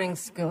boarding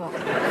school.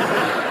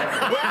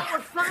 Well, we're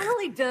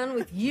finally done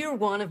with year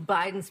one of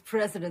Biden's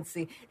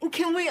presidency. And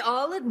can we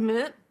all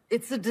admit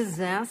it's a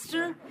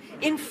disaster?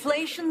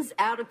 Inflation's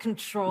out of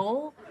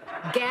control.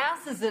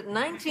 Gas is at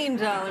 $19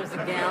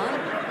 a gallon.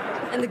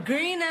 And the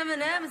green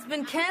M&M has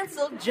been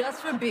canceled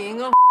just for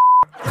being a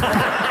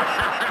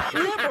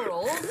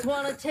Liberals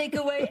want to take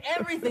away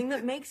everything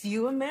that makes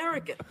you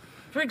American.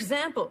 For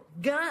example,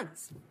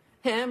 guns.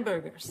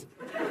 Hamburgers.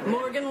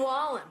 Morgan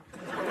Wallen.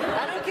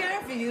 I don't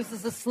care if you use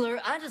as a slur.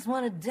 I just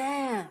want to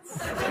dance.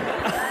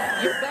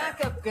 Your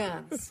backup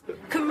guns.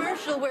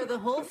 Commercial where the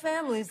whole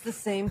family's the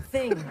same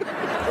thing.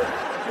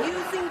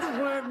 Using the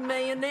word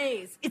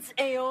mayonnaise. It's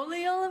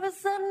aioli all of a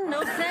sudden?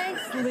 No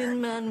thanks,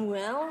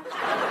 Lin-Manuel.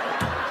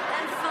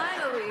 And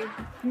finally,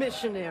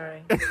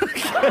 missionary.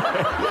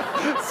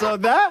 So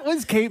that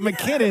was Kate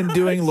McKinnon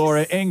doing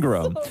Laura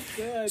Ingraham.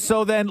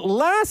 So then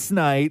last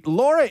night,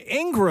 Laura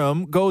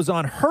Ingraham goes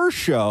on her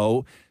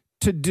show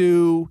to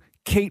do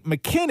Kate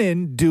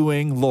McKinnon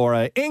doing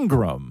Laura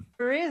Ingraham.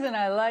 The reason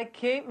I like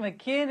Kate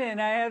McKinnon,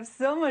 I have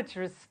so much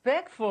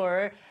respect for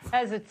her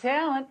as a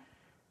talent,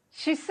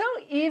 She's so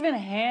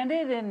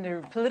even-handed in her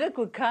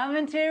political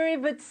commentary,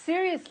 but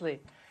seriously,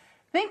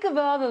 think of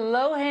all the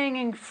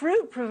low-hanging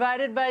fruit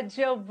provided by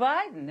Joe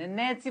Biden and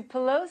Nancy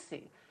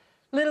Pelosi,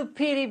 little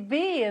Petey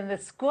B and the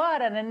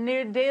squad on a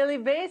near-daily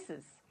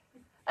basis.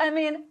 I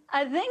mean,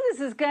 I think this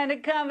is kind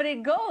of comedy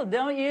gold,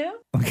 don't you?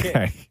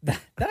 Okay.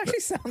 That actually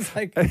sounds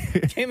like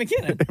Kate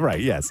McKinnon.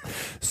 Right, yes.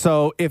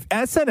 So if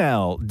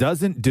SNL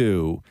doesn't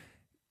do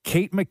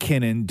Kate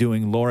McKinnon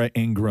doing Laura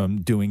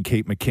Ingraham doing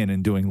Kate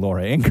McKinnon doing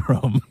Laura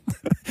Ingraham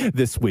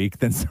this week,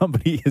 then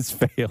somebody has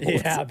failed.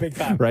 Yeah, big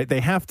time. Right? They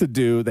have to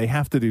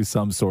do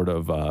some sort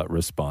of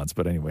response.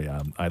 But anyway,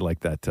 I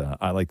like that.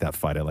 I like that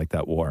fight. I like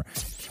that war.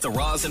 The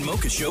Roz and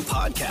Mocha Show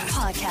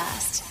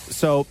podcast.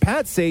 So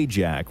Pat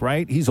Sajak,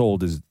 right? He's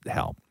old as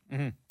hell.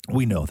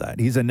 We know that.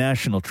 He's a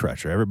national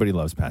treasure. Everybody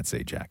loves Pat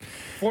Sajak.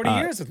 40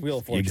 years with Wheel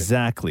of Fortune.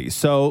 Exactly.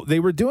 So they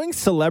were doing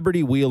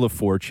Celebrity Wheel of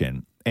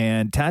Fortune,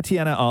 and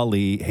Tatiana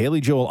Ali, Haley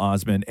Joel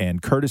Osment,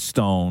 and Curtis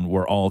Stone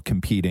were all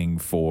competing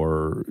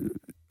for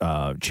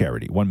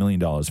charity, $1 million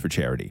for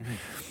charity.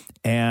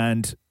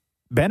 And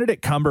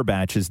Benedict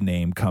Cumberbatch's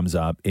name comes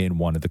up in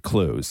one of the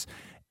clues.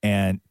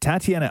 And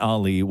Tatiana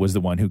Ali was the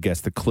one who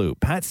guessed the clue.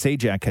 Pat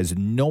Sajak has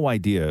no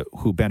idea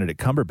who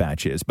Benedict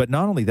Cumberbatch is. But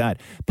not only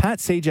that, Pat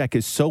Sajak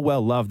is so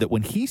well loved that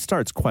when he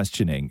starts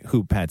questioning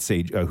who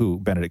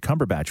Benedict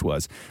Cumberbatch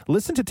was,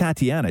 listen to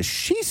Tatiana.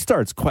 She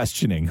starts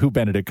questioning who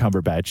Benedict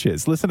Cumberbatch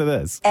is. Listen to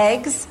this.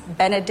 Eggs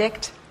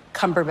Benedict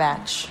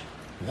Cumberbatch.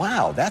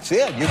 Wow, that's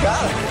it. You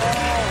got it.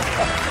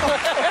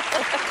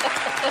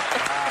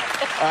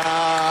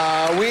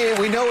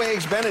 We know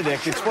Eggs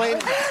Benedict. Explain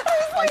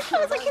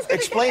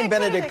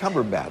Benedict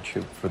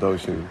Cumberbatch for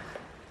those who.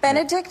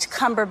 Benedict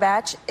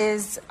Cumberbatch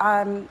is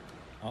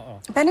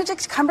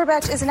Benedict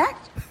Cumberbatch is an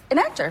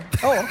actor.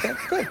 Oh, okay,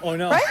 good. Oh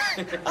no,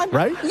 right?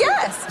 Right?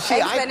 Yes. See,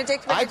 Eggs I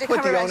Benedict put the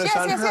Cumberbatch. onus Yes,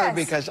 on yes, her yes.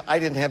 because I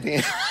didn't have the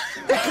answer.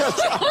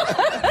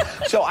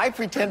 So I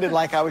pretended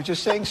like I was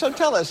just saying, so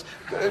tell us.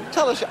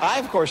 I,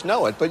 of course,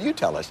 know it, but you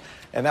tell us.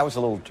 And that was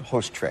a little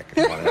host trick. If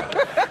you want to know.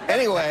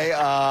 Anyway,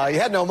 you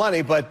had no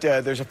money, but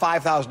there's a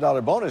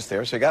 $5,000 bonus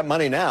there, so you got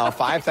money now.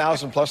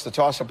 $5,000 plus the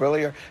toss-up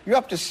earlier. You're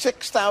up to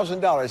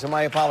 $6,000. And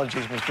my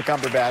apologies, Mr.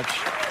 Cumberbatch.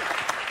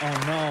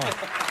 Oh, no.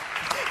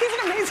 He's an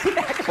amazing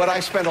actor. But I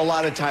spent a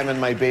lot of time in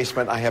my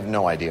basement. I have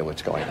no idea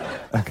what's going on.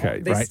 Okay,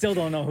 They right. still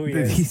don't know who he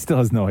is. He still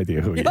has no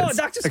idea who he Yo, is.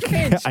 Dr.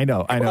 Strange. I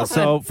know. Come on.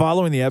 So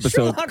following the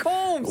episode, Sherlock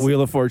Holmes.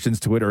 Wheel of Fortune's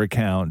Twitter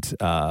account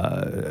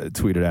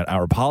tweeted out,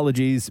 "Our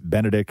apologies,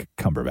 Benedict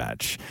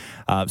Cumberbatch."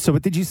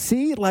 But did you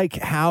see like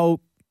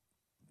how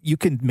you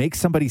can make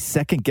somebody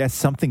second guess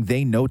something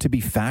they know to be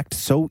fact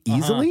so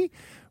easily?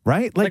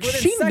 Right? Like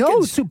within she seconds.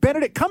 knows who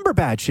Benedict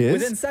Cumberbatch is.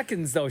 Within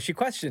seconds, though, she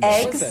questioned.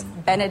 Eggs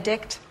Listen.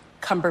 Benedict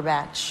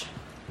Cumberbatch.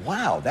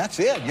 Wow, that's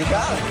it. You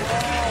got it.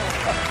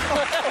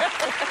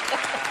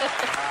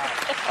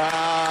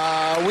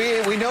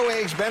 We know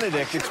Eggs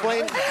Benedict.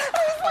 Explain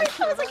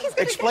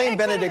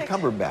Benedict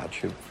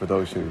Cumberbatch for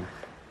those who.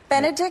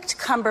 Benedict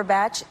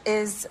Cumberbatch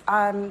is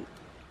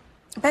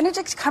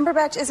Benedict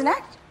Cumberbatch is an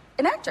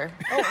actor.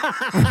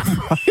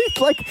 Right?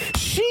 Like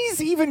she's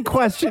even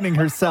questioning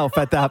herself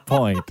at that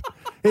point.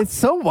 It's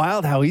so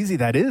wild how easy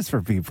that is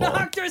for people.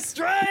 Dr.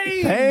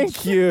 Strange.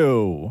 Thank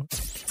you.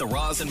 The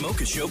Roz and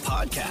Mocha Show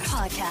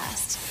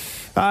podcast.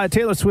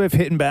 Taylor Swift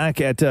hitting back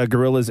at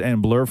Gorillaz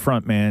and Blur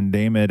frontman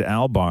Damon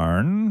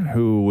Albarn,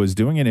 who was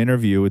doing an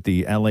interview with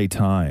the LA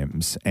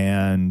Times.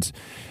 And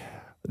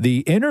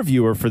the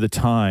interviewer for the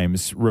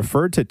Times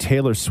referred to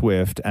Taylor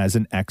Swift as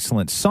an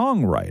excellent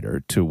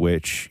songwriter, to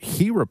which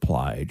he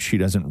replied, she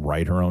doesn't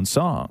write her own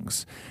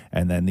songs.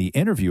 And then the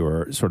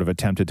interviewer sort of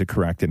attempted to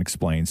correct and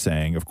explain,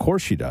 saying, of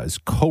course she does,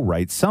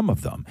 co-write some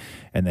of them.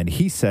 And then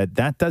he said,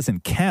 that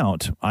doesn't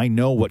count. I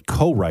know what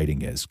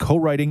co-writing is.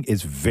 Co-writing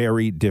is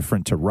very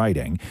different to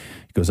writing.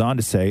 He goes on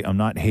to say, I'm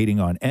not hating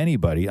on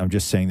anybody. I'm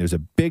just saying there's a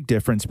big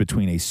difference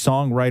between a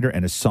songwriter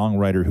and a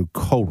songwriter who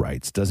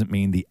co-writes. Doesn't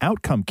mean the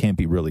outcome can't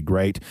be really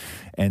great.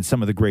 And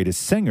some of the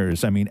greatest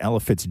singers, I mean,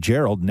 Ella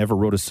Fitzgerald never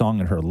wrote a song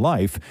in her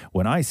life.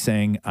 When I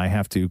sing, I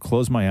have to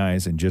close my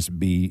eyes and just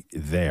be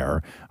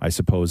there. I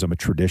suppose I'm a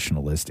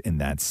traditionalist in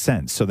that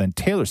sense. So then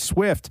Taylor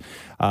Swift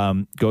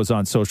goes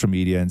on social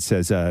media and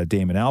says,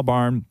 Damon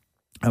Albarn,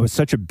 I was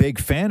such a big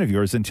fan of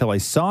yours until I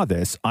saw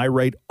this. I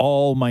write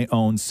all my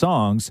own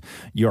songs.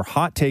 Your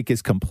hot take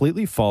is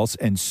completely false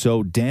and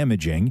so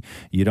damaging.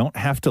 You don't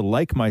have to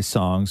like my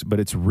songs, but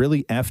it's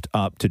really effed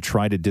up to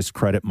try to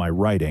discredit my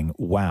writing.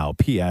 Wow.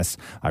 P.S.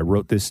 I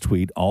wrote this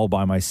tweet all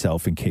by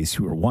myself in case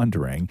you were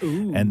wondering.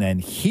 Ooh. And then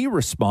he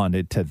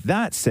responded to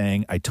that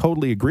saying, I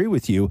totally agree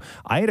with you.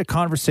 I had a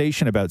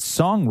conversation about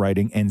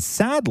songwriting and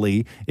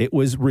sadly, it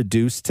was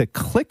reduced to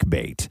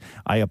clickbait.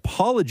 I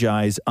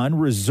apologize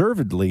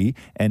unreservedly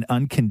and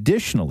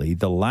unconditionally.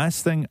 The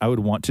last thing I would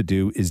want to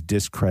do is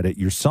discredit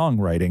your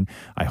songwriting.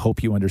 I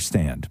hope you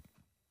understand.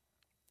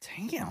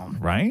 Damn.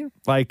 Right?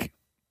 Like,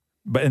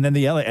 But and then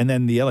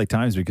the LA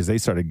Times, because they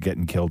started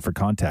getting killed for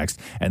context,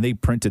 and they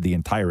printed the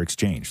entire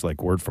exchange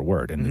like word for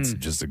word, and it's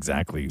just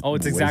exactly. Oh,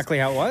 it's exactly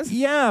how it was?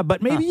 Yeah,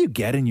 but maybe you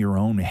get in your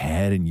own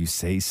head and you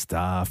say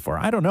stuff, or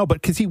I don't know.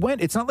 But because he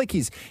went, it's not like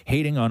he's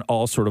hating on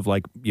all sort of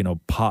like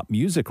pop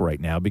music right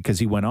now, because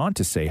he went on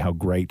to say how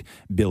great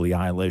Billie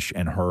Eilish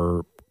and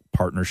her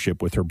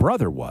partnership with her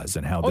brother was,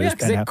 and how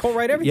because they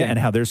co-write everything. Yeah, and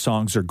how their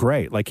songs are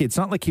great. Like, it's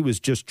not like he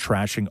was just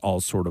trashing all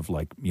sort of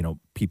like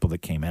people that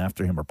came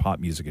after him or pop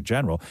music in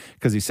general,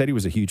 because he said he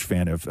was a huge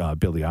fan of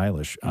Billie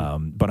Eilish.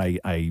 But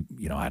I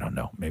don't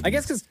know. Maybe I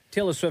guess because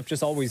Taylor Swift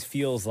just always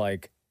feels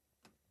like,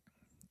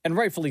 and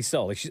rightfully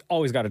so, like she's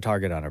always got a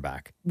target on her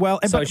back.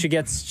 Well, so she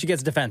gets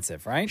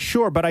defensive, right?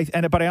 Sure, but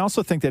I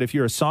also think that if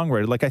you're a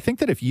songwriter, like I think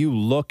that if you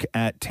look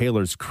at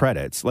Taylor's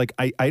credits, like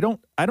I don't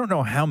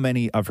know how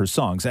many of her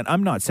songs, and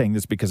I'm not saying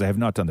this because I have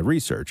not done the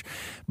research,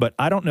 but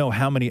I don't know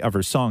how many of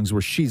her songs where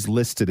she's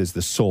listed as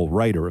the sole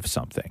writer of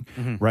something,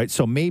 right?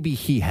 So maybe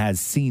he has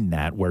seen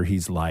that where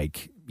he's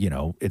like,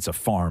 it's a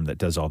farm that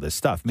does all this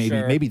stuff.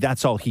 Maybe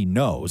that's all he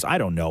knows. I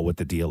don't know what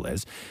the deal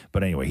is.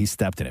 But anyway, he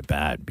stepped in it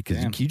bad,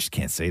 because you just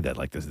can't say that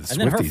like this. The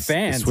And then her Swifties,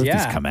 fans, the Swifties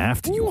yeah. come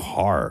after you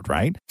hard,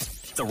 right?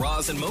 The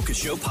Roz and Mocha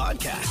Show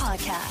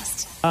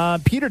podcast.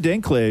 Peter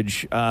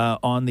Dinklage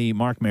on the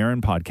Mark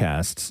Maron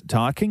podcast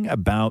talking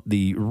about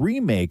the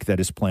remake that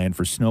is planned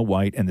for Snow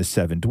White and the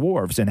Seven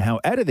Dwarfs, and how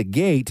out of the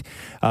gate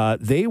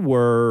they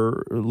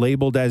were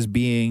labeled as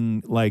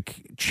being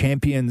like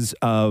champions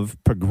of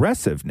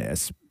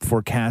progressiveness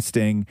for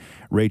casting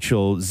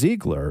Rachel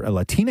Ziegler, a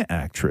Latina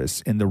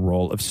actress, in the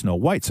role of Snow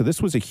White. So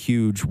this was a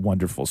huge,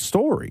 wonderful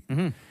story.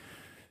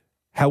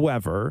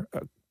 However,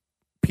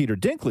 Peter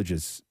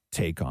Dinklage's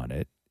take on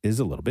it is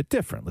a little bit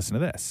different. Listen to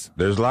this.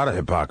 There's a lot of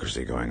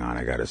hypocrisy going on,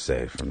 I got to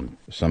say, from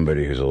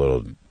somebody who's a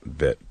little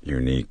bit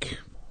unique.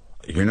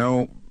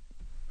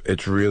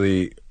 It's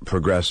really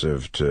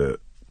progressive to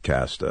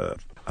cast a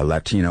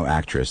Latino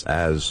actress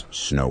as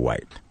Snow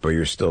White, but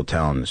you're still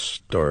telling the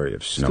story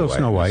of Snow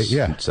White,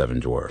 and Seven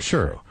Dwarfs.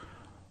 Sure. So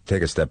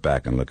take a step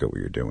back and look at what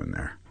you're doing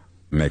there.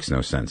 It makes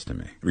no sense to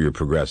me. You're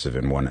progressive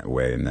in one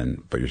way,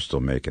 but you're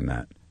still making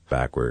that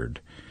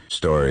backward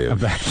story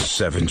of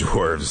seven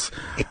dwarves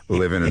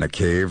living in a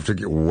cave to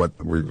get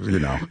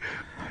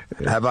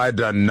have I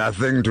done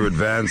nothing to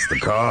advance the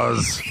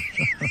cause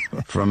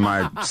from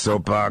my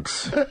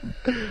soapbox?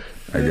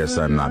 I guess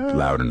I'm not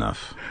loud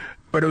enough.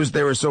 But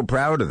they were so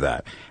proud of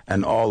that,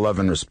 and all love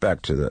and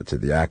respect to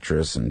the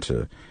actress and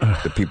to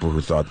the people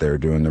who thought they were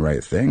doing the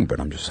right thing. But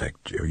I'm just like,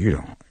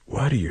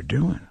 what are you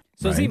doing?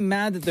 So is he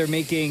mad that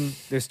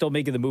they're still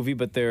making the movie,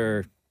 but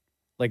they're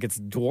like, it's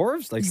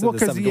dwarves? Like, well,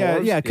 because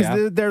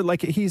they're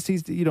like, he's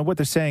what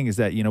they're saying is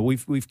that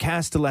we've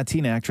cast a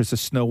Latina actress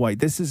as Snow White.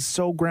 This is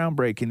so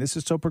groundbreaking. This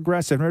is so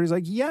progressive. And everybody's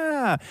like,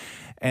 yeah.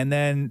 And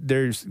then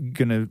there's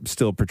gonna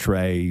still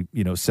portray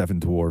seven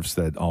dwarfs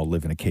that all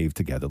live in a cave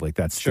together. Like,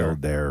 that's still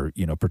their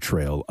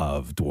portrayal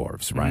of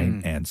dwarves,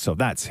 right? And so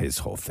that's his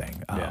whole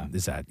thing.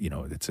 Is that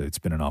it's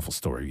been an awful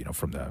story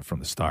from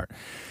the start.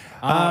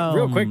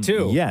 Real quick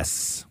too.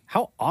 Yes.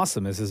 How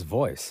awesome is his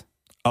voice?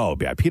 Oh,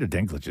 yeah, Peter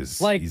Dinklage is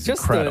he's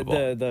just incredible.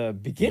 the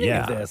beginning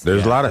of this.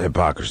 There's a lot of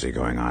hypocrisy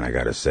going on, I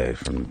got to say,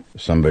 from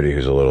somebody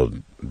who's a little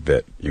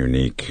bit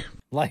unique.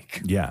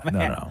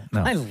 No.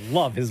 I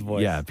love his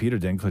voice. Yeah, Peter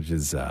Dinklage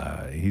is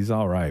he's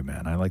all right,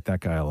 man. I like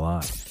that guy a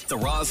lot. The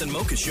Roz and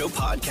Mocha Show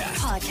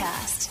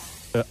podcast.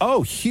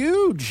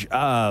 Huge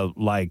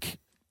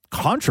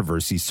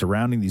controversy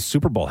surrounding the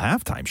Super Bowl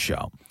halftime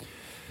show.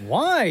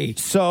 Why?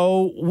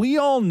 So we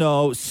all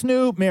know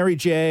Snoop, Mary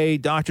J,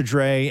 Dr.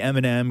 Dre,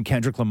 Eminem,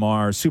 Kendrick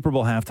Lamar, Super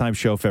Bowl halftime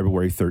show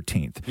February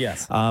 13th.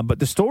 Yes. But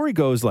the story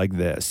goes like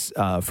this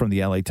from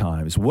the LA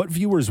Times. What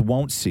viewers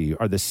won't see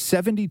are the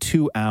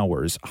 72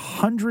 hours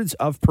hundreds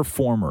of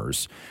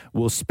performers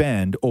will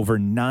spend over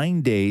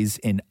 9 days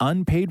in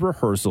unpaid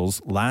rehearsals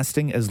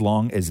lasting as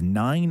long as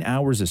 9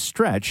 hours a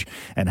stretch,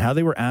 and how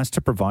they were asked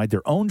to provide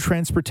their own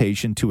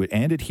transportation to it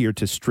and adhere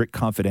to strict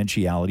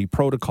confidentiality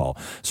protocol.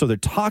 So they're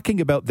talking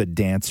about the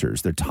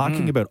dancers. They're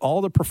talking about all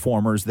the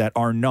performers that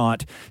are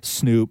not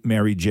Snoop,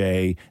 Mary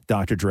J,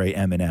 Dr. Dre,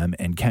 Eminem,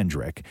 and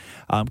Kendrick.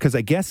 Because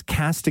I guess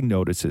casting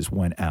notices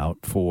went out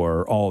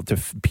for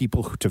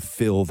people to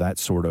fill that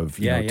sort of,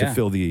 to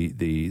fill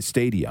the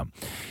stadium.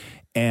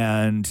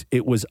 And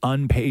it was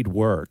unpaid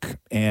work.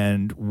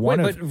 And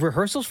but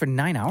rehearsals for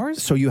 9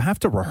 hours? So you have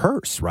to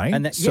rehearse, right?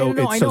 And so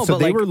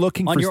they were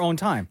looking on for your own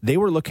time. They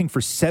were looking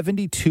for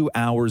 72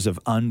 hours of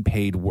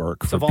unpaid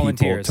work for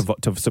volunteers.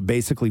 people, so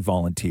basically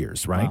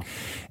volunteers, right? Wow.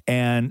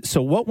 And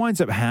so what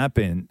winds up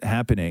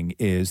happening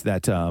is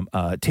that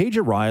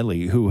Taja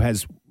Riley, who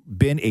has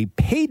been a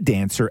paid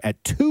dancer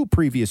at 2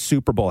 previous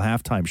Super Bowl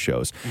halftime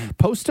shows,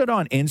 posted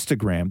on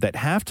Instagram that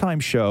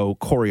halftime show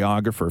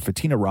choreographer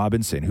Fatina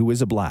Robinson,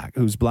 who's a black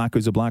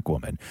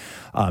woman,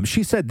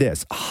 she said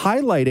this,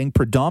 highlighting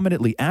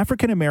predominantly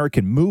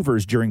African-American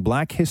movers during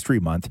Black History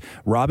Month.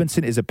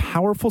 Robinson is a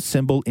powerful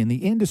symbol in the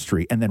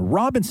industry. And then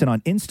Robinson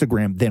on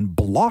Instagram then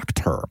blocked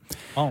her.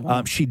 Oh,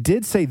 wow. She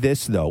did say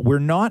this, though. We're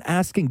not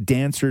asking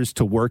dancers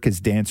to work as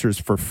dancers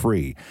for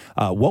free.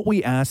 What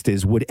we asked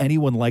is, would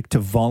anyone like to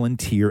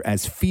volunteer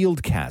as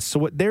field cast? So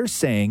what they're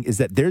saying is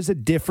that there's a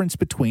difference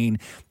between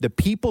the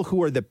people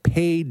who are the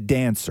paid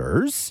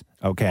dancers.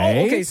 Okay.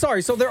 Oh, okay.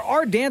 Sorry. So there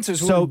are dancers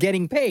who are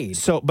getting paid.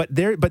 So, but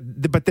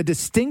the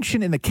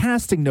distinction in the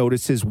casting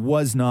notices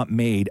was not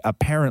made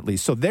apparently.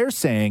 So they're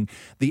saying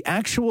the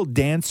actual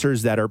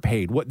dancers that are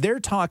paid. What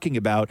they're talking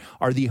about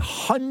are the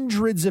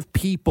hundreds of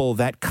people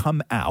that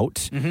come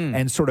out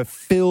and sort of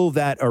fill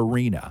that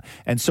arena.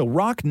 And so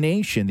Rock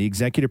Nation, the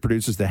executive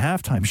producers of the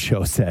halftime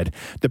show, said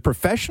the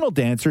professional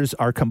dancers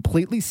are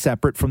completely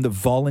separate from the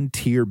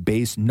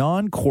volunteer-based,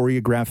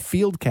 non-choreographed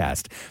field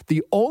cast.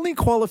 The only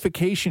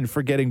qualification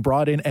for getting brought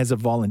in as a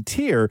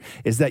volunteer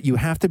is that you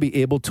have to be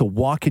able to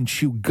walk and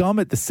chew gum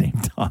at the same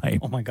time.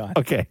 Oh my God.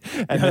 Okay.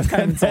 And That's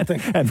kind of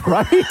insulting. And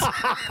right.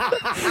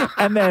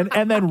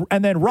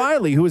 and then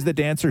Riley, who is the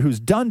dancer who's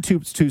done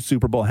two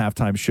Super Bowl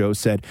halftime shows,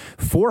 said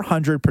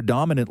 400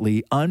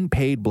 predominantly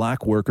unpaid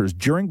black workers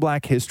during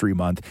Black History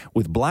Month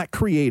with black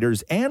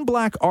creators and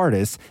black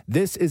artists.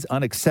 This is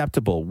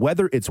unacceptable.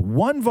 Whether it's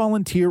one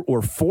volunteer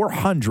or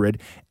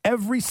 400,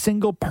 every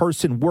single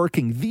person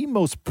working the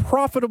most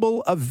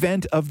profitable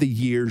event of the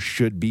year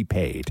should be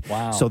paid.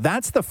 Wow. So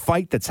that's the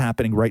fight that's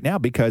happening right now,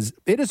 because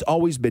it has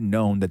always been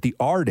known that the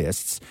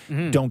artists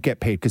don't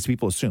get paid, because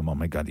people assume, oh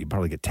my God, you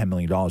probably get $10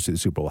 million to the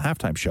Super Bowl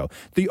halftime show.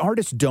 The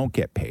artists don't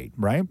get paid,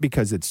 right?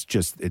 Because it's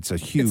a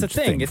huge It's a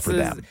thing. for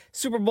them.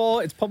 Super Bowl,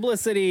 it's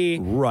publicity.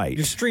 Right.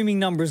 Your streaming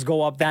numbers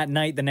go up that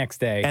night, the next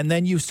day. And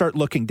then you start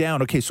looking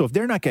down. Okay, so if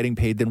they're not getting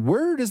paid, then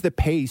where does the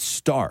pay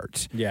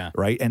start? Yeah.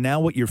 Right? And now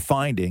what you're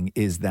finding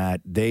is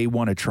that they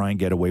want to try and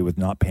get away with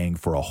not paying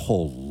for a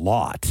whole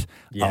lot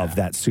of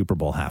that Super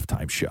Bowl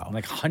halftime show.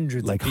 Like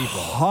hundreds of people.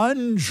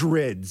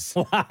 Hundreds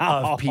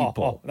of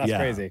people. That's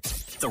crazy.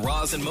 The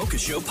Roz and Mocha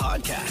Show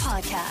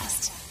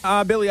podcast.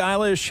 Billie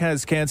Eilish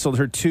has canceled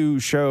her 2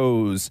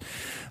 shows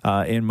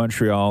in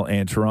Montreal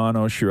and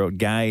Toronto. She wrote,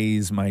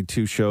 guys, my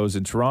 2 shows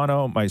in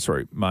Toronto,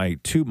 my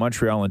 2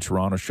 Montreal and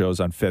Toronto shows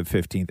on Feb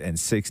 15th and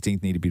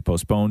 16th need to be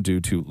postponed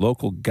due to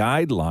local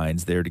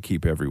guidelines there to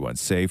keep everyone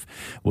safe.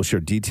 We'll share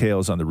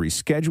details on the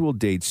rescheduled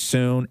dates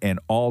soon, and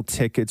all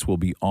tickets will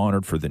be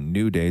honored for the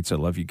new dates. I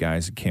love you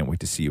guys. I can't wait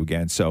to see you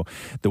again. So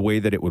the way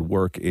that it would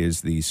work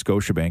is the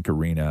Scotiabank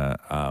Arena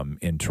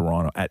in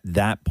Toronto at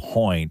that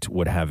point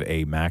would have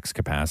a max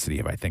capacity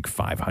of, I think,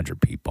 500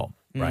 people.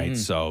 Right.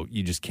 So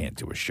you just can't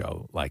do a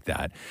show like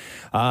that.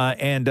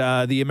 And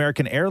the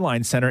American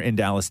Airlines Center in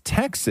Dallas,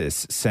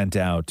 Texas, sent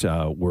out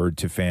word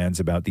to fans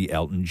about the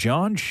Elton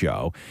John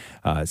show,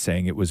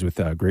 saying it was with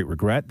great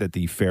regret that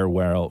the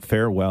Farewell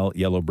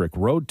Yellow Brick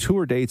Road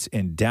tour dates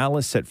in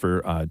Dallas set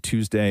for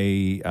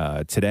Tuesday,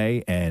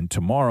 today and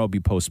tomorrow be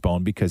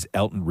postponed because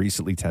Elton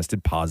recently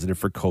tested positive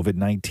for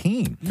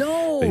COVID-19.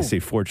 No. They say,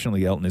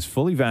 fortunately, Elton is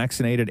fully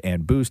vaccinated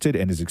and boosted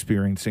and is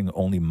experiencing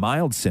only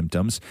mild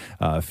symptoms.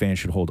 Fans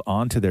should hold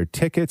on to their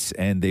tickets,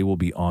 and they will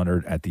be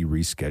honored at the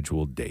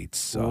rescheduled dates.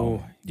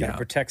 So, gotta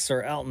protect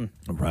Sir Elton.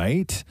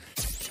 Right.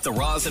 The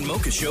Roz and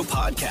Mocha Show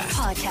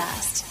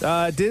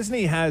podcast.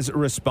 Disney has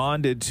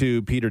responded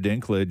to Peter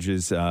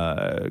Dinklage's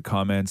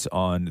comments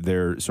on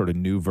their sort of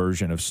new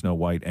version of Snow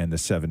White and the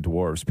Seven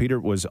Dwarfs. Peter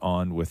was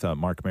on with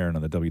Mark Maron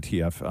on the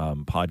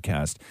WTF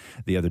podcast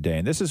the other day,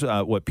 and this is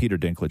what Peter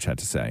Dinklage had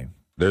to say.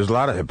 There's a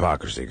lot of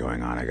hypocrisy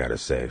going on, I got to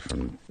say,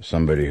 from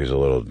somebody who's a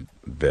little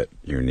bit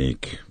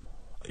unique.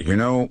 You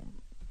know,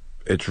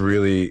 it's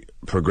really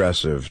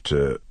progressive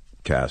to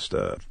cast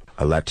a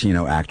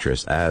Latino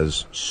actress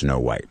as Snow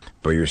White,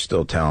 but you're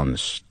still telling the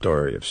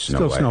story of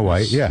Snow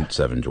White, and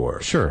Seven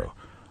Dwarfs. Sure. So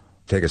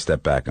take a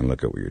step back and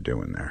look at what you're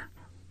doing there.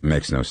 It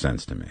makes no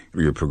sense to me.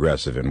 You're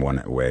progressive in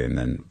one way,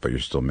 but you're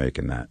still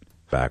making that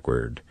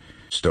backward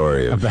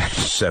story of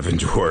 7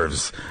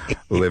 dwarves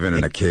living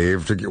in a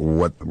cave to get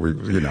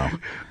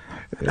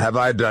have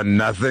I done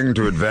nothing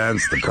to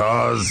advance the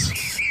cause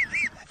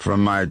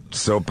from my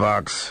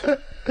soapbox?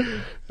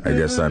 I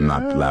guess I'm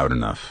not loud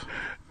enough.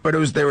 But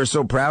they were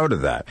so proud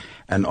of that,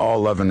 and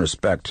all love and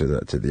respect to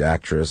the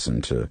actress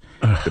and to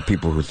the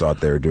people who thought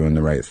they were doing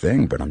the right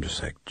thing. But I'm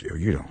just like,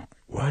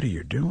 what are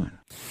you doing?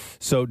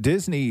 So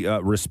Disney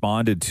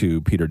responded to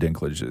Peter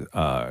Dinklage's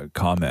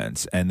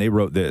comments, and they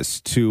wrote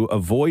this: to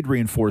avoid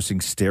reinforcing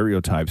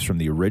stereotypes from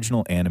the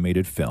original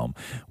animated film,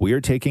 we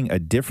are taking a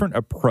different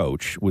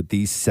approach with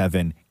these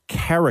 7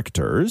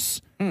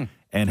 characters.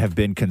 and have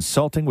been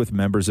consulting with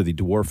members of the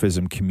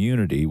dwarfism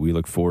community. We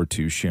look forward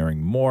to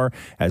sharing more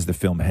as the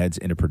film heads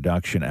into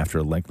production after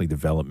a lengthy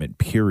development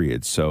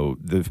period. So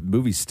the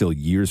movie's still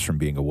years from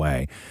being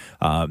away.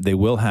 They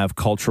will have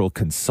cultural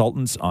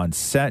consultants on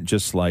set,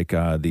 just like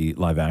the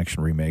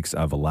live-action remakes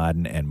of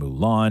Aladdin and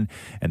Mulan,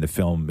 and the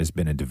film has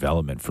been in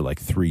development for like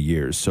 3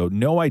 years. So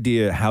no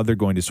idea how they're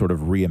going to sort of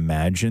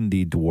reimagine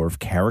the dwarf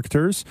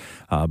characters,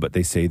 but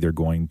they say they're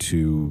going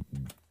to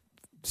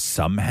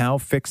somehow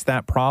fix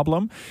that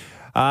problem.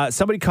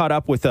 Somebody caught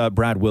up with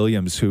Brad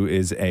Williams, who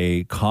is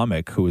a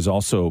comic who is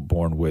also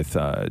born with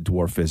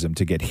dwarfism,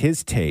 to get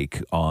his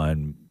take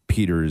on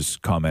Peter's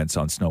comments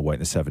on Snow White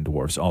and the Seven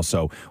Dwarfs.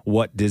 Also,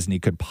 what Disney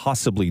could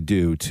possibly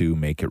do to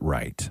make it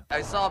right.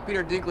 I saw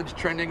Peter Dinklage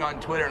trending on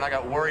Twitter, and I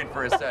got worried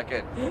for a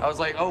second. I was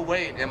like, oh,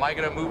 wait, am I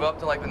going to move up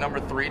to like the number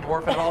 3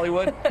 dwarf in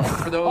Hollywood?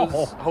 For those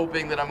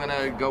hoping that I'm going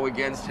to go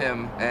against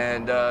him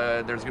and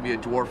there's going to be a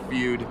dwarf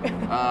feud,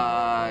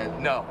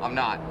 no, I'm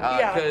not.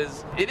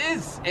 Because it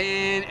is.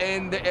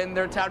 And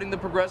they're touting the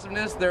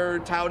progressiveness. They're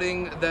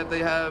touting that they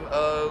have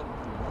a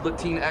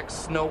Latinx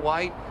Snow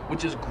White,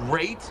 which is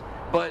great.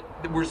 But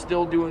we're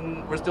still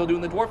doing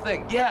the dwarf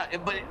thing. Yeah,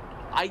 but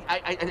I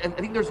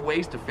think there's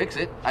ways to fix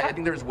it. I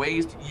think there's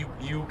ways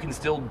you can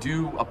still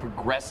do a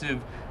progressive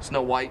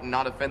Snow White and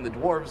not offend the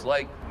dwarves.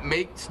 Like,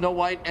 make Snow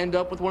White end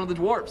up with one of the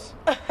dwarves.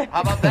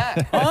 How about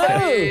that?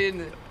 I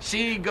mean,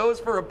 she goes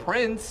for a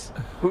prince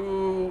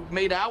who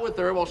made out with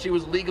her while she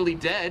was legally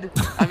dead.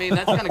 I mean,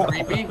 that's kind of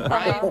creepy,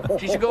 right?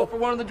 She should go for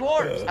one of the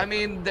dwarves. I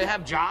mean, they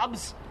have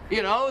jobs.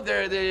 You know,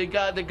 they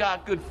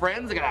got good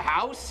friends. They got a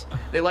house.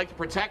 They like to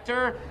protect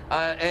her.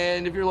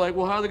 And if you're like,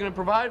 well, how are they going to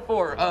provide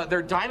for her?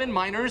 They're diamond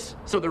miners,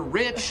 so they're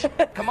rich.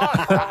 Come on.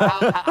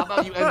 How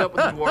about you end up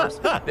with the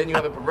dwarves? Then you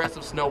have a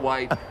progressive Snow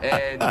White,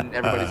 and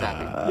everybody's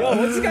happy. Yo,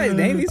 what's this guy's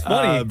name? He's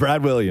funny.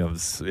 Brad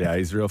Williams. Yeah,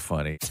 he's real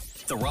funny.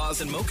 The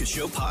Roz and Mocha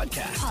Show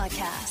podcast.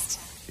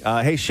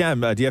 Hey, Shem,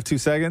 do you have 2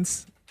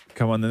 seconds?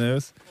 Come on the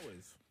news.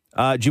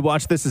 Did you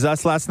watch This Is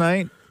Us last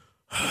night?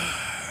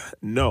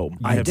 No,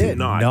 I have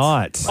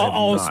not.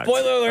 Uh-oh,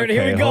 spoiler alert.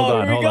 Here we go.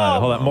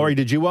 Hold on. Maury,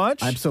 did you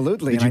watch?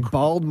 Absolutely. And I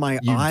bawled my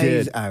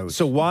eyes out.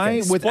 So why,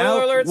 Okay.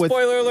 Spoiler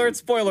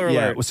alert.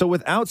 Yeah, so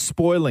without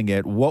spoiling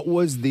it,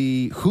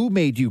 who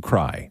made you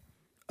cry?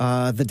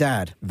 The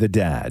dad. The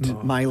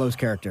dad. Milo's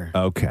character.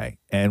 Okay.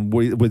 And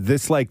was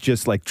this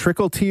just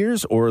trickle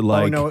tears or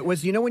like... Oh, no, it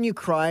was, when you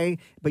cry,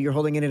 but you're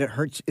holding it and it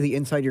hurts the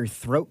inside of your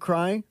throat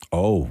cry?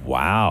 Oh,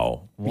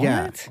 wow.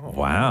 Yeah.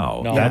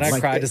 Wow. No, when I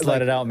cry, just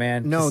let it out,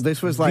 man. No, Just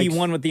this was like... Be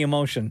one with the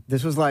emotion.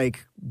 This was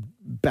like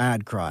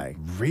bad cry.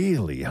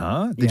 Really,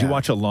 huh? Did you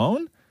watch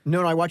alone?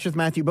 No, I watched with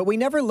Matthew, but we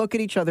never look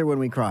at each other when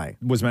we cry.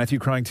 Was Matthew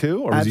crying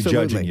too, or was he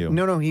judging you?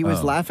 No, he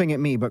was laughing at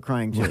me, but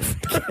crying too.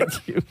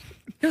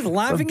 He was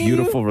laughing at you?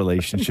 Beautiful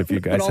relationship you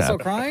guys But also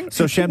have. crying?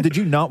 So, Shem, did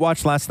you not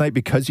watch last night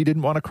because you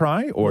didn't want to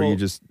cry, or are you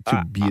just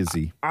too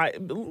busy?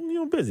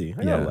 Busy.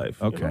 I got a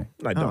life. Okay.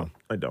 I don't.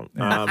 But no,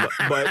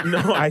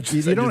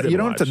 you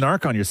don't have to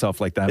narc on yourself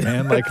like that,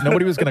 man. Like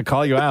nobody was going to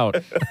call you out.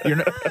 You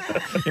know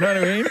what I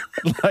mean?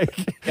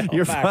 Like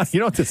you're fine. You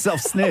don't have to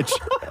self snitch,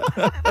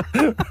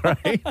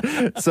 right?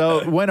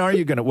 So when are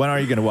you gonna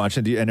watch?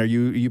 And are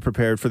you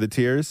prepared for the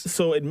tears?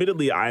 So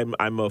admittedly,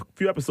 I'm a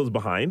few episodes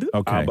behind.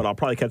 Okay, but I'll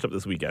probably catch up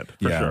this weekend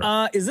for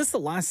sure. Is this the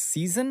last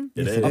season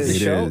It of the is.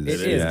 show? It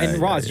is. It is. Yeah, And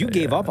Roz, you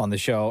gave up on the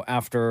show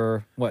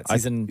after what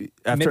season?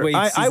 Midway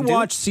I season two?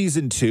 watched season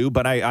 2,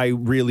 but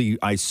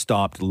I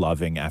stopped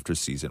loving after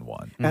season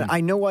 1. And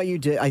I know why you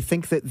did. I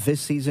think that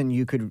this season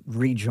you could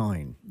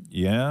rejoin.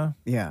 Yeah?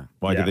 Yeah.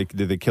 Why did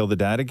they kill the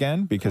dad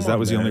again? Because that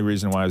was the only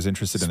reason why I was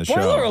interested in the show.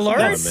 Spoiler alert!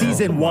 That's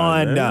season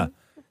 1.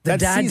 The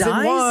That's dad season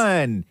dies?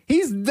 1.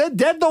 He's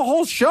dead the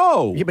whole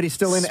show. Yeah, but he's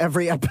still in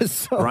every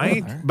episode.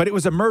 Right? But it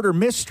was a murder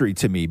mystery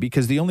to me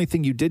because the only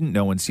thing you didn't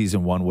know in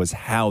season 1 was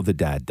how the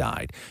dad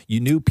died.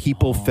 You knew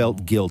people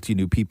felt guilt. You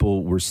knew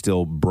people were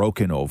still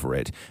broken over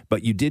it,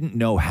 but you didn't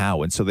know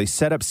how. And so they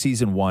set up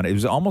season 1. It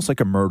was almost like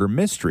a murder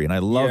mystery, and I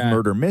love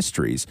murder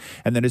mysteries.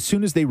 And then as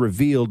soon as they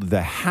revealed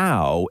the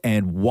how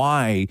and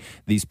why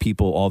these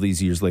people all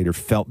these years later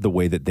felt the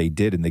way that they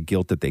did and the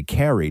guilt that they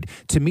carried,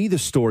 to me the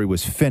story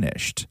was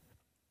finished.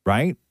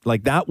 Right?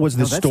 Like that was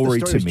the story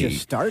to me.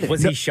 Just started.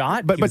 Was he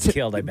shot? He was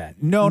killed, I bet.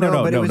 No,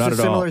 but it was not a at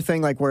similar all.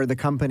 thing, like where the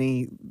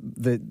company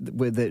that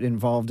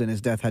involved in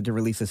his death had to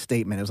release a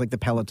statement. It was like the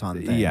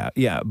Peloton thing.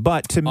 Yeah.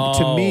 But to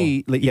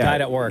me, he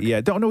died at work. Yeah,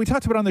 we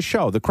talked about it on the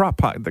show. The crock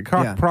pot. The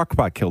crock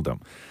pot killed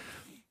him.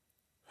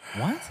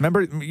 What?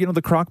 Remember,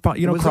 the crock pot,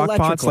 crock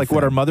pots, like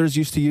what our mothers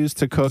used to use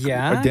to cook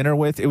dinner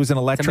with? It was an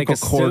electrical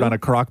cord on a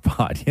crock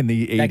pot in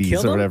the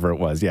 80s or whatever it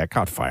was. Yeah, it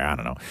caught fire. I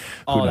don't know.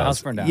 Oh, the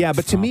house burned down. Yeah,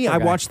 but to me, I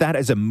watched that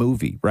as a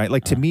movie, right?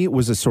 Like to me, it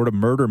was a sort of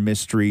murder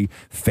mystery,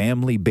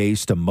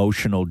 family-based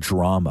emotional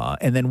drama.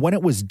 And then when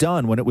it was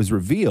done, when it was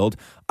revealed,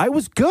 I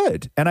was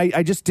good. And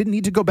I just didn't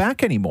need to go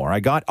back anymore. I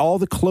got all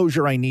the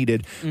closure I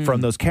needed from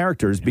those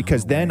characters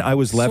because then I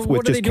was left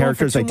with just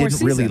characters I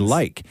didn't really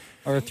like.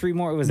 Or 3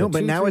 more? Was no, it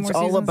but now it's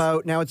all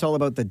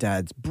about the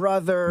dad's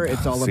brother.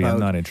 It's all See, about. I'm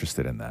not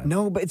interested in that.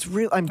 No, but it's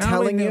real. I'm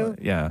telling you.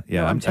 Yeah.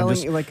 No, I'm telling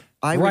you, like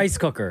rice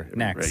cooker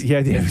next. Yeah,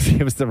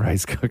 it was the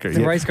rice cooker.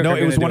 The Yeah. rice cooker No,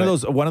 it was gonna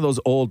one of those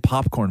old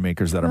popcorn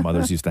makers that our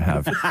mothers used to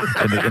have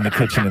in the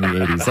kitchen in the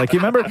 80s. Like you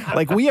remember,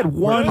 like we had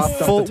one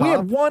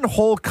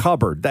whole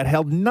cupboard that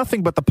held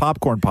nothing but the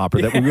popcorn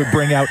popper that we would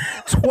bring out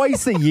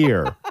twice a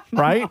year,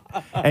 right?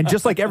 And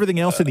just like everything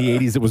else in the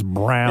 80s, it was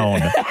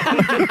brown.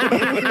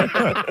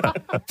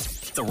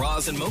 The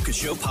Roz and Mocha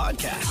Show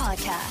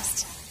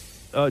podcast.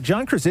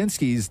 John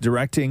Krasinski's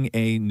directing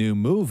a new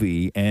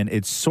movie, and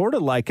it's sort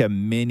of like a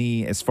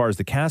mini, as far as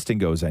the casting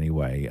goes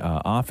anyway,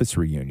 Office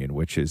reunion,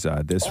 which is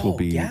this will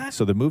be. Yeah?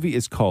 So the movie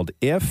is called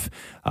If.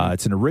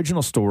 It's an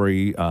original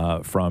story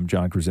from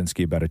John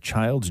Krasinski about a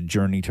child's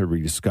journey to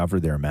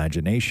rediscover their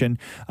imagination.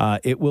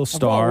 It will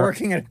star. While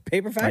working at a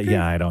paper factory?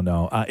 Yeah, I don't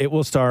know. It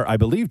will star, I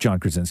believe, John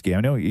Krasinski.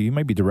 I know he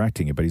might be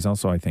directing it, but he's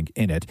also, I think,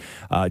 in it.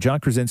 John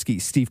Krasinski,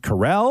 Steve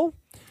Carell.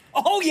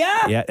 Oh,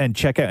 yeah. Yeah, and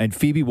check out, and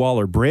Phoebe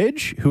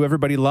Waller-Bridge, who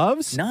everybody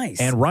loves. Nice.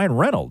 And Ryan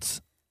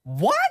Reynolds.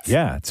 What?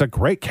 Yeah, it's a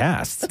great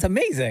cast. That's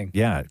amazing.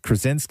 Yeah,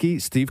 Krasinski,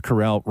 Steve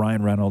Carell,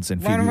 Ryan Reynolds, and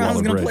Phoebe Ryan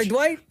Reynolds Waller-Bridge.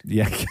 going to play Dwight?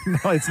 Yeah,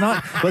 no, it's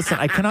not. Listen,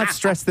 I cannot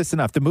stress this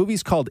enough. The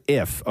movie's called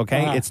If,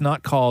 okay? Uh-huh. It's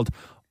not called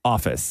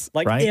Office,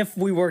 Like right? if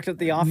we worked at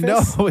the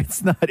office? No,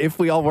 it's not. If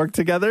we all work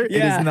together, it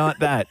Yeah. is not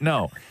that.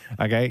 No.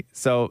 Okay,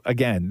 so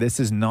again, this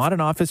is not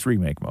an Office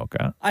remake,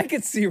 Mocha. I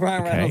could see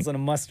Ryan Okay. Reynolds in a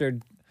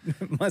mustard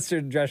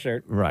dress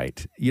shirt.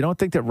 Right. You don't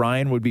think that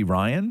Ryan would be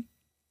Ryan?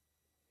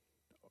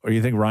 Or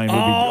you think Ryan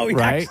would be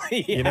right?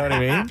 Actually, You know what I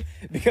mean?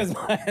 Because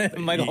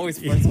Mike always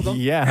flirts with him.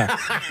 Yeah.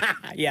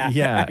 yeah.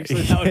 Yeah.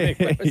 Actually, that would make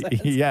more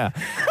sense. Yeah.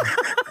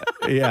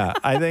 Yeah.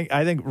 I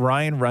think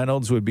Ryan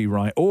Reynolds would be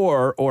Ryan.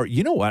 Or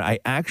you know what? I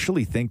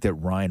actually think that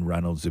Ryan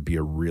Reynolds would be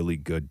a really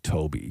good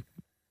Toby.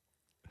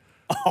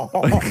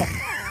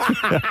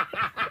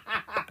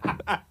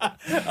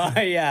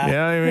 Yeah. You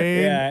know what I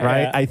mean? Yeah,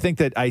 right? yeah.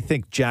 I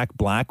think Jack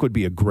Black would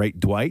be a great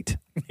Dwight.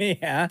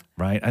 Yeah.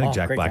 Right? I think Oh,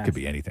 Jack great Black could cast.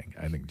 be anything.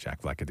 I think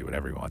Jack Black could do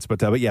whatever he wants.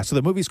 But yeah, so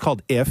the movie's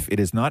called If. It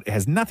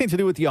has nothing to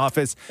do with The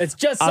Office. It's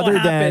just so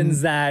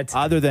happens that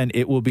other than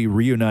it will be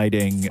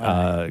reuniting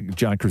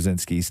John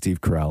Krasinski,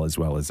 Steve Carell, as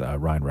well as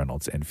Ryan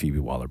Reynolds and Phoebe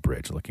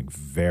Waller-Bridge. Looking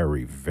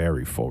very,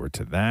 very forward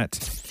to that.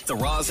 The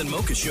Roz and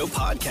Mocha Show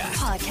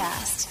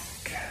podcast.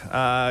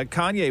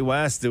 Kanye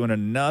West doing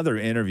another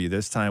interview,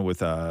 this time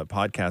with a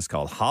podcast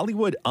called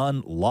Hollywood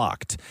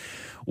Unlocked,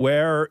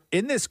 where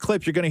in this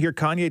clip, you're going to hear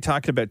Kanye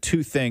talking about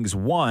two things.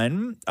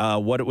 One,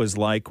 what it was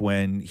like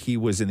when he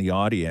was in the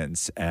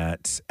audience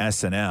at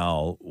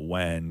SNL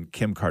when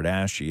Kim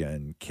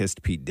Kardashian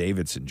kissed Pete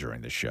Davidson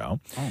during the show.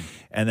 Oh.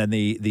 And then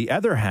the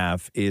other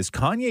half is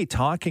Kanye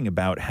talking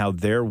about how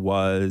there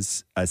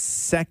was a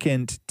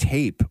second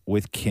tape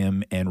with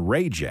Kim and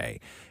Ray J,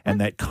 and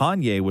that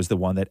Kanye was the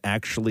one that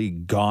actually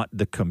got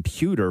the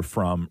computer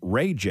from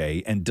Ray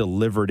J and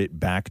delivered it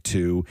back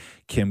to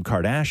Kim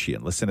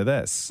Kardashian. Listen to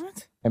this.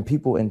 What? And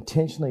people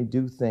intentionally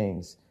do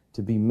things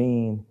to be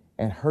mean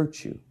and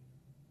hurt you.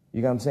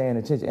 You know what I'm saying?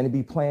 And to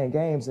be playing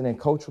games, and then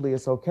culturally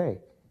it's okay.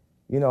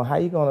 You know, how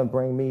you gonna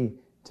bring me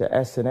to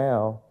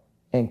SNL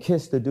and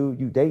kiss the dude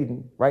you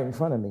dating right in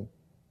front of me?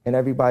 And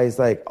everybody's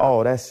like,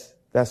 oh, that's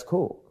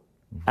cool.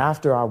 Mm-hmm.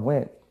 After I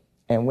went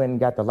and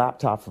got the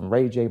laptop from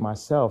Ray J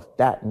myself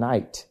that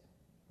night,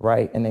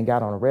 right? And then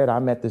got on a red eye. I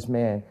met this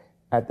man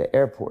at the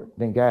airport,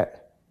 then got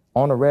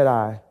on a red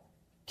eye,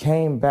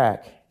 came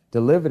back,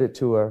 delivered it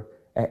to her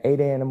at 8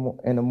 a.m.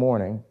 in the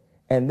morning.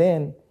 And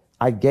then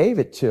I gave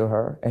it to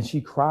her and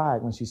she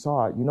cried when she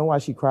saw it. You know why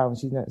she cried when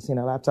she seen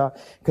that laptop?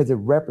 Because it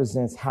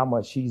represents how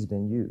much she's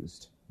been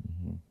used.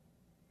 Mm-hmm.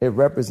 It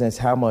represents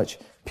how much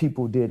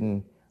people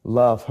didn't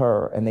love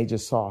her and they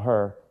just saw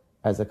her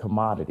as a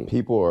commodity.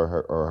 People or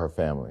her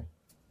family?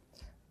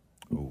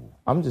 Ooh.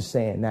 I'm just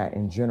saying that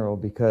in general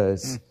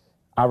because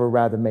I would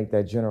rather make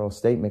that general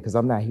statement because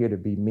I'm not here to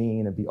be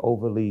mean and be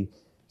overly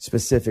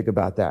specific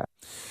about that.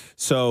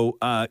 So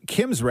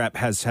Kim's rep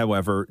has,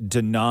 however,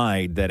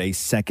 denied that a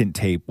second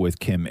tape with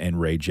Kim and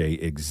Ray J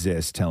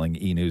exists, telling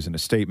E! News in a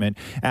statement.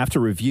 After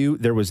review,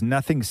 there was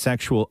nothing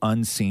sexual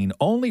unseen,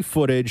 only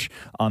footage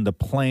on the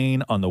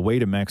plane on the way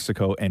to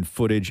Mexico and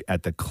footage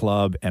at the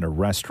club and a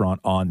restaurant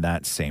on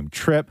that same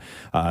trip.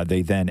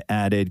 They then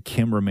added,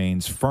 Kim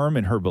remains firm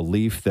in her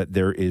belief that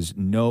there is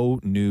no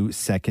new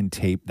second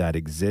tape that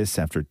exists.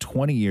 After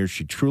 20 years,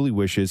 she truly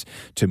wishes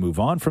to move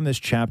on from this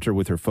chapter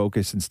with her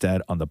focus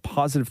instead on the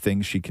positive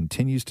things she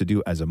continues to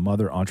do as a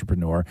mother,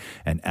 entrepreneur,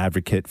 and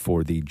advocate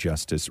for the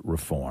justice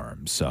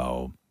reform.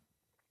 So,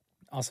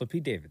 Also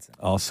Pete Davidson.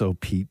 also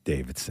Pete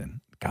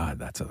Davidson. God,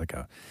 that's like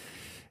a...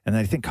 And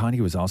I think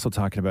Kanye was also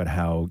talking about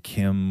how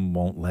Kim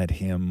won't let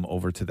him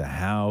over to the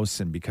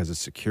house and because of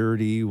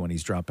security when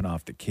he's dropping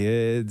off the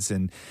kids.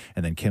 And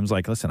then Kim's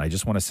like, listen, I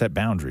just want to set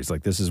boundaries.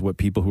 Like, this is what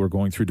people who are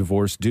going through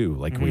divorce do.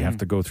 Like, we have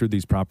to go through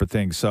these proper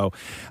things. So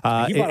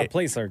he bought a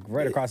place like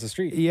right across the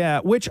street.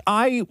 Yeah, which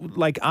I'm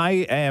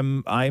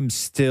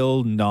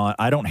still not,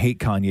 I don't hate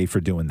Kanye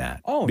for doing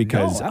that. Oh,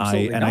 because no,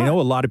 absolutely I not. know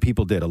a lot of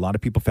people did. A lot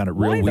of people found it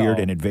real Why, weird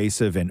though? and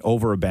invasive and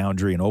over a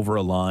boundary and over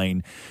a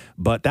line.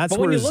 But that's But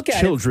when where you his look at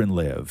it- children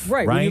live.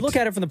 Right. When you look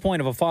at it from the point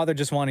of a father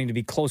just wanting to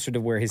be closer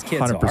to where his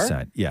kids 100%.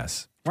 are.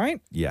 Yes.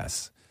 Right?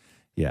 Yes.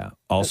 Yeah.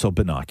 Also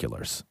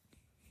binoculars.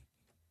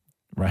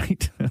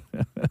 Right?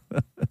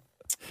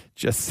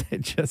 just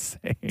saying.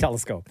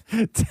 Telescope.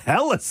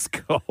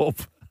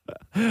 Telescope.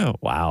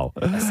 Wow.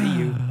 I see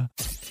you.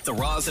 The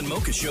Roz and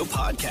Mocha Show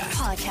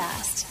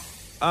podcast.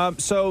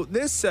 So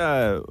this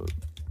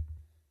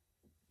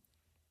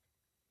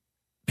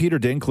Peter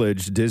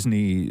Dinklage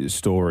Disney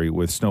story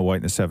with Snow White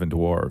and the Seven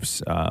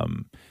Dwarfs,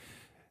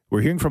 we're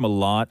hearing from a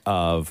lot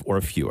of, or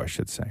a few, I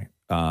should say,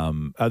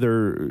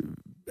 other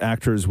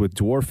actors with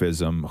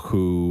dwarfism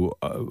who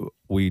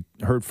we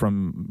heard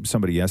from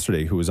somebody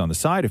yesterday who was on the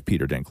side of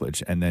Peter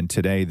Dinklage. And then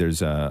today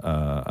there's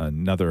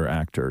another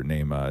actor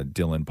named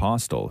Dylan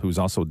Postel, who's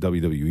also a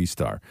WWE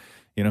star.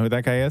 You know who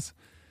that guy is?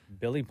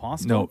 Billy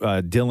Postel?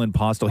 No, Dylan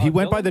Postel. He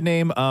went by the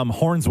name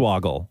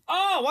Hornswoggle.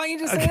 Oh, why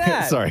didn't you just say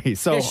that? Sorry.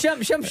 So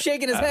Shem's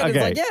shaking his head. It's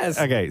like, yes.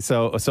 Okay.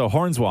 So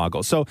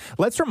Hornswoggle. So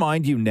let's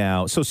remind you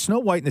now. So Snow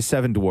White and the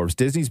Seven Dwarfs.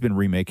 Disney's been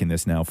remaking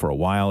this now for a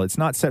while. It's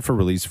not set for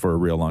release for a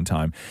real long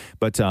time.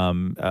 But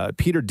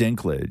Peter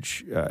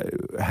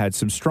Dinklage had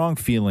some strong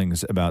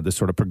feelings about the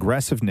sort of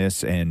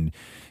progressiveness and,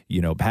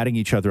 patting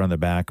each other on the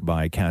back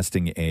by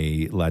casting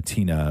a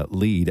Latina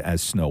lead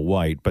as Snow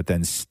White, but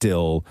then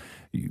still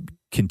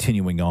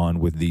continuing on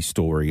with the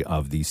story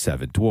of the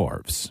Seven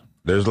Dwarfs.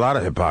 There's a lot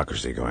of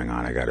hypocrisy going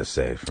on, I gotta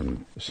say,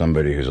 from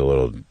somebody who's a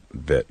little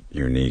bit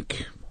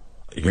unique.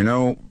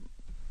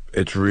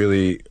 It's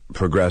really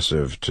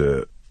progressive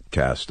to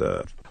cast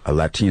a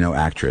Latino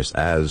actress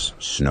as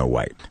Snow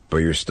White, but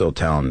you're still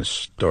telling the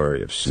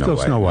story of Snow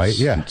White,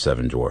 and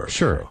Seven Dwarfs.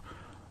 Sure. So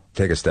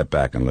take a step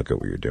back and look at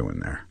what you're doing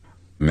there.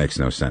 It makes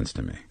no sense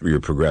to me. You're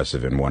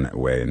progressive in one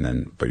way,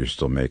 but you're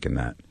still making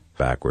that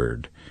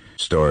backward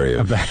story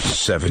of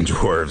seven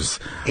dwarves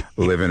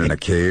living in a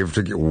cave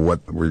to get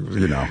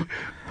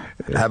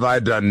have I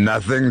done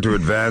nothing to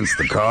advance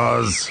the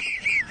cause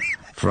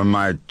from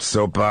my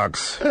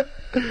soapbox?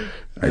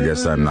 I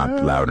guess I'm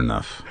not loud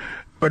enough.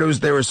 But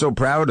they were so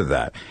proud of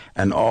that,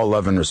 and all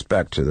love and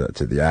respect to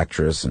the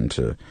actress and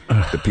to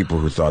the people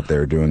who thought they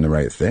were doing the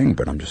right thing.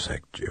 But I'm just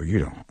like,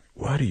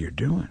 what are you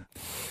doing?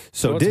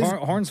 So what's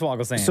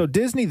Hornswoggle saying? So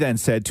Disney then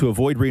said, to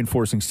avoid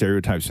reinforcing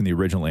stereotypes from the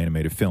original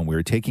animated film, we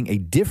are taking a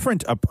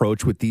different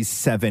approach with these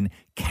seven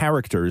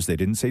characters. They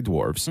didn't say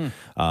dwarfs, and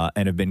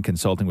have been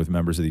consulting with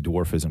members of the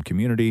dwarfism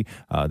community.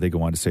 They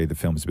go on to say the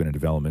film has been in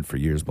development for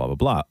years, blah, blah,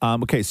 blah.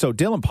 Okay, so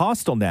Dylan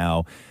Postel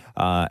now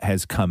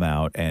has come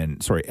out and,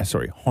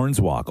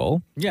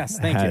 Hornswoggle. Yes,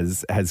 thank you.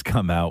 Has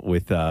come out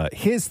with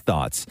his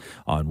thoughts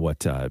on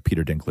what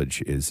Peter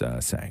Dinklage is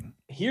saying.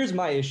 Here's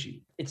my issue.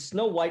 It's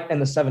Snow White and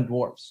the Seven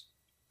Dwarfs.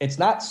 It's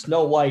not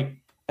Snow White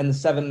and the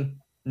seven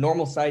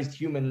normal-sized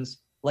humans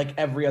like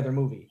every other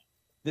movie.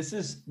 This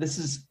is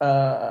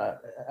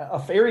a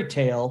fairy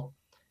tale,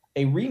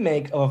 a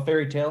remake of a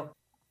fairy tale,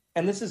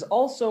 and this is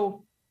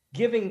also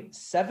giving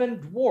seven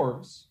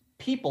dwarves,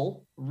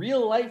 people,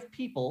 real-life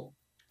people,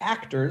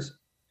 actors,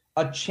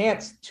 a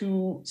chance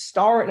to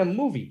star in a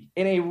movie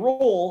in a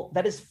role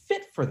that is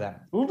fit for them,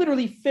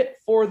 literally fit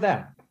for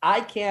them.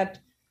 I can't.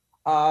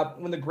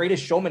 When The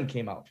Greatest Showman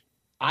came out,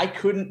 I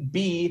couldn't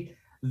be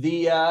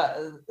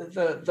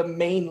the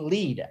main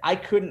lead. I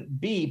couldn't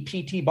be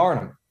P.T.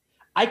 Barnum.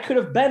 I could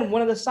have been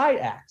one of the side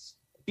acts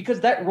because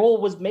that role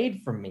was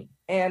made for me.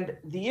 And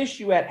the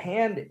issue at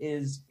hand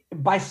is,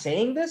 by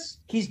saying this,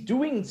 he's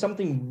doing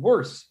something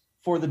worse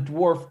for the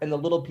dwarf and the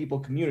little people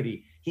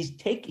community. He's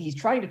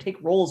trying to take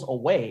roles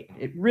away.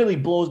 It really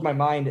blows my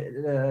mind.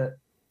 The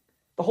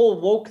whole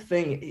woke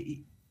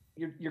thing,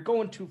 you're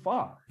going too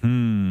far.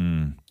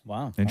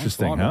 Wow.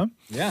 Interesting, huh?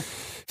 Yeah.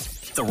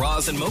 The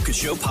Roz and Mocha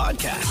Show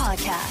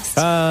podcast.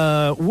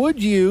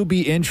 Would you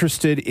be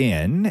interested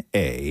in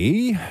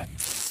a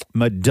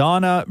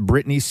Madonna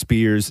Britney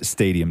Spears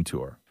stadium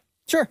tour?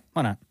 Sure,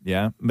 why not?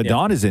 Yeah,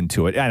 Madonna's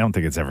into it. I don't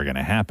think it's ever going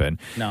to happen.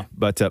 No.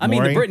 But I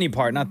mean the Maury? Britney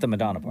part, not the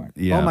Madonna part.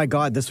 Yeah. Oh my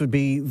God, this would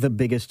be the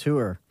biggest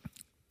tour.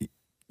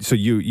 So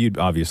you'd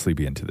obviously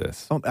be into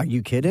this. Oh, are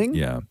you kidding?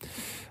 Yeah.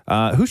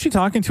 Who's she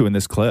talking to in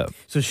this clip?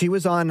 So she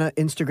was on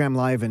Instagram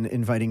Live and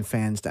inviting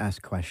fans to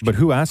ask questions. But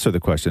who asked her the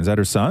question? Is that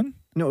her son?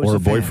 No, it was or a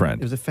her fan.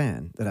 boyfriend? It was a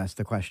fan that asked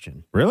the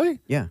question. Really?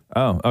 Yeah.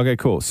 Oh, okay,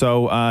 cool.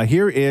 So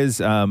here is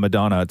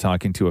Madonna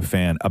talking to a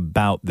fan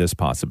about this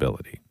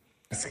possibility.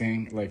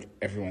 Asking, like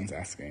everyone's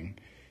asking,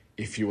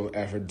 if you will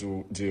ever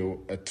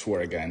do a tour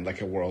again,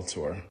 like a world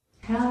tour.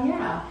 Hell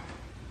yeah.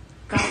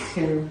 Got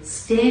to.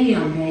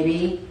 Stadium,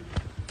 baby.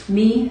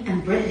 Me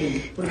and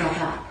Britney. What about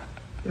that?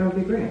 That would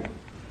be great.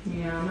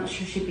 Yeah, I'm not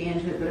sure she'd be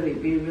into it, but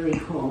it'd be really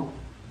cool.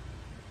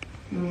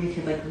 And we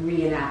could like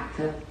reenact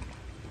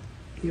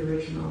the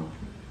original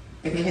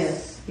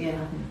kiss.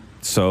 Yeah.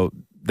 So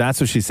that's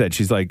what she said.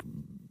 She's like,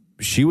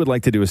 she would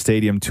like to do a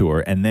stadium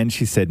tour, and then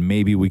she said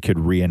maybe we could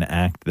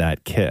reenact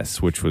that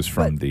kiss, which was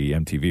from the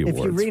MTV Awards.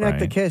 If you reenact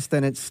the right? kiss,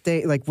 then it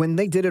like when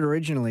they did it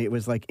originally, it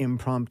was like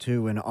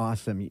impromptu and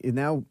awesome.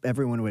 Now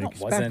everyone would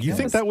expect. You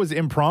think that was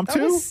impromptu?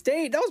 That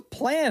was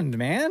planned,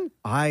 man.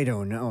 I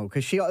don't know,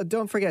 because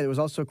don't forget, it was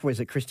also, was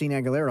it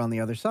Christina Aguilera on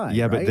the other side?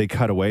 Yeah, right? but they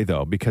cut away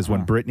though, because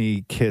when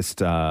Britney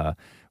kissed,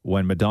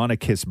 when Madonna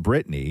kissed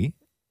Britney,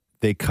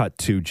 they cut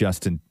to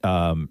Justin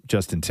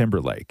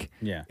Timberlake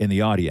in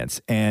the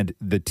audience, and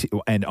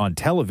and on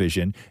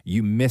television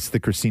you missed the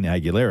Christina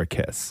Aguilera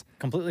kiss.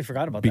 Completely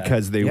forgot about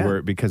because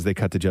that. because they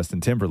cut to Justin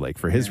Timberlake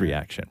for his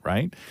reaction,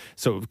 right?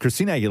 So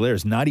Christina Aguilera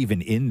is not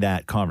even in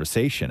that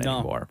conversation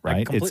anymore, I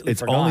right? completely It's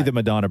forgot. only the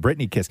Madonna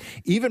Britney kiss.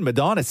 Even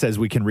Madonna says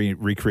we can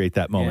recreate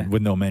that moment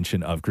with no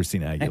mention of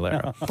Christina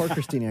Aguilera. Poor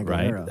Christina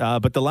Aguilera.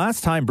 Right. But the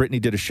last time Britney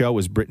did a show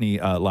was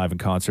Britney live in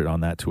concert on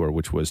that tour,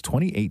 which was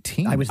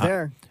 2018. I was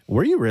there.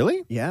 Were you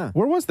really? Yeah.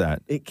 Where was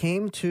that? It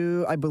came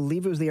to, I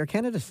believe it was the Air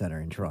Canada Center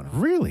in Toronto.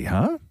 Really,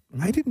 huh?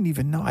 I didn't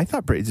even know. I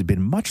thought it had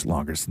been much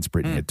longer since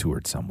Britney had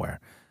toured somewhere.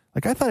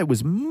 Like, I thought it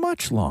was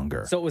much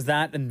longer. So it was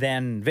that and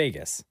then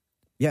Vegas.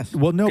 Yes.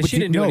 Well, no, 'Cause but she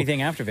didn't do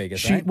anything after Vegas,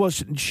 she, right? Well,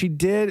 she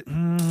did.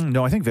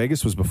 No, I think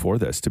Vegas was before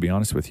this, to be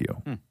honest with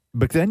you.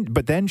 But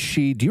then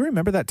she, do you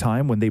remember that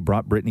time when they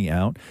brought Britney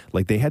out?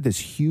 Like, they had this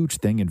huge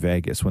thing in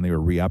Vegas when they were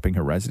re-upping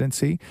her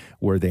residency,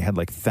 where they had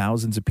like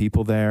thousands of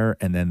people there,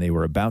 and then they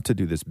were about to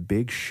do this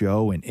big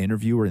show and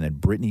interview her, and then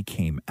Britney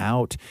came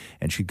out,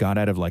 and she got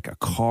out of like a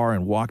car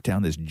and walked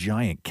down this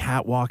giant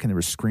catwalk, and there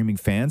were screaming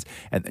fans,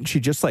 and then she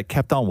just like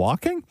kept on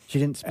walking. She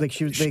didn't,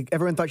 like,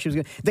 everyone thought she was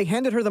going to, they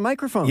handed her the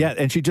microphone. Yeah,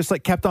 and she just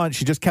kept on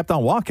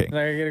walking.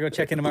 Like, I gotta go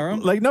check into my room?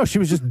 Like, no, she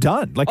was just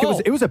done. Like,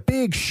 it was a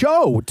big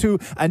show to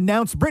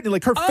announce Britney.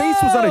 Like, her face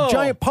was on a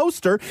giant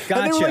poster.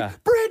 And they were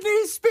like,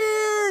 Britney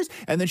Spears.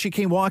 And then she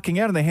came walking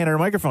out, and they handed her a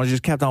microphone. She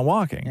just kept on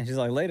walking. And she's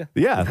like, later.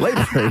 Yeah,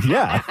 later.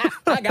 Yeah.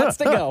 I got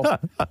to go.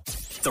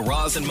 The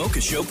Roz and Mocha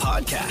Show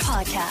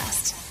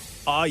podcast.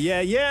 Oh,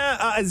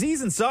 yeah.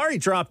 Aziz Ansari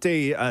dropped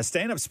a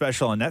stand-up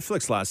special on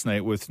Netflix last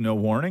night with no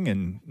warning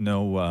and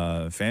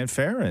no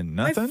fanfare and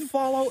nothing. I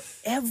follow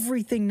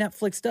everything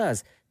Netflix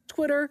does.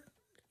 Twitter.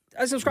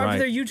 I subscribe to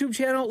their YouTube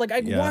channel. Like,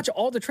 I watch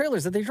all the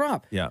trailers that they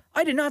drop. Yeah.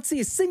 I did not see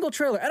a single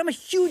trailer. And I'm a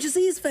huge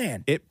Aziz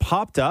fan. It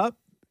popped up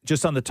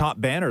just on the top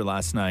banner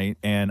last night,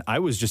 and I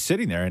was just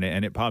sitting there,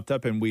 and it popped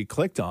up, and we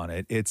clicked on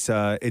it. It's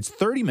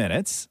 30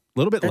 minutes. A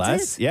little bit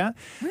less, yeah.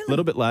 A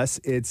little bit less.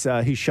 It's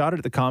he shot it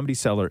at the Comedy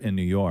Cellar in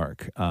New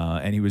York,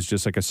 and he was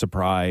just like a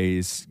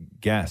surprise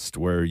guest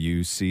where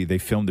you see they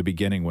filmed the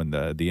beginning when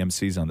the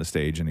MC's on the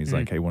stage, and he's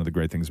like, "Hey, one of the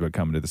great things about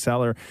coming to the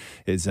Cellar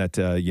is that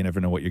you never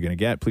know what you're going to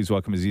get. Please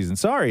welcome Aziz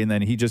Ansari." And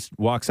then he just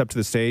walks up to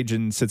the stage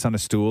and sits on a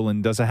stool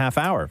and does a half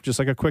hour, just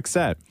like a quick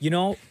set. You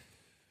know,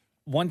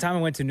 one time I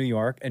went to New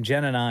York, and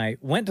Jen and I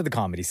went to the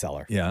Comedy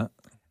Cellar. Yeah.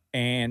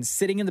 And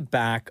sitting in the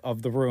back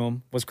of the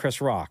room was Chris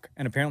Rock.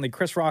 And apparently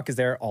Chris Rock is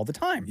there all the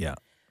time. Yeah.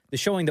 The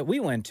showing that we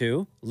went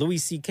to, Louis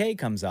C.K.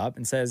 comes up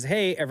and says,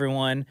 "Hey,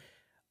 everyone,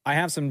 I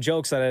have some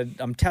jokes that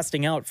I'm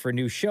testing out for a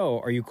new show.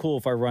 Are you cool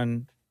if I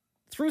run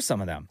through some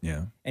of them?"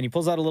 Yeah. And he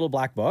pulls out a little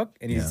black book,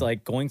 and he's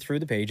like going through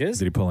the pages.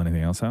 Did he pull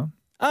anything else out?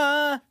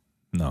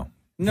 No.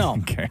 No.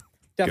 Okay.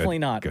 Definitely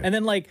Good, not. good. And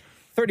then like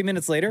 30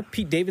 minutes later,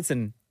 Pete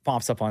Davidson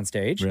pops up on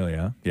stage. Really,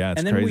 yeah? Yeah, it's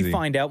And then crazy. we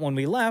find out when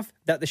we left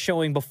that the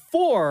showing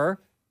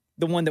before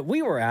the one that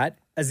we were at,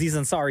 Aziz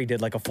Ansari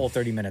did like a full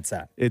 30-minute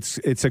set.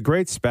 It's a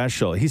great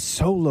special. He's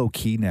so low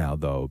key now,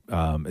 though,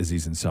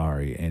 Aziz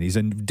Ansari, and he's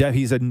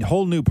a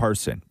whole new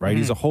person, right?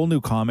 He's a whole new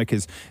comic.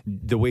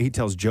 The way he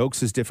tells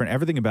jokes is different.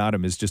 Everything about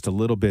him is just a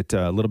little bit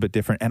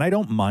different, and I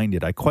don't mind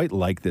it. I quite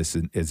like this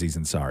in Aziz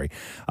Ansari.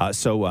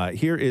 So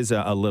here is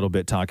a little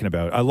bit talking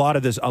about a lot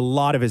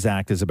of his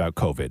act is about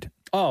COVID.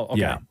 Oh,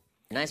 okay. Yeah.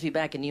 Nice to be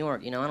back in New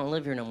York. You know, I don't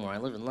live here no more. I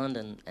live in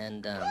London,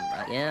 and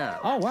yeah.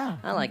 Oh, wow.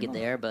 I like it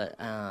there, but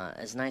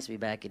it's nice to be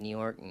back in New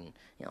York, and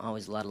you know,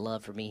 always a lot of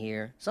love for me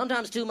here.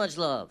 Sometimes too much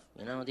love.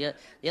 You know, the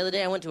other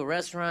day I went to a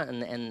restaurant,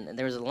 and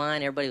there was a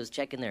line. Everybody was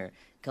checking their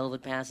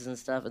COVID passes and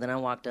stuff, and then I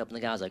walked up, and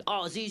the guy was like,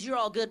 "Oh, Aziz, you're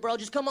all good, bro.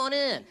 Just come on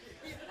in."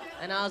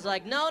 And I was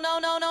like, no.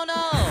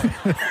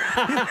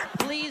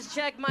 Please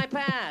check my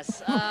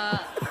pass.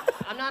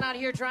 I'm not out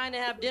here trying to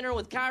have dinner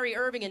with Kyrie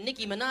Irving and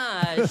Nicki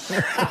Minaj.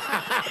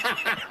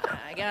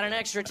 I got an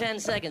extra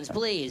 10 seconds,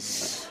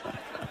 please.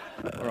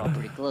 We're all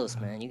pretty close,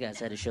 man. You guys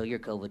had to show your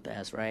COVID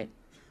pass, right?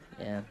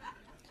 Yeah.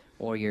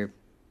 Or your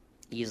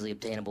easily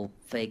obtainable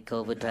fake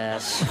COVID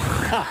pass.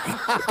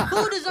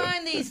 Who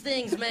designed these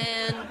things,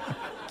 man?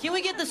 Can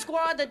we get the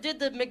squad that did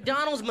the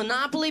McDonald's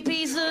Monopoly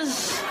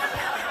pieces?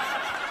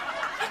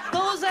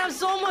 Those have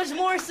so much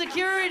more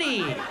security.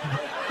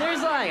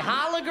 There's like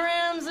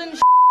holograms and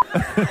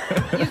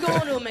shit. You go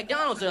into a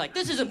McDonald's, they're like,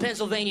 "This isn't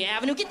Pennsylvania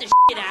Avenue. Get the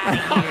shit out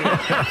of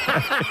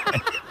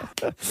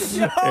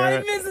here."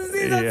 I miss Aziz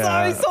Please, I'm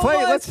sorry so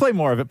much. Let's play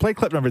more of it. Play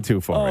clip number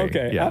 2 for me.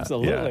 Okay, Yeah,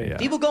 absolutely. yeah.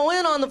 People go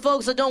in on the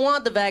folks that don't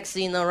want the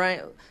vaccine, though,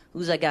 right?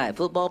 Who's that guy?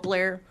 Football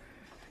player?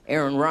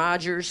 Aaron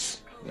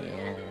Rodgers? Yeah.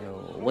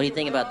 What do you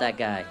think about that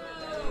guy?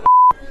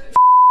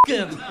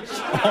 Him. People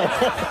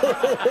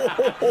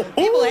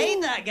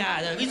hate that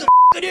guy. They're like, he's a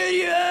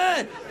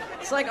idiot.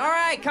 It's like, all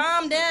right,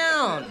 calm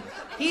down.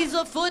 He's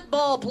a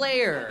football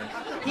player.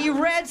 He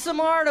read some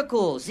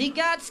articles. He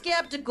got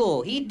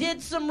skeptical. He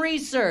did some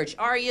research.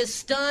 Are you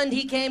stunned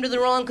he came to the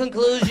wrong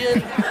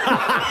conclusion?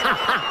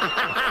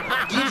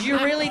 Did you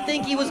really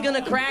think he was going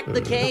to crack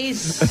the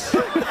case?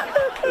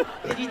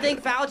 Did you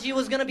think Fauci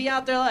was going to be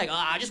out there like,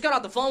 I just got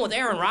off the phone with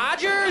Aaron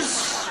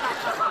Rodgers?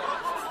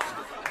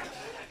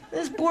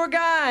 This poor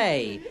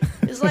guy.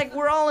 It's like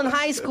we're all in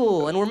high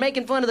school and we're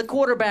making fun of the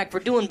quarterback for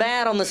doing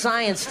bad on the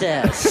science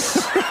test.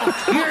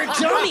 You're a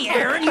dummy,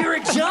 Aaron. You're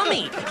a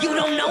dummy. You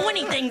don't know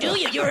anything, do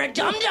you? You're a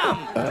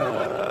dum-dum.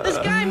 This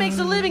guy makes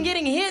a living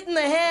getting hit in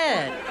the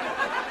head.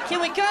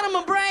 Can we cut him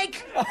a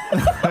break?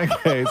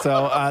 Okay,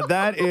 so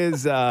that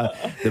is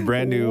the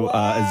brand new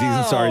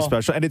Aziz Ansari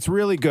special, and it's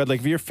really good.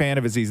 Like if you're a fan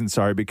of Aziz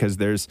Ansari, because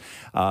there's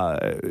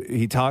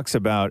he talks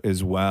about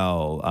as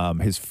well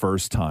his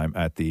first time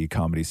at the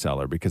Comedy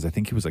Cellar, because I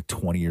think he was like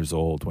 20 years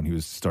old when he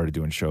started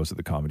doing shows at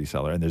the Comedy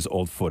Cellar, and there's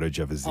old footage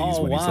of Aziz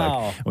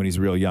when he's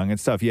real young and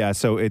stuff. Yeah,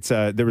 so it's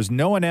there was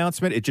no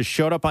announcement; it just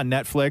showed up on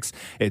Netflix.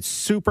 It's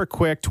super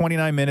quick,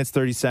 29 minutes,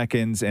 30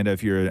 seconds, and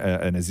if you're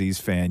an Aziz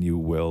fan, you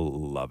will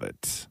love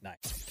it.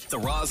 Nice. The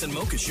Roz and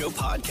Mocha Show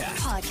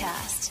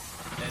podcast.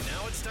 And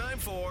now it's time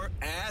for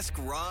Ask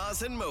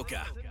Roz and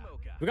Mocha.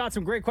 We got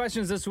some great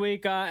questions this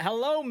week.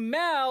 Hello,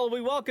 Mel. We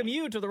welcome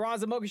you to the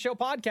Roz and Mocha Show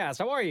podcast.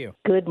 How are you?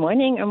 Good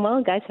morning. I'm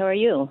well, guys. How are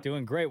you?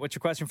 Doing great. What's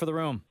your question for the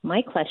room?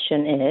 My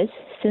question is,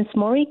 since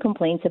Maury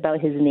complains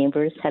about his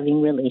neighbors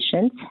having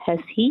relations, has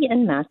he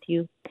and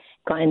Matthew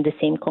gotten the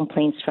same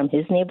complaints from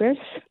his neighbors?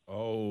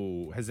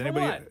 Oh, has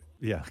anybody...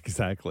 Yeah,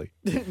 exactly.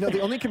 No,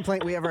 the only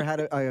complaint we ever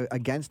had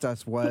against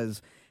us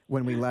was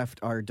when we left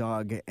our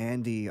dog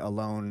Andy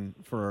alone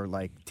for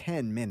like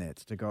 10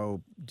 minutes to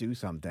go do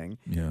something.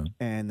 Yeah.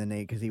 And then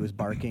because he was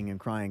barking and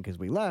crying because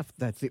we left,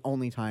 that's the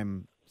only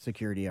time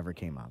security ever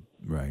came up.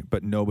 Right.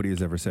 But nobody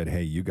has ever said,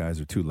 hey, you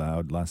guys are too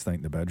loud last night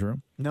in the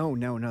bedroom? No,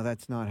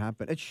 that's not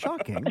happened. It's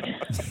shocking.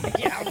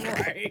 Yeah,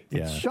 right.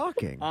 It's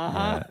shocking.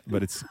 Yeah,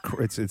 but it's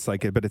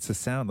like, but it's a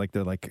sound like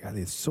they're like, God,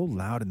 it's so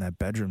loud in that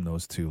bedroom,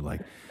 those two.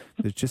 Like,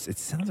 it's just, it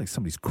sounds like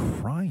somebody's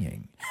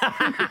crying.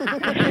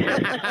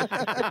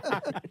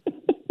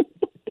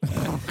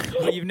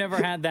 Well, you've never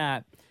had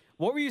that.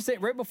 What were you saying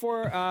right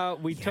before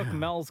we took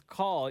Mel's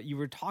call? You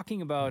were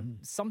talking about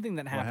something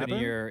that happened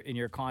in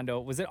your condo.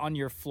 Was it on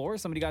your floor?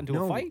 Somebody got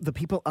into a fight? The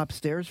people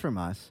upstairs from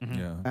us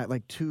at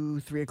like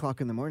 2-3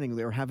 o'clock in the morning,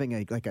 they were having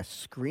a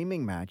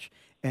screaming match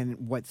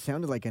and what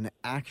sounded like an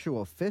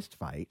actual fist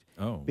fight.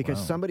 Oh, because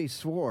wow. somebody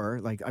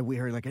swore, like we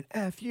heard like an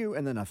F you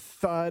and then a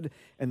thud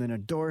and then a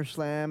door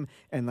slam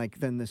and like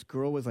then this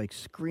girl was like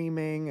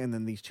screaming and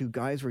then these two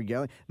guys were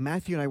yelling.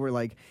 Matthew and I were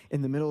like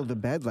in the middle of the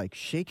bed like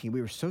shaking.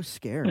 We were so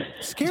scared.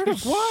 Scared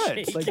of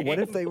what? Like what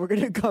if they were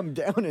going to come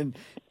down and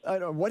I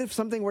don't know, what if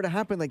something were to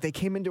happen like they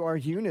came into our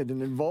unit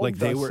and involved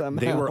like us somehow?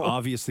 They were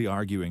obviously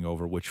arguing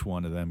over which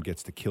one of them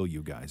gets to kill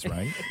you guys,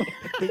 right?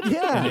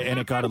 Yeah. And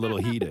it got a little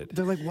heated.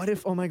 They're like, what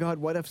if, oh my God,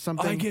 what if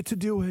something... I get to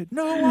do it.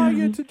 No, I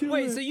get to do it.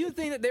 Wait, so you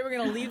think that they were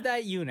going to leave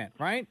that unit,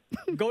 right?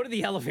 Go to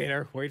the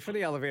elevator, wait for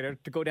the elevator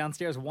to go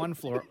downstairs one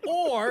floor,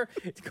 or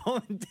to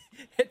go and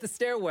hit the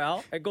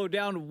stairwell and go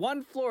down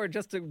one floor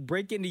just to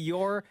break into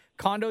your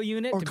condo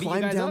unit or to beat you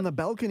climb guys down up? the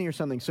balcony or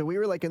something. So we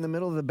were like in the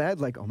middle of the bed,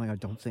 like, oh my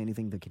God, don't say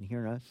anything. They can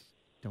hear us.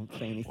 Don't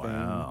say anything.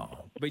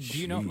 Wow. But do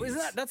you know,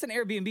 that's an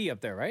Airbnb up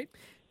there, right?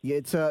 Yeah,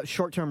 it's a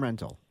short-term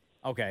rental.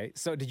 Okay,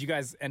 so did you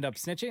guys end up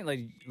snitching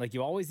like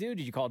you always do?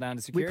 Did you call down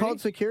to security? We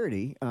called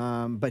security,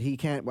 but he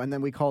can't. And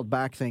then we called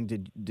back saying,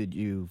 "Did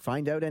you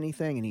find out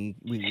anything?" And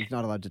he's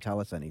not allowed to tell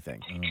us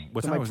anything.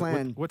 What so time my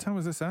plan? What time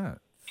was this at?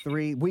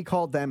 3. We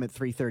called them at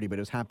 3:30, but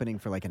it was happening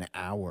for like an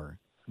hour.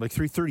 Like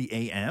 3:30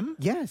 a.m.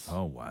 Yes.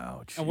 Oh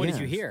wow. And what did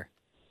you hear?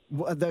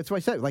 Well, that's what I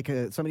said. Like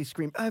somebody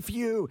screamed "F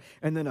you,"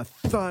 and then a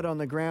thud on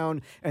the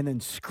ground, and then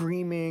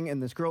screaming,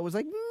 and this girl was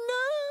like, "No!"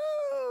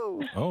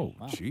 Oh,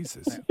 wow.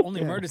 Jesus!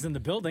 Only murders in the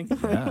building.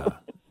 Yeah.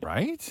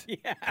 Right?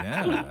 Yeah.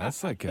 Yeah,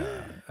 that's like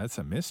that's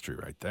a mystery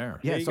right there.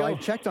 Yeah, so I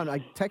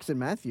texted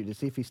Matthew to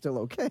see if he's still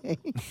okay.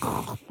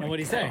 And what'd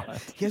he say?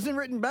 He hasn't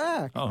written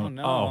back. Oh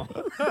no.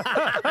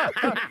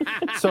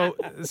 So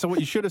what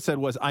you should have said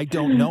was, I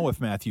don't know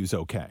if Matthew's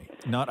okay.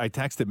 Not, I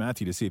texted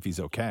Matthew to see if he's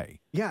okay.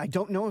 Yeah, I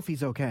don't know if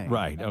he's okay.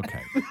 Right,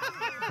 okay.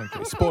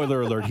 Okay.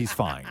 Spoiler alert, he's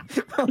fine.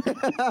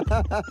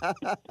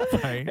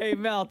 Right? Hey,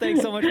 Mel,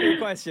 thanks so much for your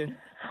question.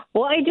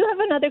 Well, I do have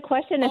another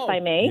question, if I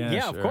may.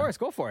 Yeah, of course.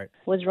 Go for it.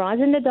 Was Roz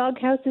in the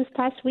doghouse this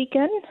past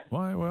weekend?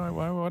 Why?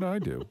 What did I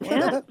do?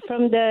 Yeah,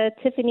 from the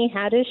Tiffany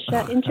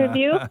Haddish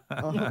interview.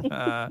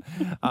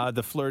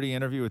 The flirty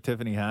interview with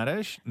Tiffany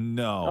Haddish?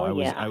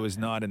 No, I was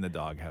not in the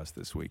doghouse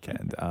this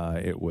weekend.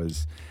 It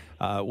was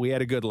we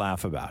had a good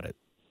laugh about it.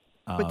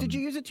 But did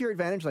you use it to your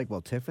advantage? Like,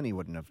 well, Tiffany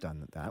wouldn't have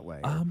done it that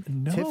way.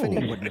 No.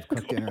 Tiffany wouldn't have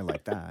cooked dinner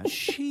like that.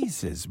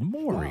 Jesus,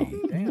 Maury.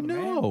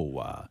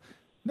 No.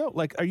 No,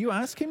 like, are you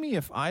asking me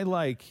if I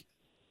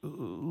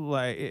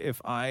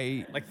if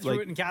I threw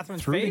it in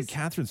Catherine's threw it in face?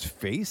 Catherine's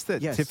face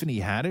that Yes. Tiffany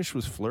Haddish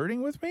was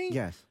flirting with me?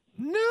 Yes.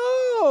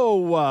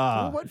 No.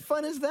 Well, what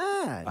fun is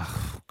that?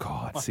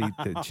 God, see,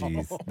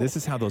 geez, this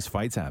is how those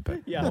fights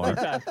happen. Yeah, Maury. like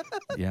that.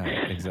 Yeah,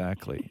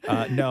 exactly.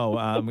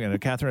 No,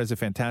 Catherine has a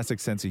fantastic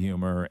sense of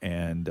humor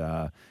and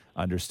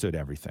understood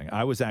everything.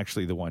 I was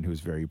actually the one who was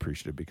very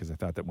appreciative because I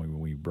thought that when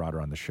we brought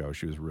her on the show,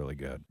 she was really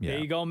good. Yeah. There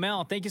you go,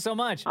 Mel. Thank you so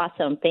much.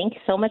 Awesome. Thank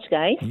you so much,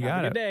 guys. You got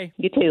Have a it. good day.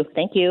 You too.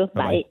 Thank you.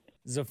 Bye.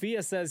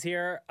 Zofia says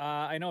here,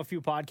 I know a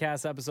few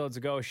podcast episodes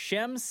ago,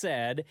 Shem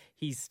said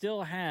he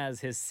still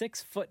has his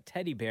 6-foot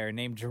teddy bear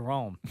named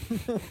Jerome.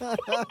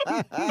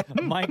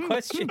 My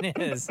question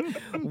is,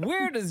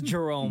 where does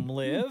Jerome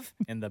live?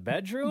 In the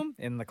bedroom?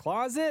 In the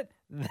closet?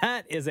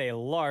 That is a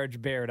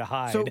large bear to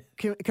hide. So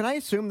can I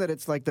assume that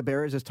it's like the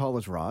bear is as tall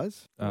as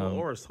Roz?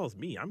 Or as tall as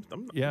me. I'm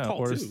Yeah, tall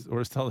or too.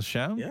 as tall as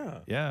Shem? Yeah.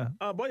 Yeah.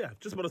 But yeah,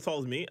 just about as tall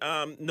as me.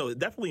 No,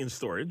 definitely in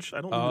storage.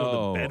 I don't live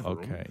in the bedroom.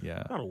 Okay,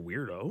 yeah. Not a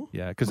weirdo.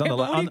 Yeah, because Wait, but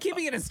what are you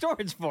keeping it in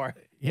storage for?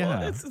 Yeah.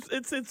 Well,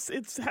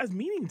 it has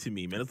meaning to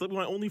me, man. It's like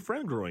my only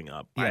friend growing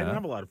up. I Yeah. didn't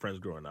have a lot of friends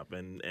growing up,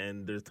 and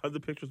there's tons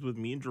of pictures with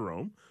me and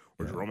Jerome,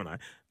 or Jerome and I,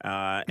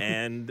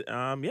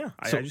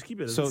 I just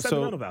keep it as a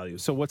sentimental value.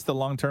 So what's the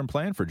long-term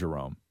plan for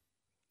Jerome?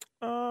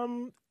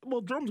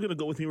 Well, Jerome's gonna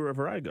go with me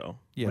wherever I go.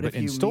 Yeah, but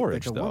in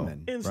storage, though.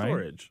 In right?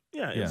 storage.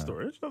 Yeah, in Yeah.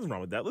 storage. Nothing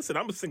wrong with that. Listen,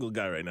 I'm a single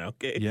guy right now,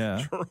 okay?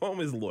 Yeah. Jerome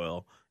is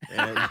loyal.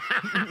 And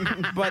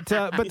But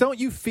don't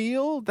you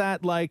feel that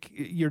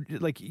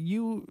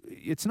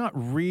it's not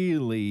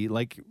really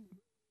like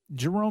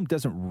Jerome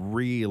doesn't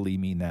really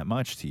mean that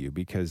much to you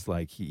because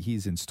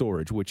he's in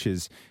storage, which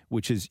is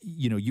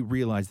you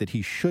realize that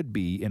he should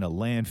be in a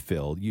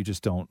landfill. You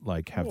just don't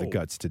have the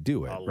guts to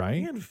do it,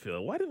 right?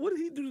 landfill. What did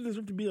he do to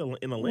deserve to be in a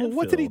landfill? Well,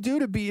 what did he do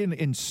to be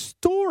in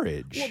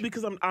storage? Well,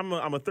 because I'm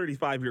a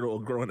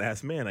 35-year-old grown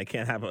ass man. I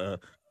can't have a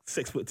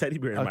 6-foot teddy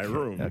bear in my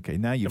room. Okay,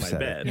 now you've in my said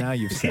bed. it. Now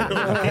you've said it.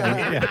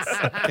 Okay, yes.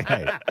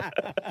 Okay.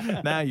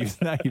 Now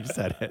you've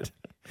said it.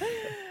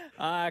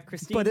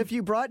 Christine. But if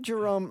you brought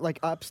Jerome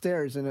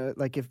upstairs and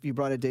if you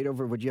brought a date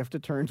over, would you have to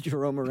turn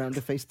Jerome around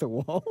to face the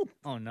wall?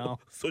 Oh no!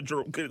 So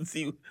Jerome couldn't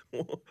see.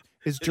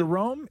 Is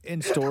Jerome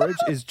in storage?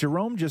 Is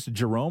Jerome just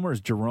Jerome, or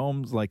is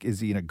Jerome's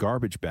is he in a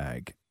garbage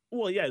bag?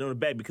 Well, yeah, in a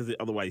bag because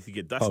otherwise he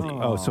get dusty.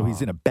 Oh, so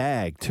he's in a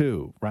bag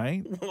too,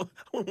 right? I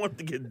don't want him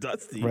to get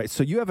dusty. Right.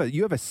 So you have a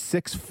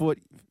 6-foot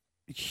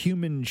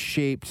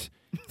human-shaped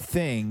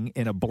thing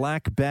in a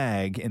black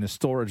bag in a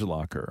storage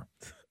locker,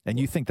 and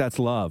you think that's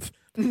love?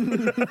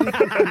 Jerome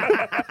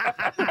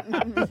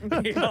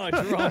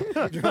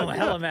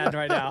hella mad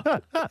right now.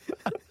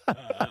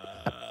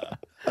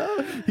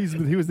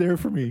 He was there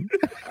for me.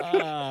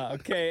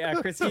 Okay,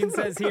 Christine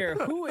says here,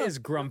 who is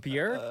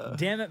grumpier,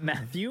 Damn It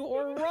Matthew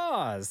or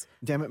Roz?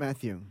 Damn it,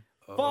 Matthew.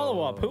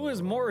 Follow up, who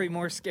is Maury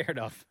more scared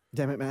of?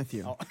 Damn it,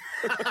 Matthew.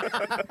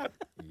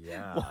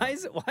 Yeah. Why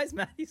is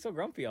Matthew so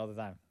grumpy all the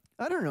time?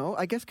 I don't know.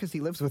 I guess because he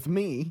lives with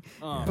me.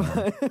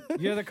 Oh.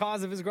 You're the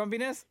cause of his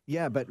grumpiness?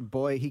 Yeah, but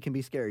boy, he can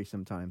be scary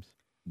sometimes.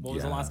 What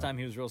was the last time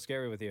he was real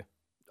scary with you?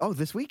 Oh,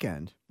 this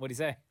weekend. What'd he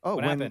say? Oh,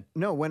 what happened?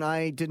 No, when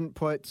I didn't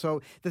put.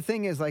 So the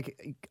thing is,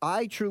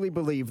 I truly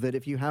believe that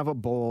if you have a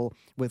bowl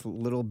with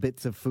little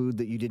bits of food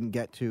that you didn't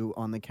get to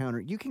on the counter,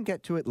 you can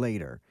get to it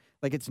later.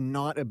 It's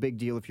not a big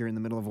deal if you're in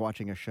the middle of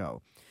watching a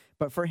show.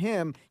 But for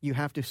him, you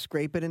have to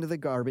scrape it into the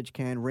garbage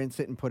can, rinse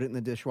it, and put it in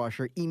the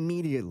dishwasher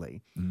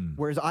immediately.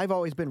 Whereas I've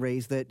always been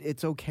raised that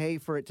it's okay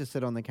for it to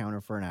sit on the counter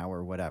for an hour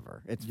or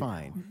whatever. It's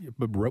fine.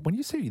 But when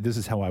you say this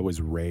is how I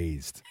was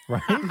raised,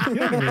 right? You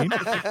know what I mean?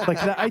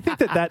 I think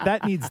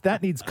that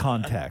needs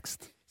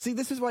context. See,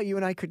 this is why you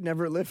and I could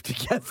never live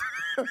together.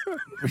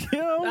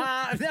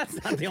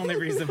 That's not the only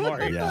reason,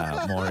 Maury.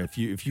 Yeah, Maury.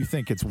 If you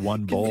think it's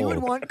one bowl, you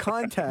would want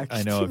context.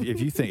 I know.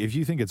 If you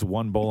think it's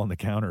one bowl on the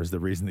counter is the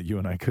reason that you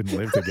and I couldn't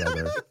live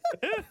together,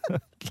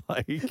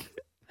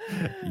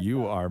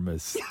 you are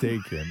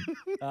mistaken.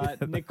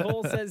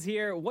 Nicole says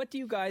here, what do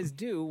you guys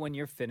do when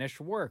you're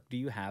finished work? Do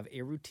you have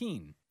a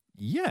routine?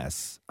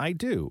 Yes, I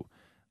do.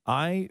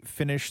 I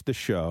finish the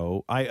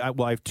show. I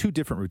have two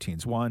different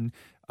routines. One,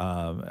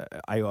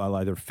 I'll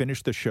either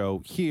finish the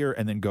show here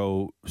and then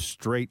go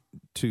straight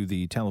to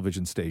the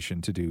television station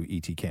to do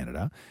ET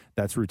Canada.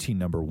 That's routine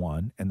number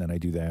one. And then I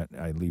do that.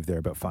 I leave there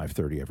about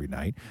 5:30 every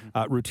night.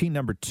 Routine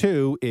number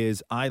two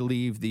is I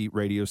leave the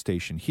radio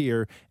station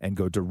here and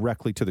go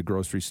directly to the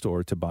grocery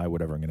store to buy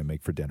whatever I'm going to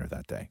make for dinner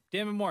that day.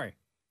 Damn it, Maury.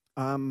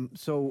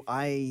 So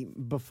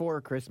before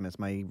Christmas,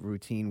 my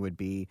routine would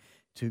be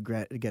to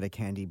get a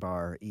candy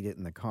bar, eat it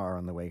in the car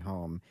on the way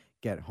home,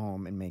 get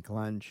home and make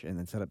lunch, and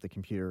then set up the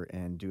computer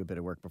and do a bit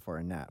of work before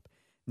a nap.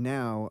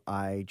 Now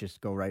I just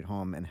go right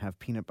home and have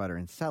peanut butter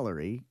and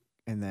celery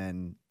and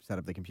then set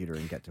up the computer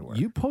and get to work.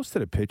 You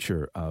posted a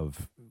picture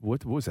of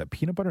what was that?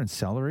 Peanut butter and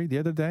celery the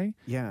other day.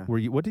 Yeah.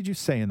 What did you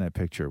say in that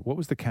picture? What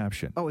was the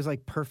caption? Oh, it was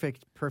like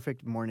perfect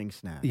morning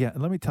snack. Yeah,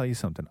 and let me tell you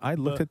something. I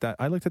looked at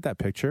that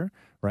picture,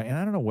 right? And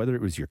I don't know whether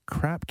it was your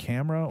crap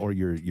camera or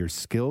your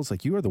skills.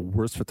 Like, you are the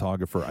worst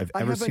photographer I've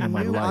ever seen in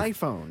my life. I have a new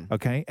iPhone.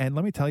 Okay, and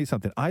let me tell you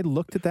something. I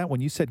looked at that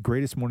when you said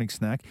greatest morning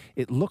snack.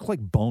 It looked like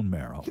bone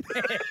marrow.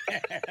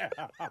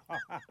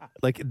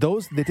 Like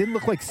they didn't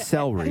look like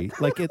celery.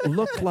 Like, it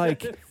looked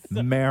like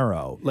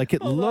marrow. Like,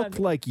 it looked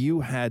like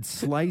you had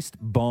sliced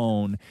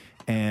bone.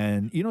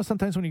 And you know,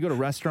 sometimes when you go to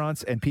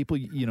restaurants and people,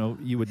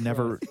 you would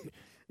never.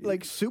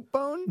 Like soup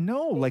bone?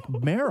 No, like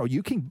marrow.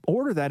 You can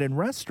order that in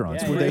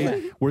restaurants Yeah,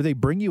 where they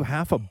bring you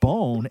half a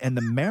bone and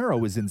the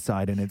marrow is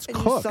inside and it's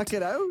cooked. You suck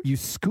it out? You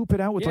scoop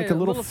it out with Yeah, like a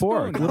little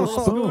fork, spoon. little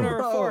spoon. Or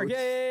a fork.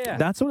 Yeah.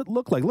 That's what it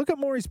looked like. Look at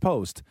Maury's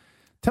post.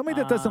 Tell me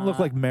that doesn't look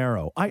like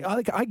marrow.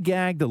 I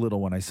gagged a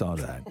little when I saw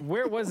that.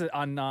 Where was it?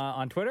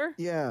 On Twitter?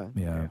 Yeah.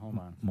 Yeah. Okay, hold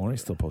on. Maury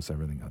still posts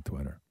everything on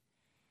Twitter.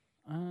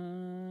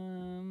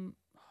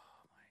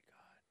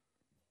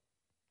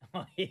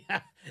 Oh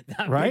yeah.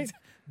 That Right?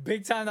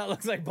 Big time. That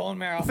looks like bone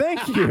marrow.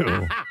 Thank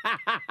you.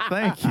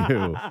 Thank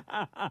you.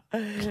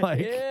 Like,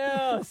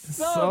 Ew,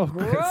 so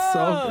gross.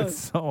 It's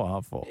so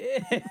awful.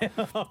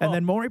 And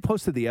then Maury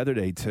posted the other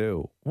day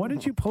too. What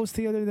did you post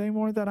the other day,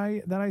 Maury, that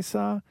I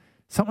saw?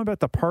 Something about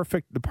the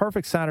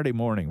perfect Saturday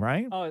morning,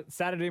 right? Oh,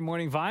 Saturday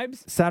morning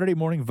vibes? Saturday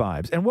morning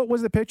vibes. And what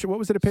was the picture? What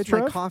was it a picture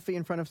my of? coffee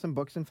in front of some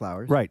books and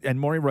flowers. Right. And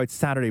Maury writes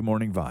Saturday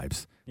morning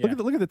vibes. Yeah.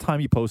 Look at the time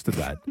you posted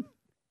that.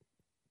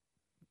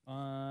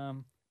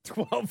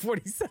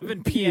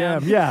 12:47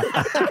 p.m. Yeah.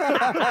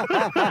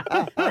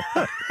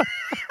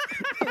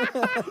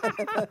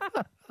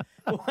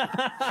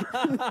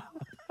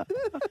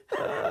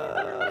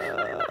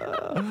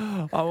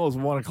 Almost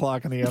 1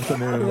 o'clock in the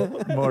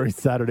afternoon. Maury's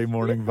Saturday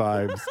morning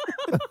vibes.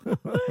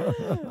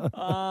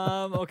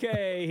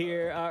 Okay,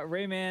 here.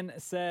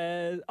 Rayman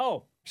says,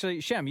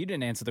 actually, Shem, you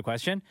didn't answer the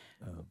question.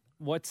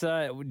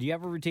 Do you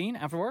have a routine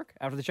after work,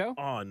 after the show?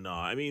 Oh, no.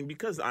 I mean,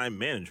 because I'm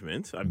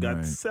management, I've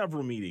got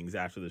several meetings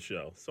after the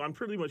show. So I'm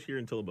pretty much here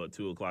until about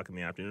 2 o'clock in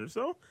the afternoon or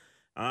so.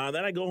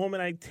 Then I go home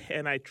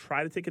and I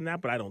try to take a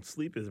nap, but I don't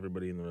sleep, as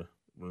everybody in the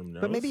room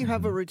knows. But maybe you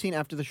have a routine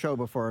after the show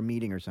before a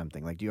meeting or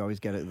something. Like, do you always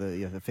get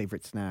the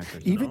favorite snack?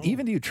 Or something?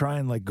 Even do you try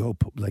and go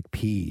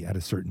pee at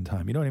a certain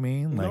time? You know what I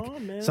mean? Like, No,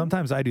 man.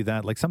 sometimes I do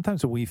that. Like,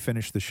 sometimes when we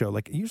finish the show,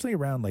 like usually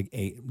around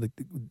 8,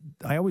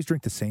 I always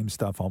drink the same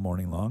stuff all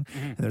morning long.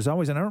 Mm-hmm. And there's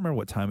always, and I don't remember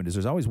what time it is.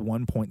 There's always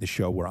one point in the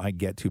show where I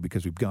get to,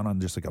 because we've gone on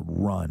just like a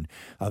run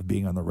of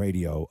being on the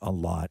radio a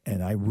lot,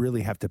 and I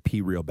really have to pee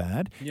real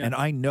bad. Yeah. And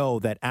I know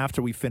that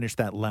after we finish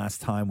that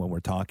last time when we're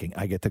talking,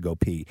 I get to go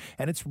pee,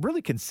 and it's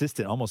really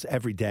consistent almost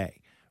every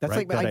day. That's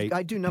right? like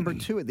I do number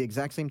 2 at the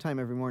exact same time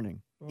every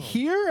morning.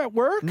 Here at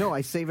work? No, I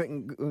save it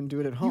and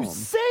do it at home. You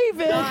save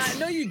it?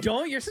 No, you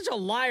don't. You're such a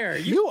liar.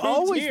 You pooped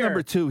always here.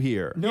 number 2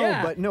 here.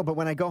 No, but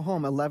when I go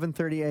home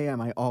 11:30 a.m.,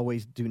 I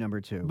always do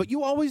number 2. But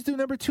you always do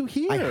number 2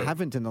 here. I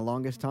haven't in the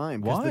longest time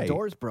because Why? the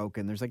door's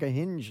broken. There's like a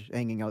hinge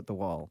hanging out the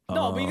wall.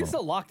 No, but you can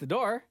still lock the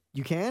door.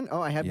 You can? Oh,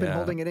 I had been Yeah.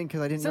 holding it in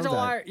because I didn't Such know a that.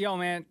 liar. Yo,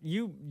 man,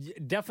 you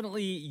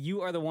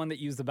are the one that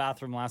used the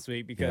bathroom last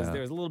week because Yeah.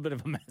 there was a little bit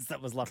of a mess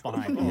that was left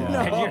behind.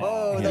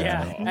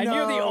 Yeah. And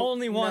you're the no,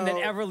 only one that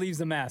no. ever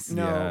leaves a mess.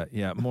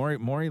 Yeah.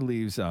 Maury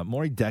leaves.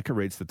 Maury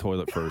decorates the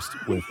toilet first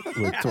with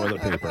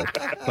toilet paper.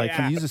 Like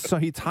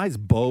he ties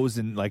bows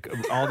and like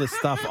all this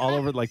stuff all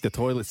over like the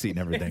toilet seat and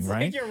everything, It's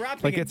right? like you're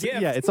wrapping a gift.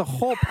 it's a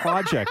whole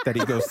project that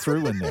he goes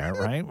through in there,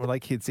 right? Where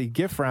like he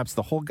gift wraps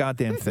the whole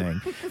goddamn thing,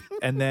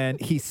 and then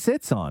he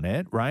sits on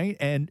it, right?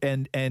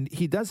 And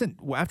he doesn't,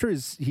 after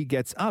he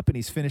gets up and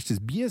he's finished his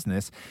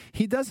business,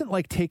 he doesn't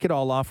like take it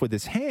all off with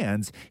his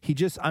hands. He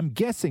just, I'm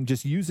guessing,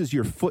 just uses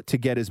your foot to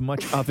get as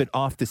much of it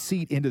off the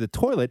seat into the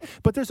toilet.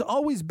 But there's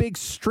always big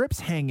strips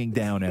hanging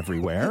down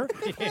everywhere,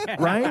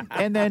 right?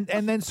 And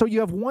then so you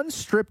have one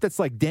strip that's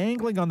like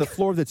dangling on the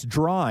floor that's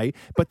dry,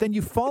 but then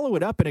you follow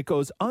it up and it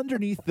goes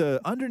underneath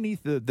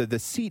the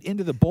seat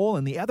into the bowl,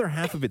 and the other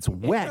half of it's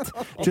wet,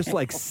 just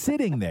like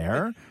sitting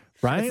there.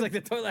 Right? It's like the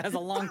toilet has a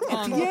long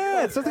tongue.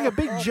 Yeah, it's like a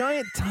big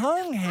giant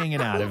tongue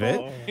hanging out of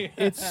it.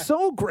 It's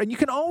so great. And you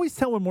can always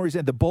tell when Maury's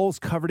in. The bowl's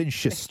covered in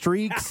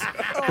streaks,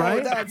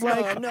 right? That's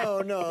like,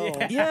 no.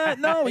 Yeah,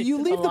 no.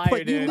 You leave the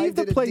place. You leave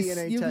the place.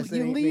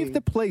 You leave me. the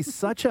place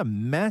such a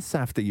mess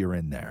after you're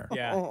in there.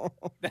 Yeah,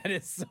 that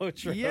is so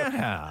true.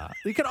 Yeah,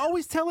 you can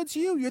always tell it's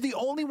you. You're the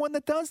only one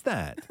that does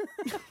that.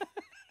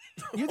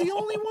 You're the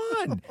only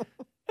one.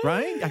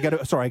 Right? I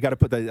gotta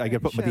put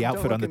the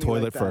outfit on the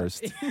toilet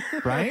first.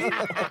 Right?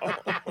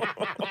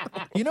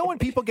 You know when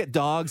people get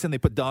dogs and they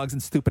put dogs in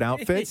stupid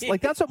outfits?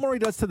 Like that's what Maury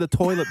does to the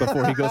toilet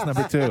before he goes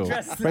number 2.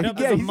 Dresses it Right? up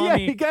as a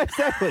mummy.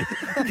 Exactly.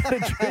 You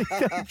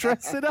gotta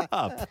dress it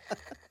up.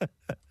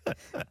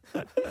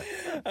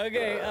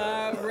 Okay,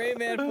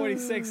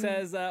 Rayman46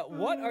 says,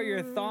 what are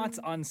your thoughts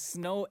on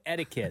snow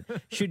etiquette?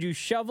 Should you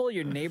shovel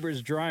your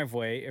neighbor's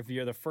driveway if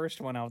you're the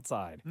first one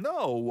outside?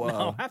 No.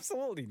 No,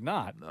 absolutely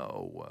not.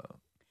 No.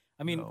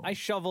 I mean, I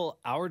shovel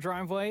our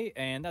driveway,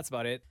 and that's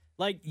about it.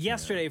 Like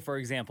yesterday, for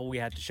example, we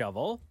had to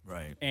shovel.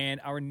 Right.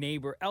 And our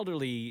neighbor,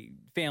 elderly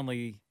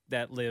family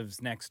that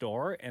lives next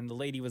door, and the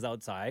lady was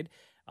outside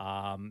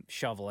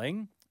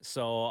shoveling.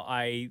 So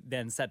I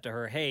then said to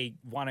her, "Hey,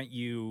 why don't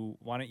you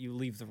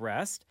leave the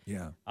rest?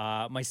 Yeah.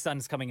 My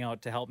son's coming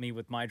out to help me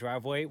with my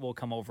driveway. We'll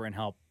come over and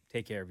help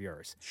take care of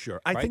yours." Sure.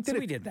 Right? I think that So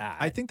we did that.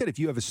 I think that if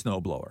you have a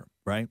snowblower,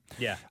 right?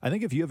 Yeah. I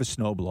think if you have a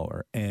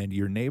snowblower and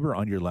your neighbor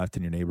on your left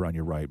and your neighbor on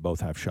your right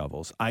both have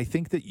shovels, I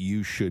think that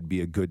you should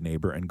be a good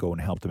neighbor and go and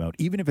help them out,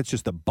 even if it's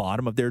just the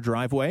bottom of their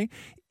driveway.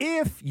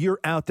 If you're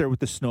out there with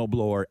the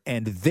snowblower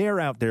and they're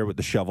out there with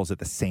the shovels at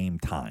the same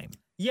time.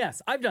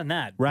 Yes, I've done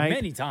that Right?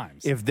 many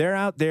times. If they're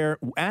out there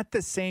at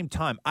the same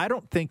time, I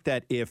don't think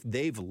that if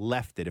they've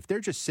left it, if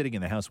they're just sitting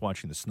in the house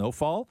watching the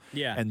snowfall,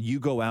 Yeah. and you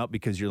go out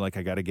because you're like,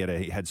 I got to get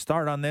a head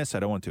start on this, I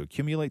don't want to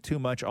accumulate too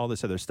much, all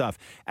this other stuff.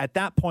 At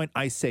that point,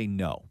 I say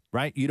no,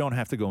 right? You don't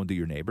have to go and do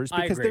your neighbors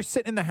I because agree. they're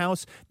sitting in the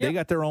house, they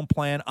got their own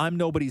plan. I'm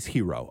nobody's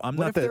hero. I'm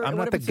What not if the they're- I'm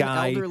what not if the it's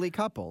guy. an elderly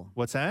couple?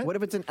 What's that? What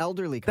if it's an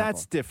elderly couple?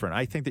 That's different.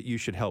 I think that you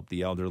should help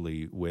the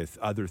elderly with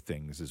other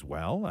things as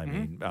well. I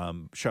Mm-hmm.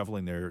 mean,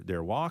 shoveling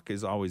their walk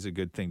is always a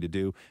good thing to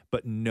do.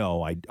 But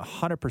no, I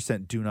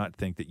 100% do not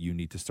think that you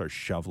need to start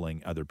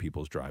shoveling other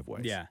people's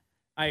driveways. Yeah.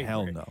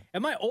 Hell agree. no.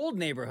 In my old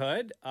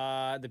neighborhood,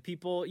 the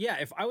people,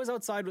 if I was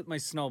outside with my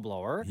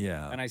snowblower,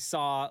 Yeah. and I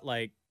saw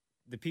like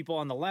the people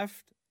on the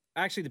left,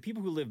 actually the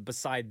people who live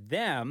beside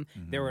them,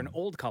 they were an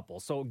old couple,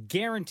 so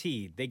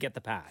guaranteed they get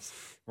the pass,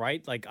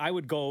 right? Like I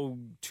would go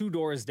 2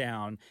 doors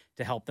down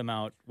to help them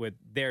out with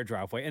their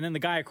driveway, and then the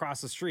guy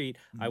across the street,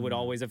 I would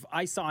always, if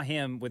I saw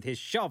him with his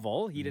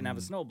shovel, he didn't have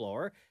a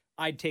snowblower,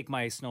 I'd take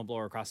my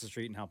snowblower across the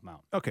street and help him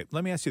out. Okay,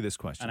 let me ask you this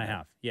question. And I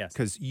have, yes.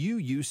 Because you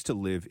used to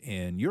live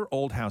in, your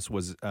old house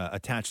was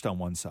attached on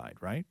one side,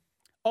 right?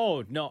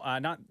 Oh, no,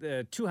 not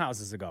 2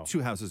 houses ago.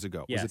 2 houses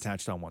ago Yes. was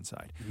attached on one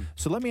side.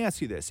 So let me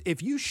ask you this.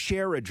 If you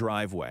share a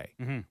driveway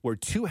where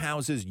 2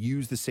 houses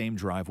use the same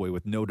driveway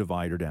with no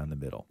divider down the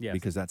middle, Yes.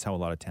 because that's how a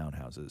lot of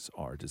townhouses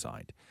are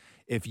designed.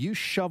 If you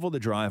shovel the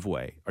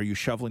driveway, are you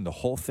shoveling the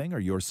whole thing or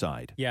your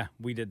side? Yeah,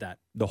 we did that.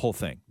 The whole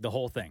thing? The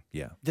whole thing.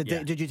 Yeah.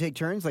 Did you take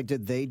turns? Like,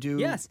 did they do?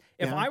 Yes.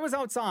 If Yeah. I was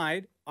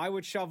outside, I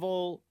would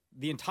shovel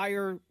the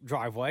entire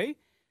driveway.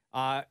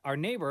 Our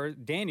neighbor,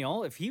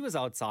 Daniel, if he was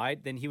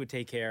outside, then he would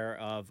take care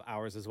of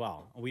ours as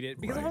well. We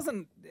did, because it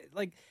wasn't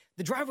like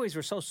the driveways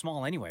were so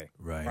small anyway.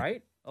 Right.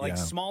 Right? Like Yeah.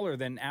 smaller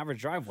than average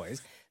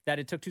driveways that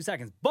it took 2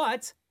 seconds.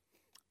 But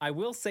I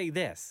will say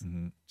this,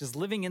 just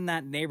living in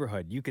that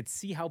neighborhood, you could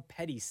see how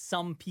petty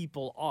some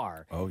people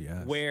are. Oh,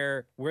 yes.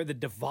 Where the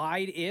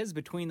divide is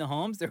between the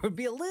homes, there would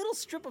be a little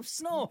strip of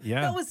snow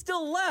Yeah. that was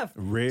still left.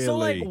 So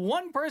Really? like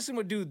one person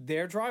would do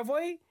their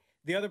driveway,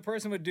 the other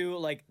person would do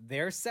like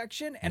their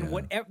section, and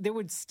whatever there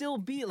would still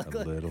be like a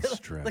little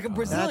strip. like a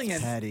Brazilian.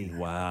 That's petty.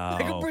 Wow.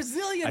 Like a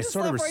Brazilian I just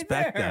sort of left right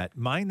respect there. that.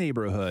 My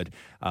neighborhood,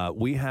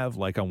 we have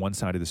like on one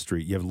side of the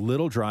street, you have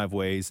little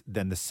driveways,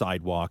 then the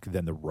sidewalk,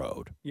 then the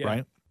road, Yeah.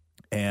 right?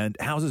 And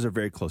houses are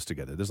very close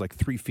together. There's like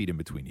 3 feet in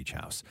between each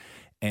house.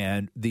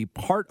 And the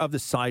part of the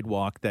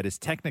sidewalk that is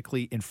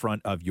technically in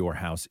front of your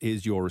house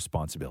is your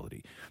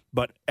responsibility.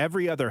 But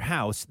every other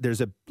house, there's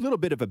a little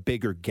bit of a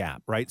bigger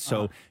gap, right?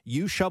 So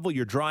you shovel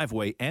your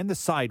driveway and the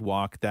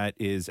sidewalk that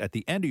is at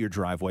the end of your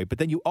driveway, but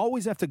then you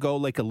always have to go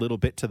like a little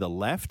bit to the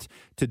left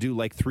to do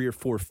like 3 or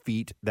 4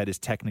 feet that is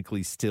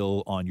technically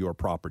still on your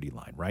property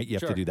line, right? You have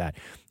Sure. to do that.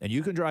 And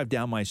you can drive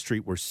down my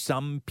street where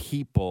some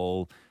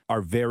people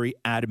are very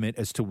adamant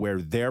as to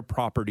where their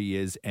property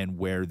is and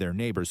where their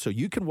neighbors. So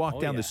you can walk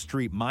down the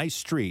street, my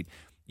street,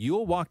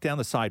 you'll walk down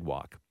the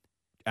sidewalk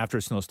after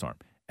a snowstorm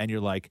and you're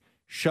like,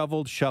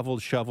 shoveled,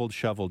 shoveled, shoveled,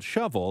 shoveled,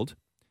 shoveled.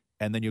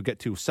 And then you'll get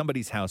to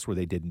somebody's house where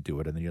they didn't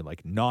do it. And then you're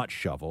like, not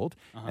shoveled.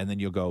 And then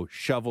you'll go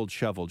shoveled,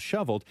 shoveled,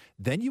 shoveled.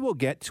 Then you will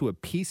get to a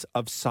piece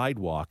of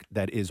sidewalk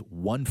that is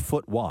 1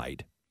 foot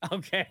wide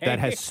Okay. that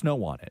has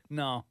snow on it.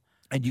 No.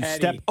 And you Petty.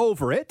 step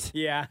over it,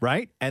 Yeah.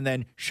 right? And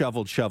then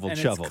shoveled, shoveled, And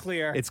it's shoveled.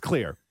 clear. It's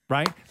clear,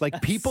 right?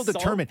 Like people so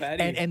determine.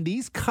 petty. And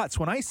these cuts,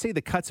 when I say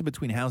the cuts in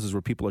between houses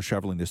where people are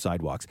shoveling their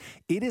sidewalks,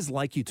 it is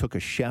like you took a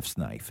chef's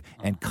knife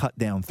and cut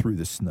down through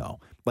the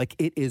snow. Like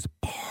it is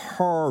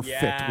perfect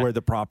Yeah. where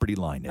the property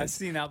line is. I've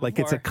seen that Like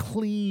it's a before.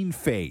 clean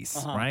face,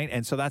 Uh-huh. right?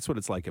 And so that's what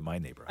it's like in my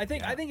neighborhood. I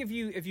think if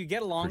you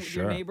get along For with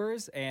sure. your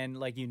neighbors and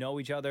like you know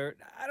each other,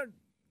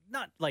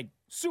 not like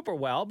super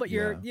well, but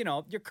you're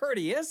you're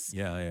courteous.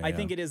 Yeah, I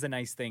think it is a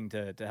nice thing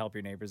to help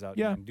your neighbors out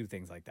Yeah. and do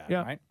things like that,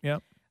 Yeah, right? yeah.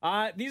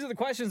 These are the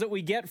questions that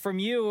we get from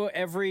you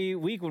every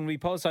week when we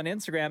post on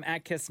Instagram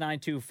at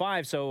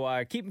Kiss925.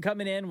 So keep them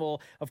coming in.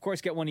 We'll, of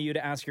course, get one of you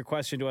to ask your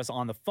question to us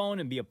on the phone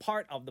and be a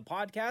part of the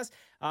podcast.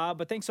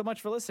 But thanks so much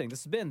for listening.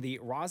 This has been the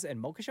Roz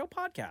and Mocha Show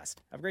podcast.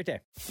 Have a great day.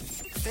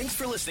 Thanks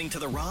for listening to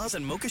the Roz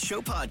and Mocha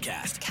Show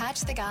podcast.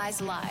 Catch the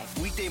guys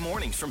live Weekday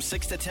mornings from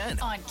 6 to 10.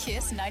 on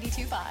Kiss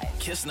 92.5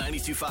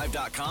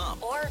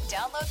 Kiss925.com. or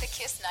download the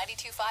Kiss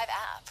 92.5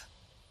 app.